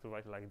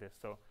write it like this.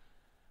 So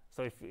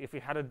if we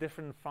had a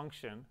different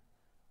function,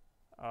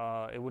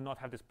 it would not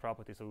have this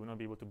property. So we would not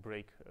be able to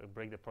break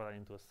the product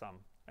into a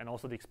sum. And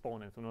also the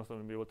exponents, we'll also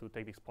be able to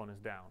take the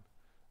exponents down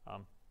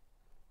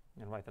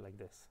and write it like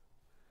this.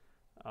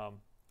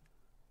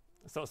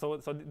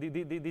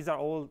 These are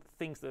all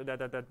things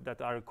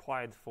that are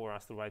required for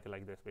us to write it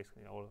like this,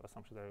 basically, all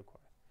assumptions that are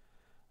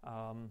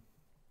required.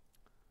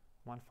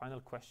 One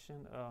final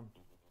question.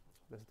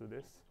 Let's do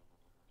this.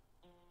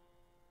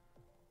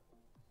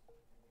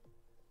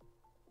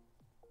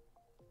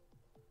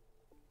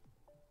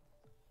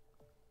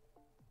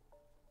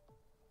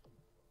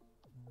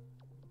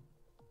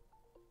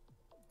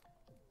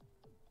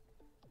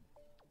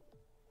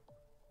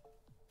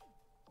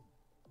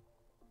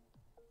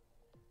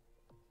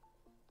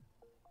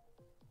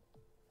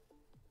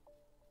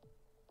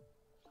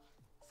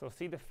 So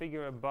see the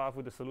figure above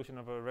with the solution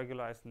of a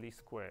regularized least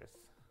squares.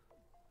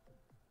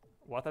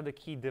 What are the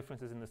key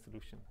differences in the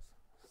solutions?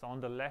 So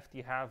on the left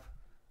you have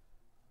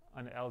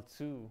an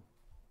L2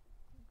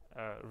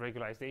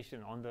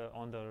 regularization. On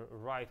the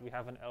right we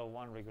have an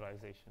L1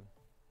 regularization.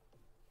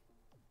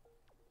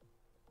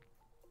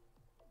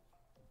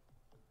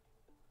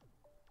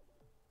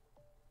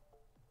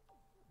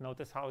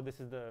 Notice how this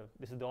is the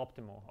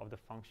optimal of the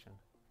function,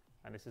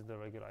 and this is the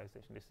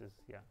regularization. This is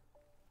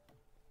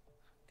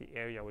the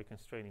area we're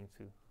constraining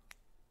to.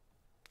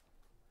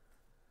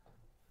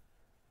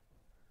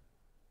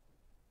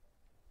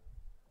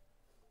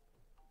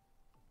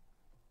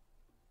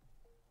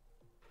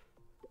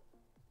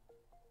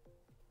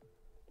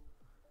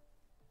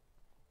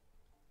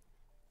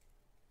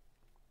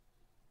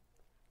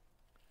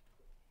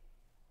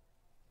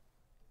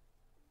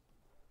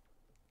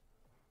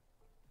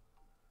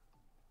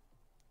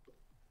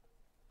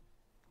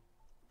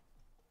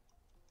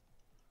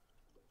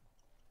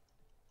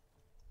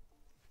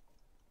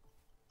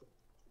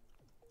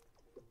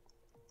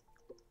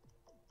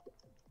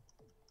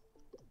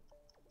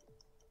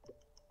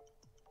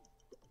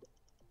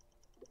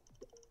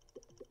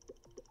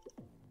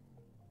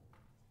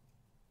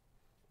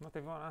 thought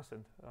everyone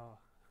answered.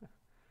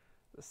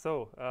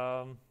 So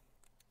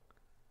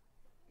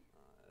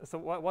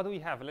what do we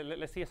have?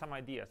 Let's see some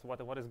ideas.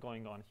 What is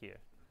going on here?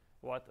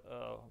 What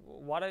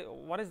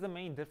is the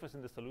main difference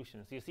in the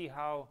solutions? You see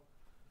how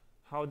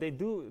they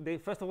do.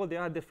 First of all,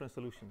 there are different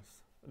solutions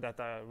that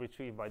are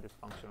retrieved by this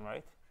function,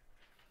 right?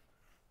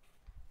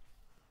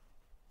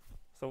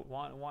 So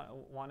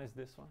one is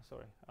this one.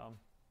 Sorry.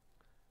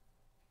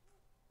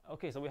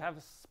 Okay, so we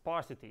have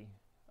sparsity.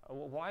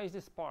 Why is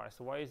this sparse?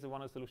 Why is the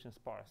one of the solutions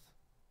sparse?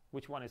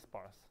 Which one is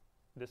sparse?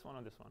 This one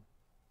or this one?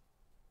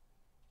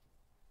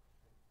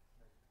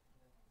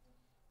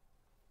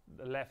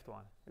 The left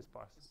one is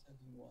sparse. The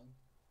second one.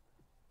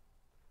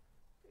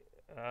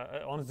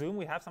 On Zoom,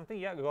 we have something?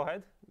 Yeah, go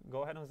ahead.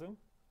 Go ahead on Zoom.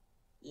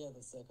 Yeah,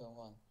 the second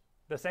one.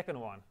 The second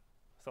one.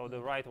 So the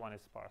right one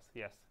is sparse.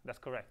 Yes, that's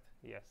correct.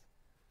 Yes.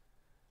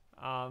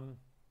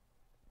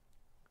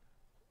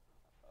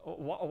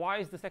 Why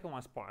is the second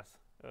one sparse?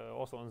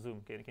 Also on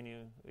Zoom. Can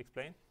you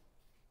explain?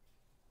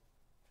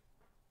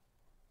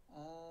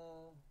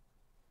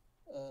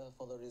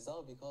 For the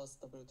result, because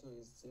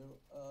W2 is 0.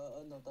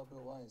 No,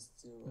 W1 is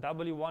 0.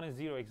 W1 is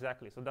 0,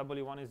 exactly. So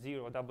W1 is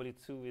 0.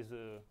 W2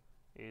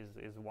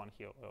 is 1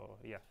 here.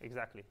 Yeah,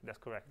 exactly. That's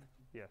correct.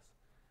 Yes.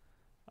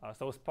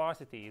 So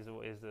sparsity is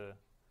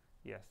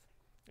yes.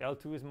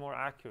 L2 is more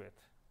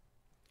accurate.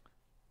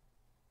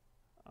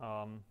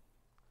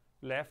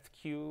 Left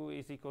Q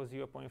is equals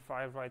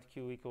 0.5, right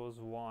Q equals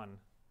 1.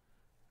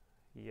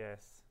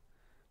 Yes.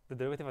 The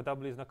derivative of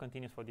W is not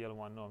continuous for the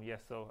L1 norm.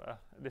 Yes, so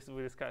this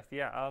we discussed.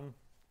 Yeah,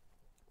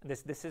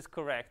 this is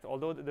correct.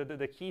 Although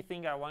the key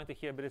thing I wanted to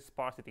hear a bit is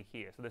sparsity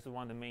here. So this is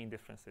one of the main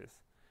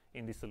differences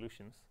in these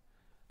solutions.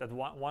 That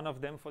one of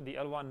them for the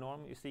L1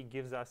 norm, you see,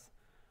 gives us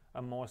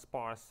a more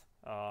sparse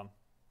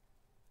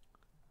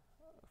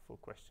full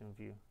question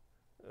view.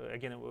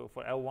 Again,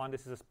 for L1,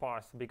 this is a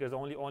sparse because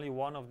only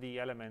one of the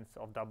elements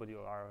of W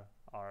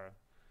are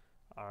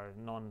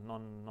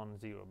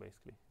non-zero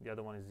basically. The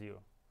other one is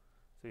 0.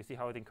 So you see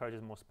how it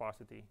encourages more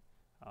sparsity.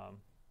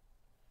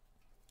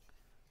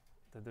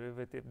 The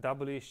derivative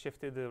W is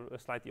shifted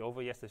slightly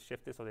over. Yes, it's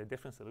shifted, so they're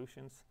different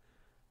solutions.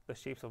 The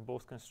shapes of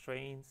both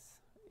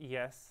constraints.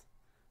 Yes.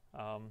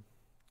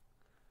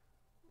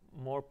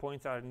 More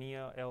points are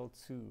near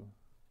L2.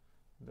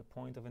 The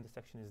point of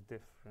intersection is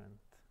different.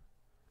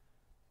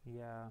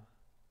 Yeah.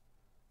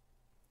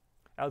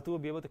 L2 will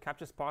be able to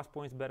capture sparse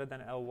points better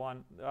than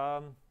L1.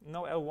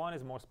 No, L1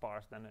 is more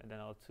sparse than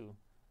L2.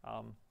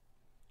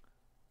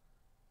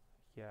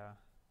 Yeah.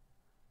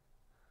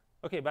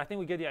 Okay, but I think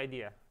we get the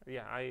idea.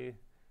 Yeah,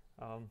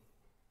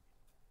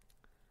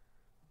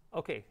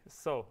 okay,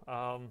 so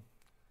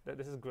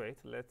this is great.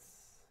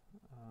 Let's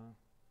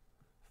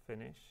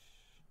finish.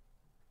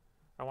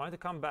 I wanted to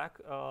come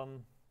back.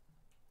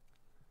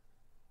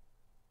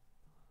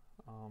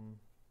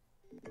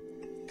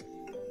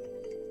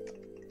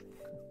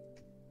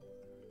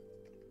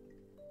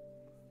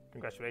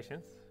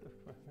 Congratulations,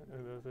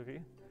 those of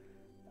you.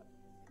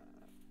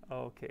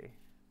 Okay.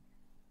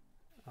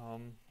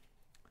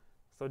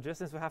 So just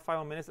since we have 5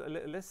 more minutes,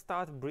 let's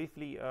start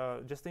briefly,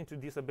 just to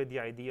introduce a bit the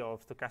idea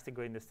of stochastic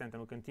gradient descent,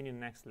 and we'll continue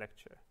next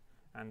lecture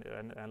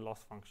and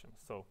loss functions.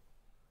 So,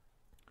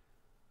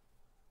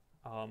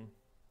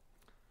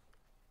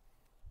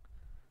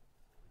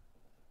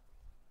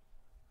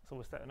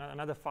 we'll start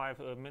another 5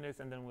 minutes,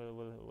 and then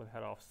we'll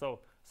head off.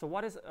 So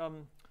what is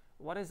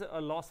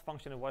a loss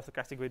function and what is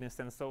stochastic gradient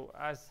descent? So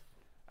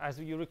as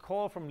you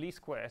recall from least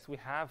squares, we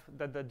have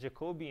that the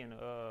Jacobian,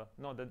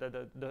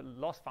 the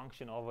loss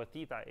function over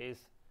theta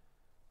is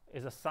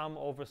a sum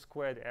over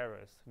squared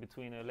errors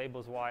between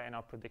labels y and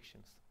our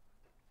predictions.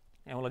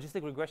 And in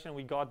logistic regression,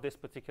 we got this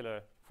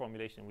particular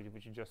formulation,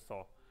 which you just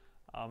saw.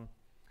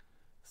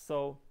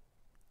 So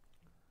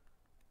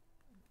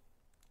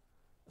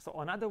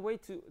another way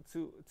to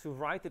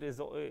write it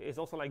is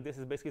also like this: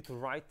 is basically to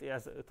write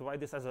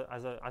this as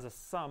a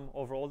sum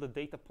over all the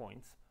data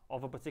points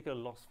of a particular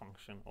loss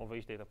function over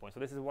each data point. So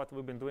this is what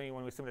we've been doing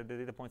when we assume that the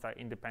data points are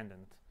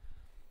independent.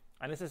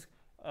 And this is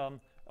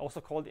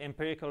also called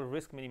empirical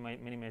risk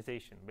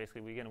minimization.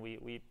 Basically, we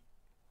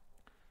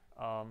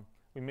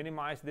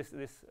minimize this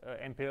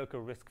empirical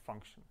risk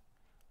function.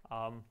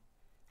 And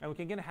we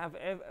can again have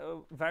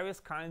various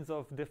kinds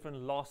of different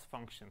loss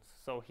functions.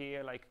 So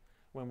here, like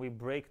when we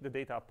break the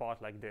data apart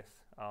like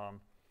this,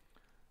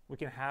 we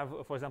can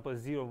have, for example, a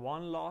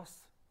 0-1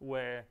 loss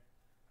where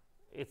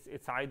it's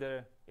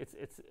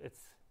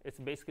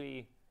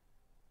basically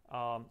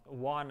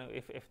 1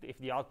 if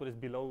the output is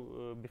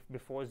below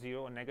before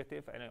 0 or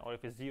negative, or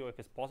if it's 0 if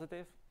it's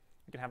positive.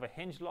 You can have a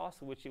hinge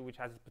loss which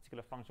has a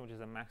particular function which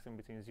is a maximum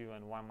between 0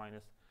 and 1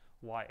 minus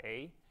ya.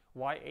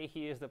 Ya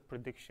here is the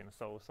prediction.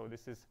 So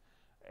this is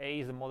A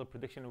is the model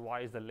prediction,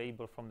 Y is the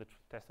label from the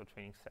test or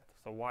training set.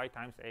 So Y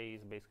times A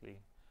is basically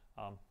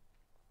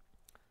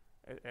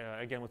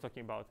again we're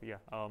talking about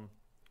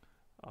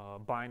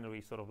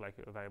binary sort of like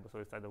a variable, so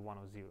it's either 1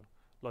 or 0.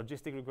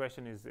 Logistic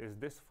regression is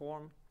this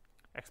form.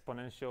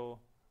 Exponential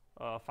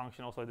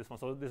function also this one.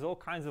 So there's all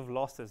kinds of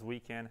losses we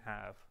can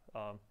have,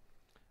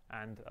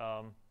 and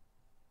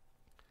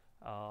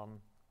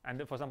And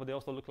then, for example, they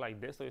also look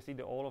like this. So you see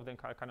all of them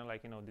kind of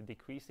like, the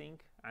decreasing,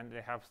 and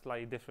they have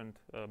slightly different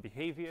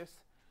behaviors.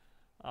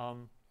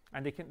 And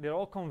they're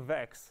all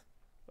convex.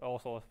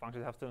 Also,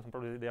 functions have some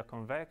properties. They are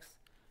convex,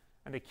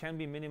 and they can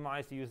be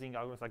minimized using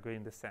algorithms like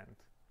gradient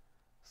descent.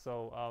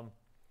 So,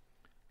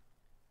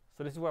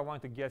 so this is where I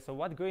want to get. So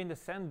what gradient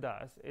descent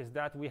does is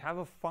that we have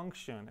a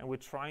function, and we're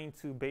trying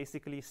to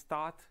basically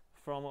start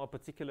from a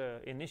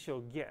particular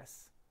initial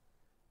guess,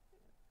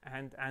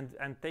 and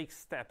take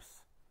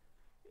steps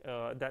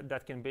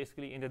that can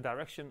basically in the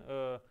direction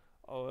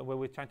where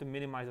we're trying to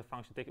minimize the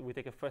function. We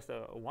take first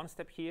one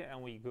step here,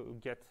 and we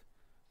get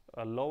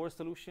a lower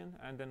solution,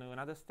 and then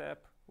another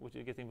step, which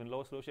gets even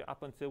lower solution,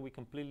 up until we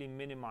completely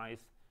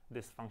minimize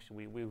this function.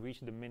 We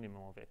reach the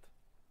minimum of it.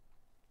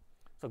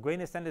 So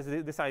gradient descent is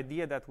this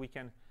idea that we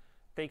can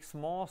take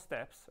small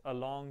steps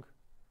along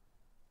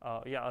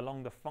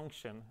the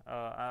function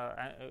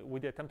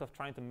with the attempt of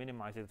trying to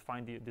minimize it,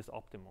 find this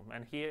optimum.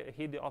 And here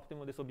the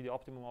optimum, this will be the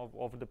optimum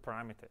of the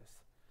parameters.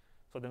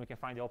 So then we can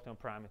find the optimum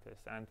parameters.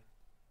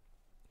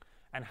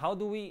 And how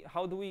do we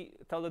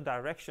tell the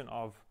direction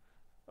of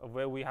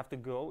where we have to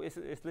go? It's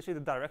literally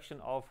the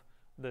direction of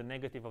the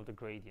negative of the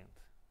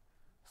gradient.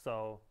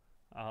 So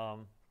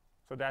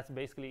so that's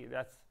basically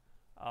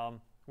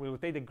we will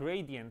take the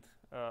gradient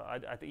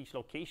at each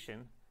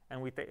location,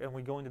 and we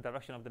go in the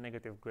direction of the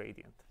negative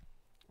gradient.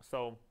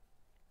 So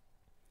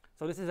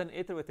this is an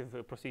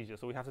iterative procedure.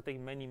 So we have to take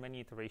many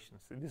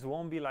iterations. This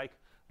won't be like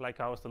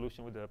our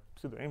solution with the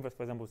pseudo inverse,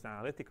 for example, is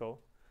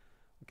analytical.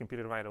 We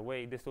compute it right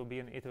away. This will be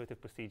an iterative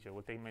procedure.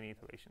 We'll take many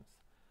iterations.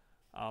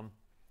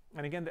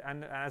 And again,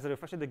 and as a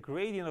refresher, the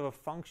gradient of a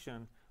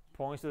function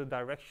points to the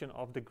direction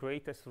of the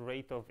greatest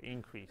rate of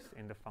increase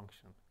in the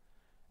function.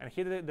 And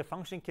here the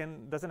function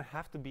doesn't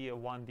have to be a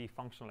 1D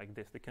function like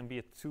this. It can be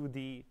a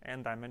 2D,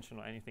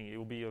 n-dimensional, anything. It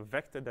will be a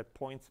vector that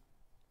points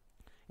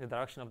in the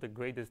direction of the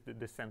greatest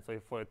descent. So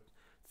if for a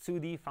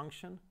 2D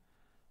function,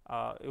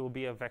 it will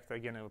be a vector,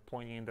 again,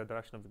 pointing in the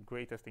direction of the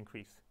greatest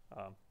increase.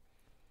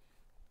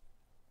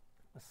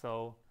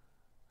 So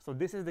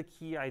this is the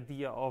key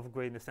idea of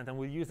gradient descent, and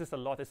we use this a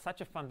lot. It's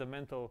such a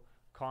fundamental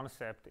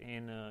concept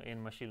in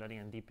machine learning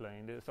and deep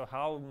learning. So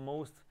how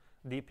most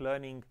deep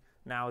learning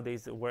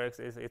nowadays works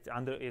is it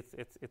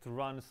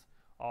runs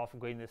off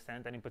gradient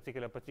descent, and in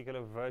particular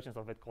versions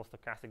of it called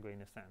stochastic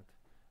gradient descent,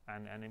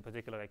 and in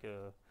particular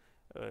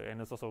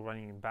and it's also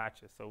running in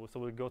batches. So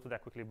we'll go to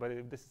that quickly.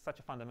 But this is such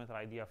a fundamental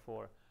idea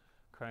for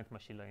current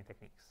machine learning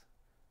techniques.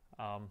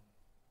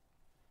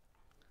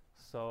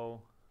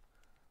 So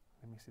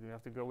let me see. Do we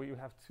have to go? We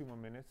have 2 more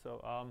minutes.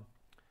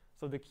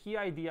 So the key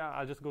idea,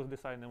 I'll just go to this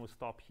side and then we'll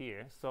stop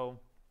here. So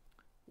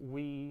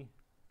we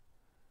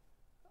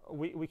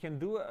can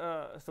do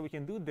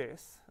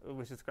this,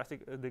 which is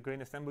classic the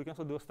gradient descent. We can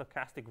also do a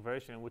stochastic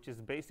version, which is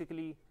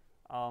basically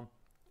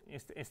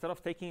instead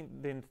of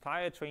taking the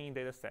entire training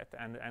data set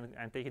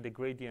and taking the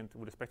gradient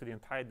with respect to the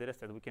entire data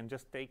set, we can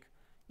just take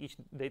each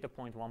data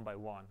point one by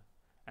one,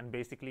 and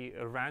basically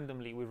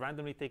we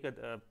randomly take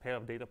a pair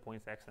of data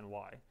points x and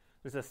y.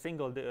 This is a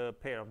single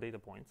pair of data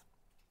points,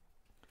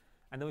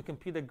 and then we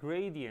compute the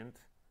gradient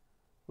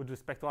with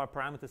respect to our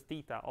parameters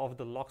theta of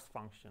the loss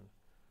function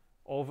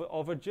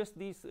over just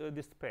this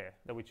pair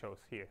that we chose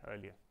here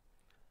earlier.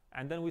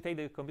 And then we take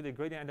the computed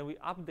gradient, and then we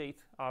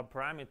update our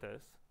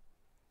parameters.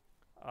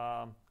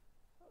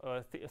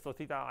 So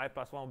theta I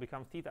plus 1 will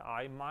become theta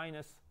I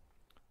minus,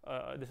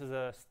 this is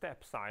a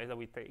step size that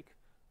we take.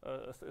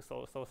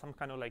 So some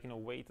kind of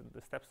weight,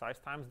 the step size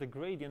times the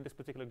gradient, this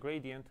particular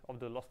gradient of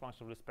the loss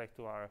function with respect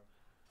to our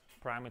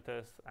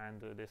parameters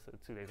and this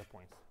 2 data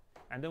points.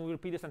 And then we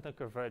repeat this until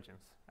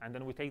convergence. And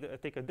then we take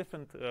a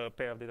different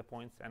pair of data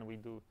points, and we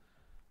do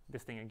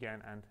this thing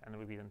again and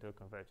repeat until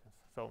convergence.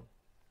 So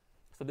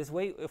this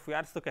way, if we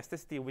add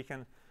stochasticity, we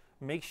can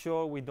make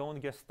sure we don't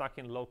get stuck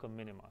in local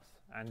minimas.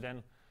 And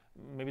then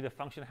maybe the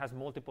function has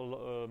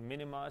multiple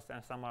minimas,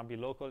 and some are be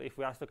local. If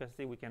we add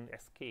stochasticity, we can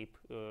escape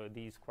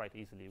these quite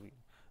easily.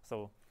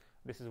 So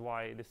this is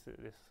why this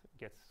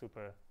gets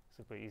super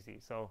easy.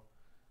 So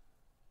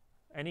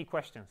any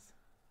questions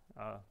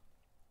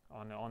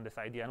on this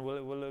idea? And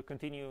we'll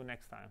continue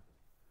next time.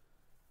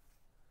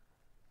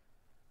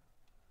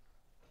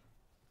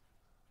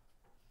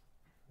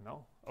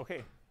 No?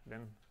 Okay,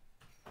 then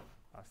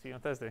I'll see you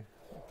on Thursday.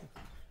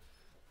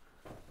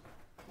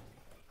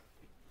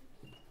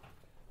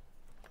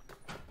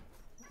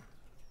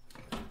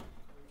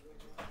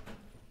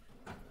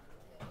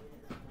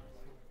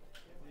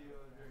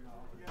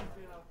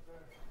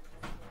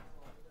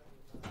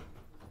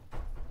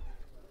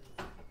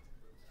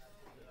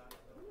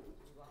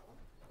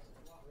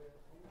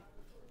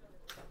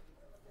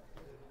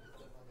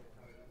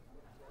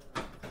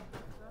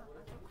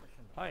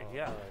 Hi,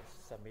 yeah.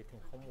 Submitting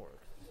homework.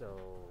 So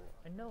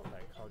I know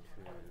how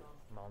to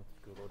mount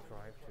Google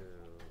Drive to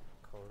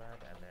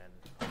Colab, and then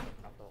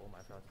upload all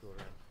my files to Google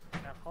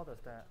Drive. And how does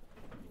that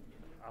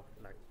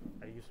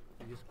I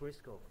use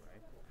Grayscope,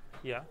 right?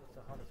 Yeah.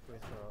 So how does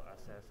Grayscope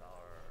access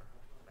our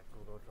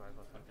Google Drive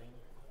or something?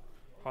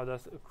 How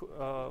does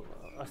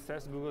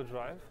access Google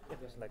Drive?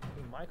 Because like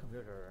in my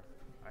computer,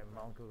 I'm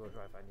on Google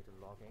Drive. I need to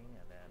log in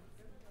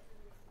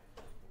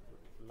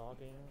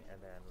and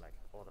then like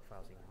all the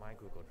files in my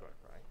Google Drive,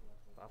 right?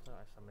 But after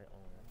I submit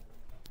on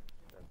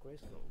the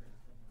Grayscope,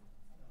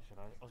 should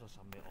I also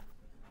submit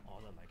all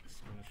the like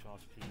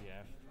screenshots,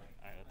 PDF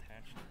I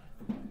attached?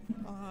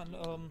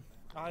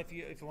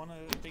 If you want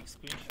to take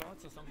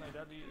screenshots or something like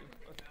that, you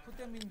put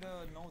them in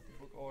the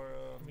notebook or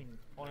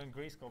in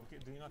Grayscope.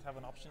 Do you not have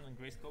an option in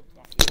Grayscope to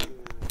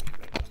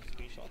like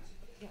screenshots?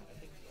 Yeah, I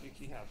think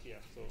You have, yeah.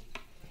 So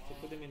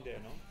put them in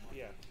there, no?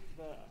 Yeah.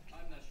 But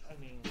I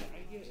mean, the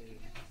idea is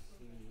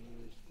to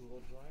use Google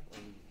Drive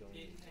or you don't.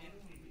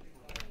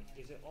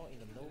 Is it all in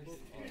the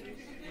notebook or is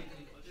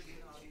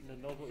the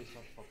notebook is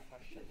not for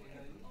question?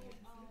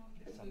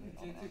 Submit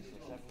all answers.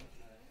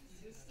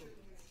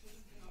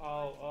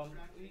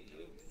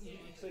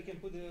 So you can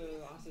put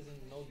the answers in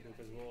the notebook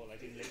as well,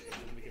 like in later,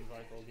 and we can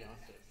write all the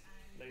answers.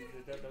 Like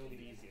that would be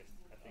the easiest,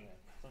 I think.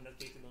 So in that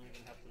case, you don't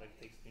even have to like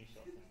take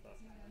screenshots and stuff.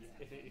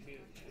 If you're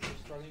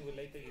struggling with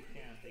later, you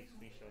can take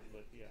screenshots,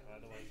 but yeah,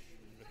 otherwise,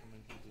 we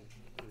recommend you do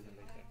it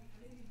later.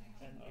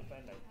 And if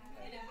I like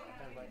I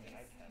can write an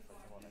iPad, for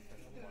example, like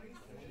question 1,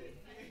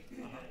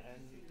 2,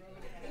 and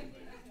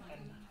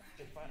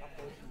if I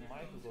upload to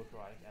my Google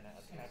Drive and I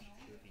attach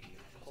to the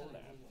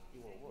collab,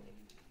 it will work.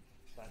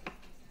 But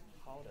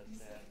how does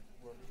that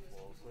work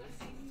for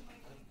Grayscope?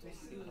 Because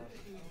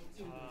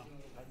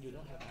you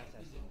don't have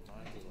access to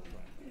my Google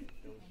Drive,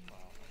 those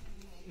files.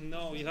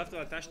 No, you have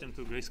to attach them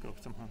to Grayscope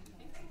somehow.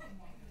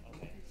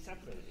 Okay,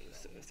 separately.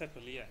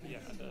 Separately, yeah.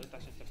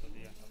 Attach them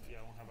separately, yeah. Yeah,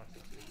 I won't have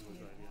access to the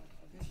Google Drive,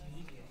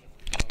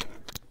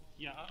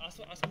 yeah. Ask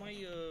my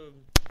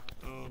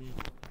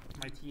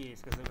my TAs,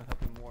 because they're gonna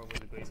help me more with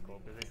the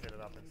Grayscope, because they set it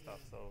up and stuff.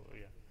 So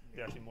yeah,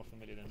 they're actually more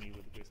familiar than me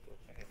with the Grayscope.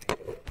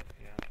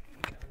 Yeah.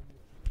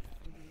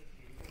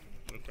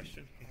 Have a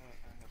question?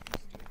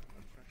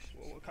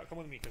 Well, come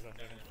with me, because I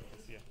haven't.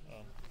 Yeah.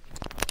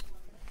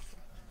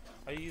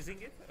 Are you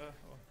using it?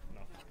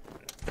 No.